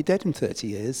lifestyle. I'll be dead in 30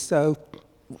 years, so...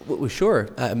 Well, sure.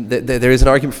 There is an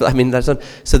argument for that. That's not,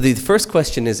 so the first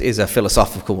question is a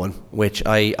philosophical one, which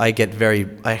I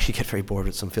actually get very bored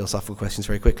with some philosophical questions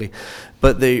very quickly.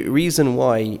 But the reason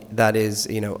why that is,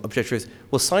 objective truth,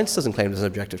 well, science doesn't claim there's an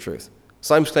objective truth.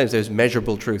 Science claims there's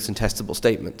measurable truths and testable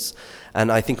statements.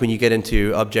 And I think when you get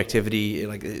into objectivity,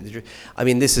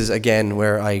 this is again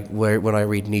where when I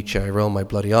read Nietzsche, I roll my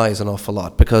bloody eyes an awful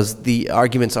lot, because the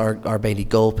arguments are mainly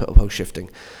goalpost shifting.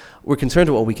 We're concerned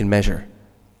with what we can measure.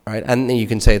 Right, and you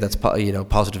can say that's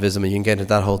positivism, and you can get into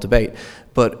that whole debate.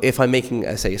 But if I'm making,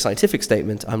 a scientific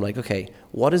statement, I'm like, okay,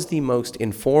 what is the most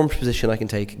informed position I can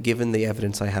take given the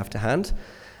evidence I have to hand?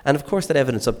 And of course, that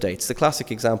evidence updates. The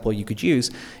classic example you could use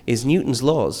is Newton's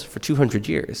laws for 200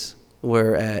 years,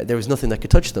 where there was nothing that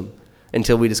could touch them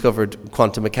until we discovered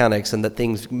quantum mechanics and that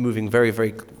things moving very,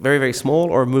 very, very, very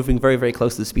small or moving very, very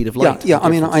close to the speed of light. Yeah.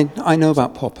 I know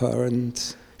about Popper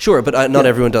and. Sure, but not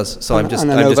everyone does. So I'm just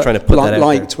trying to put that out there.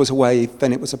 Light was a wave,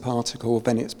 then it was a particle,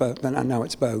 then it's both, and now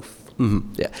it's both.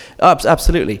 Mm-hmm. Yeah,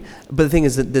 absolutely. But the thing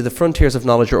is that the frontiers of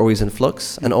knowledge are always in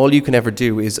flux, and all you can ever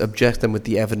do is object them with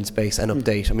the evidence base and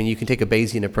update. You can take a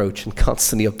Bayesian approach and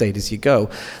constantly update as you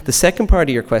go. The second part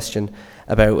of your question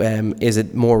about is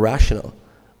it more rational?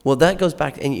 Well, that goes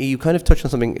back, and you kind of touched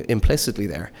on something implicitly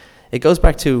there. It goes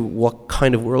back to what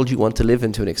kind of world you want to live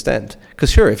in to an extent. Because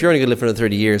sure, if you're only going to live for another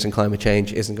 30 years and climate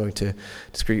change isn't going to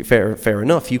fair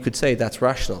enough, you could say that's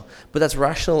rational. But that's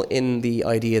rational in the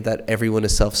idea that everyone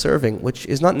is self-serving, which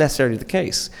is not necessarily the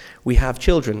case. We have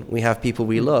children, we have people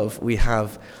we love, we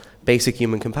have basic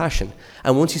human compassion.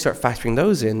 And once you start factoring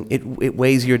those in, it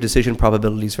weighs your decision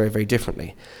probabilities very, very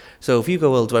differently. So if you go,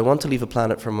 well, do I want to leave a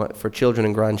planet for children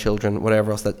and grandchildren,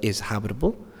 whatever else that is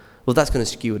habitable? Well, that's going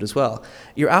to skew it as well.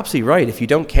 You're absolutely right. If you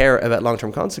don't care about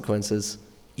long-term consequences,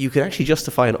 you can actually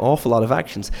justify an awful lot of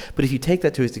actions. But if you take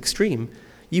that to its extreme,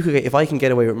 you could, if I can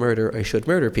get away with murder, I should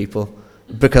murder people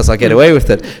because I get away with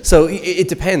it. So it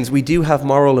depends. We do have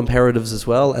moral imperatives as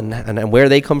well, and where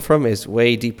they come from is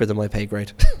way deeper than my pay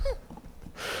grade.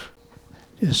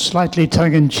 Slightly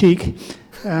tongue-in-cheek.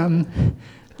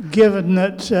 Given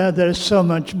that there's so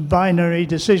much binary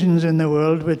decisions in the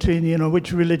world between,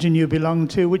 which religion you belong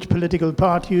to, which political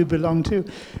party you belong to,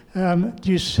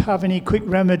 do you have any quick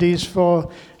remedies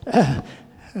for a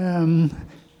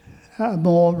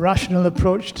more rational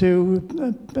approach to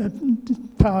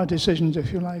power decisions,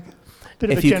 if you like?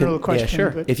 Bit of a general question.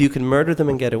 Yeah, sure. If you can murder them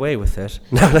and get away with it.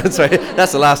 No, that's right.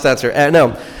 That's the last answer.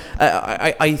 No,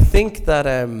 I think that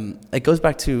it goes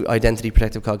back to identity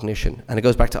protective cognition, and it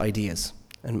goes back to ideas.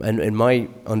 And my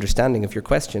understanding of your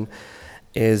question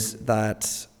is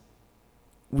that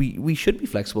we should be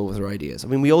flexible with our ideas. I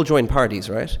mean, we all join parties,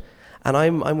 right? And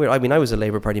I'm weird. I mean, I was a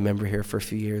Labour Party member here for a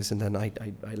few years, and then I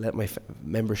let my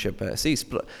membership cease.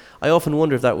 But I often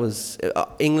wonder if that was...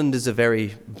 England is a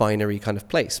very binary kind of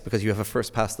place, because you have a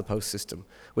first-past-the-post system,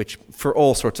 which, for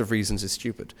all sorts of reasons, is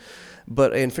stupid.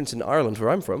 But for instance, in Ireland, where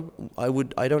I'm from,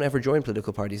 I don't ever join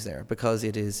political parties there, because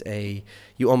it is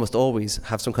you almost always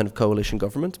have some kind of coalition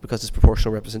government, because it's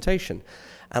proportional representation.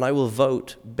 And I will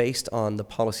vote based on the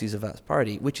policies of that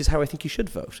party, which is how I think you should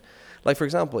vote. Like, for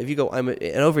example, if you go, and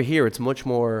over here it's much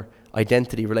more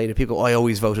identity related. People go, I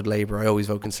always voted Labour, I always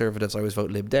vote Conservatives, I always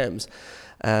vote Lib Dems.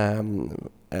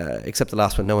 Except the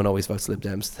last one, no one always votes Lib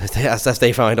Dems. As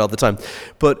they find all the time.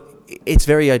 But it's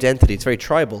very identity, it's very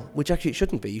tribal, which actually it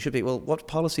shouldn't be. You should be, well, what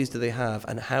policies do they have,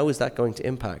 and how is that going to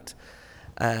impact?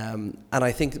 And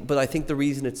I think the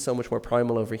reason it's so much more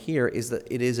primal over here is that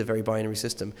it is a very binary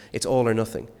system. It's all or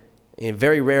nothing. And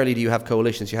very rarely do you have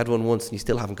coalitions. You had one once and you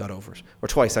still haven't got over it. Or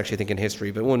twice, actually, I think, in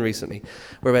history, but one recently.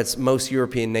 Whereas most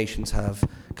European nations have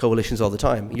coalitions all the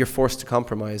time. You're forced to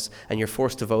compromise, and you're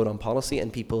forced to vote on policy,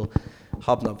 and people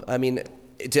hobnob. I mean,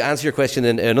 to answer your question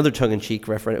in another tongue-in-cheek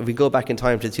referendum, if we go back in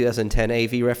time to the 2010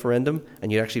 AV referendum,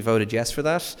 and you actually voted yes for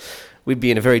that, we'd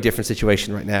be in a very different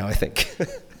situation right now, I think.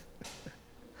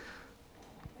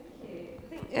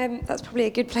 That's probably a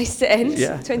good place to end,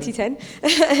 yeah. 2010.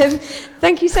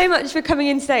 Thank you so much for coming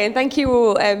in today, and thank you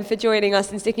all for joining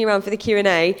us and sticking around for the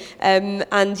Q&A.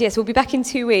 And yes, we'll be back in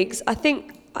 2 weeks. I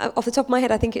think, off the top of my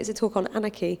head, I think it's a talk on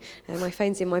anarchy. My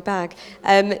phone's in my bag.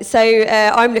 So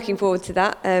I'm looking forward to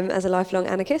that as a lifelong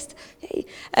anarchist. Yay.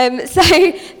 So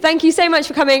thank you so much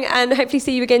for coming, and hopefully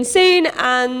see you again soon.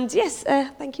 And yes,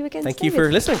 thank you again. Thank you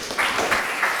for listening.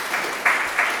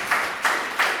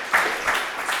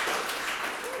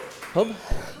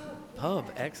 Pub,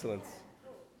 excellent.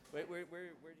 Where do you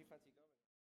fancy?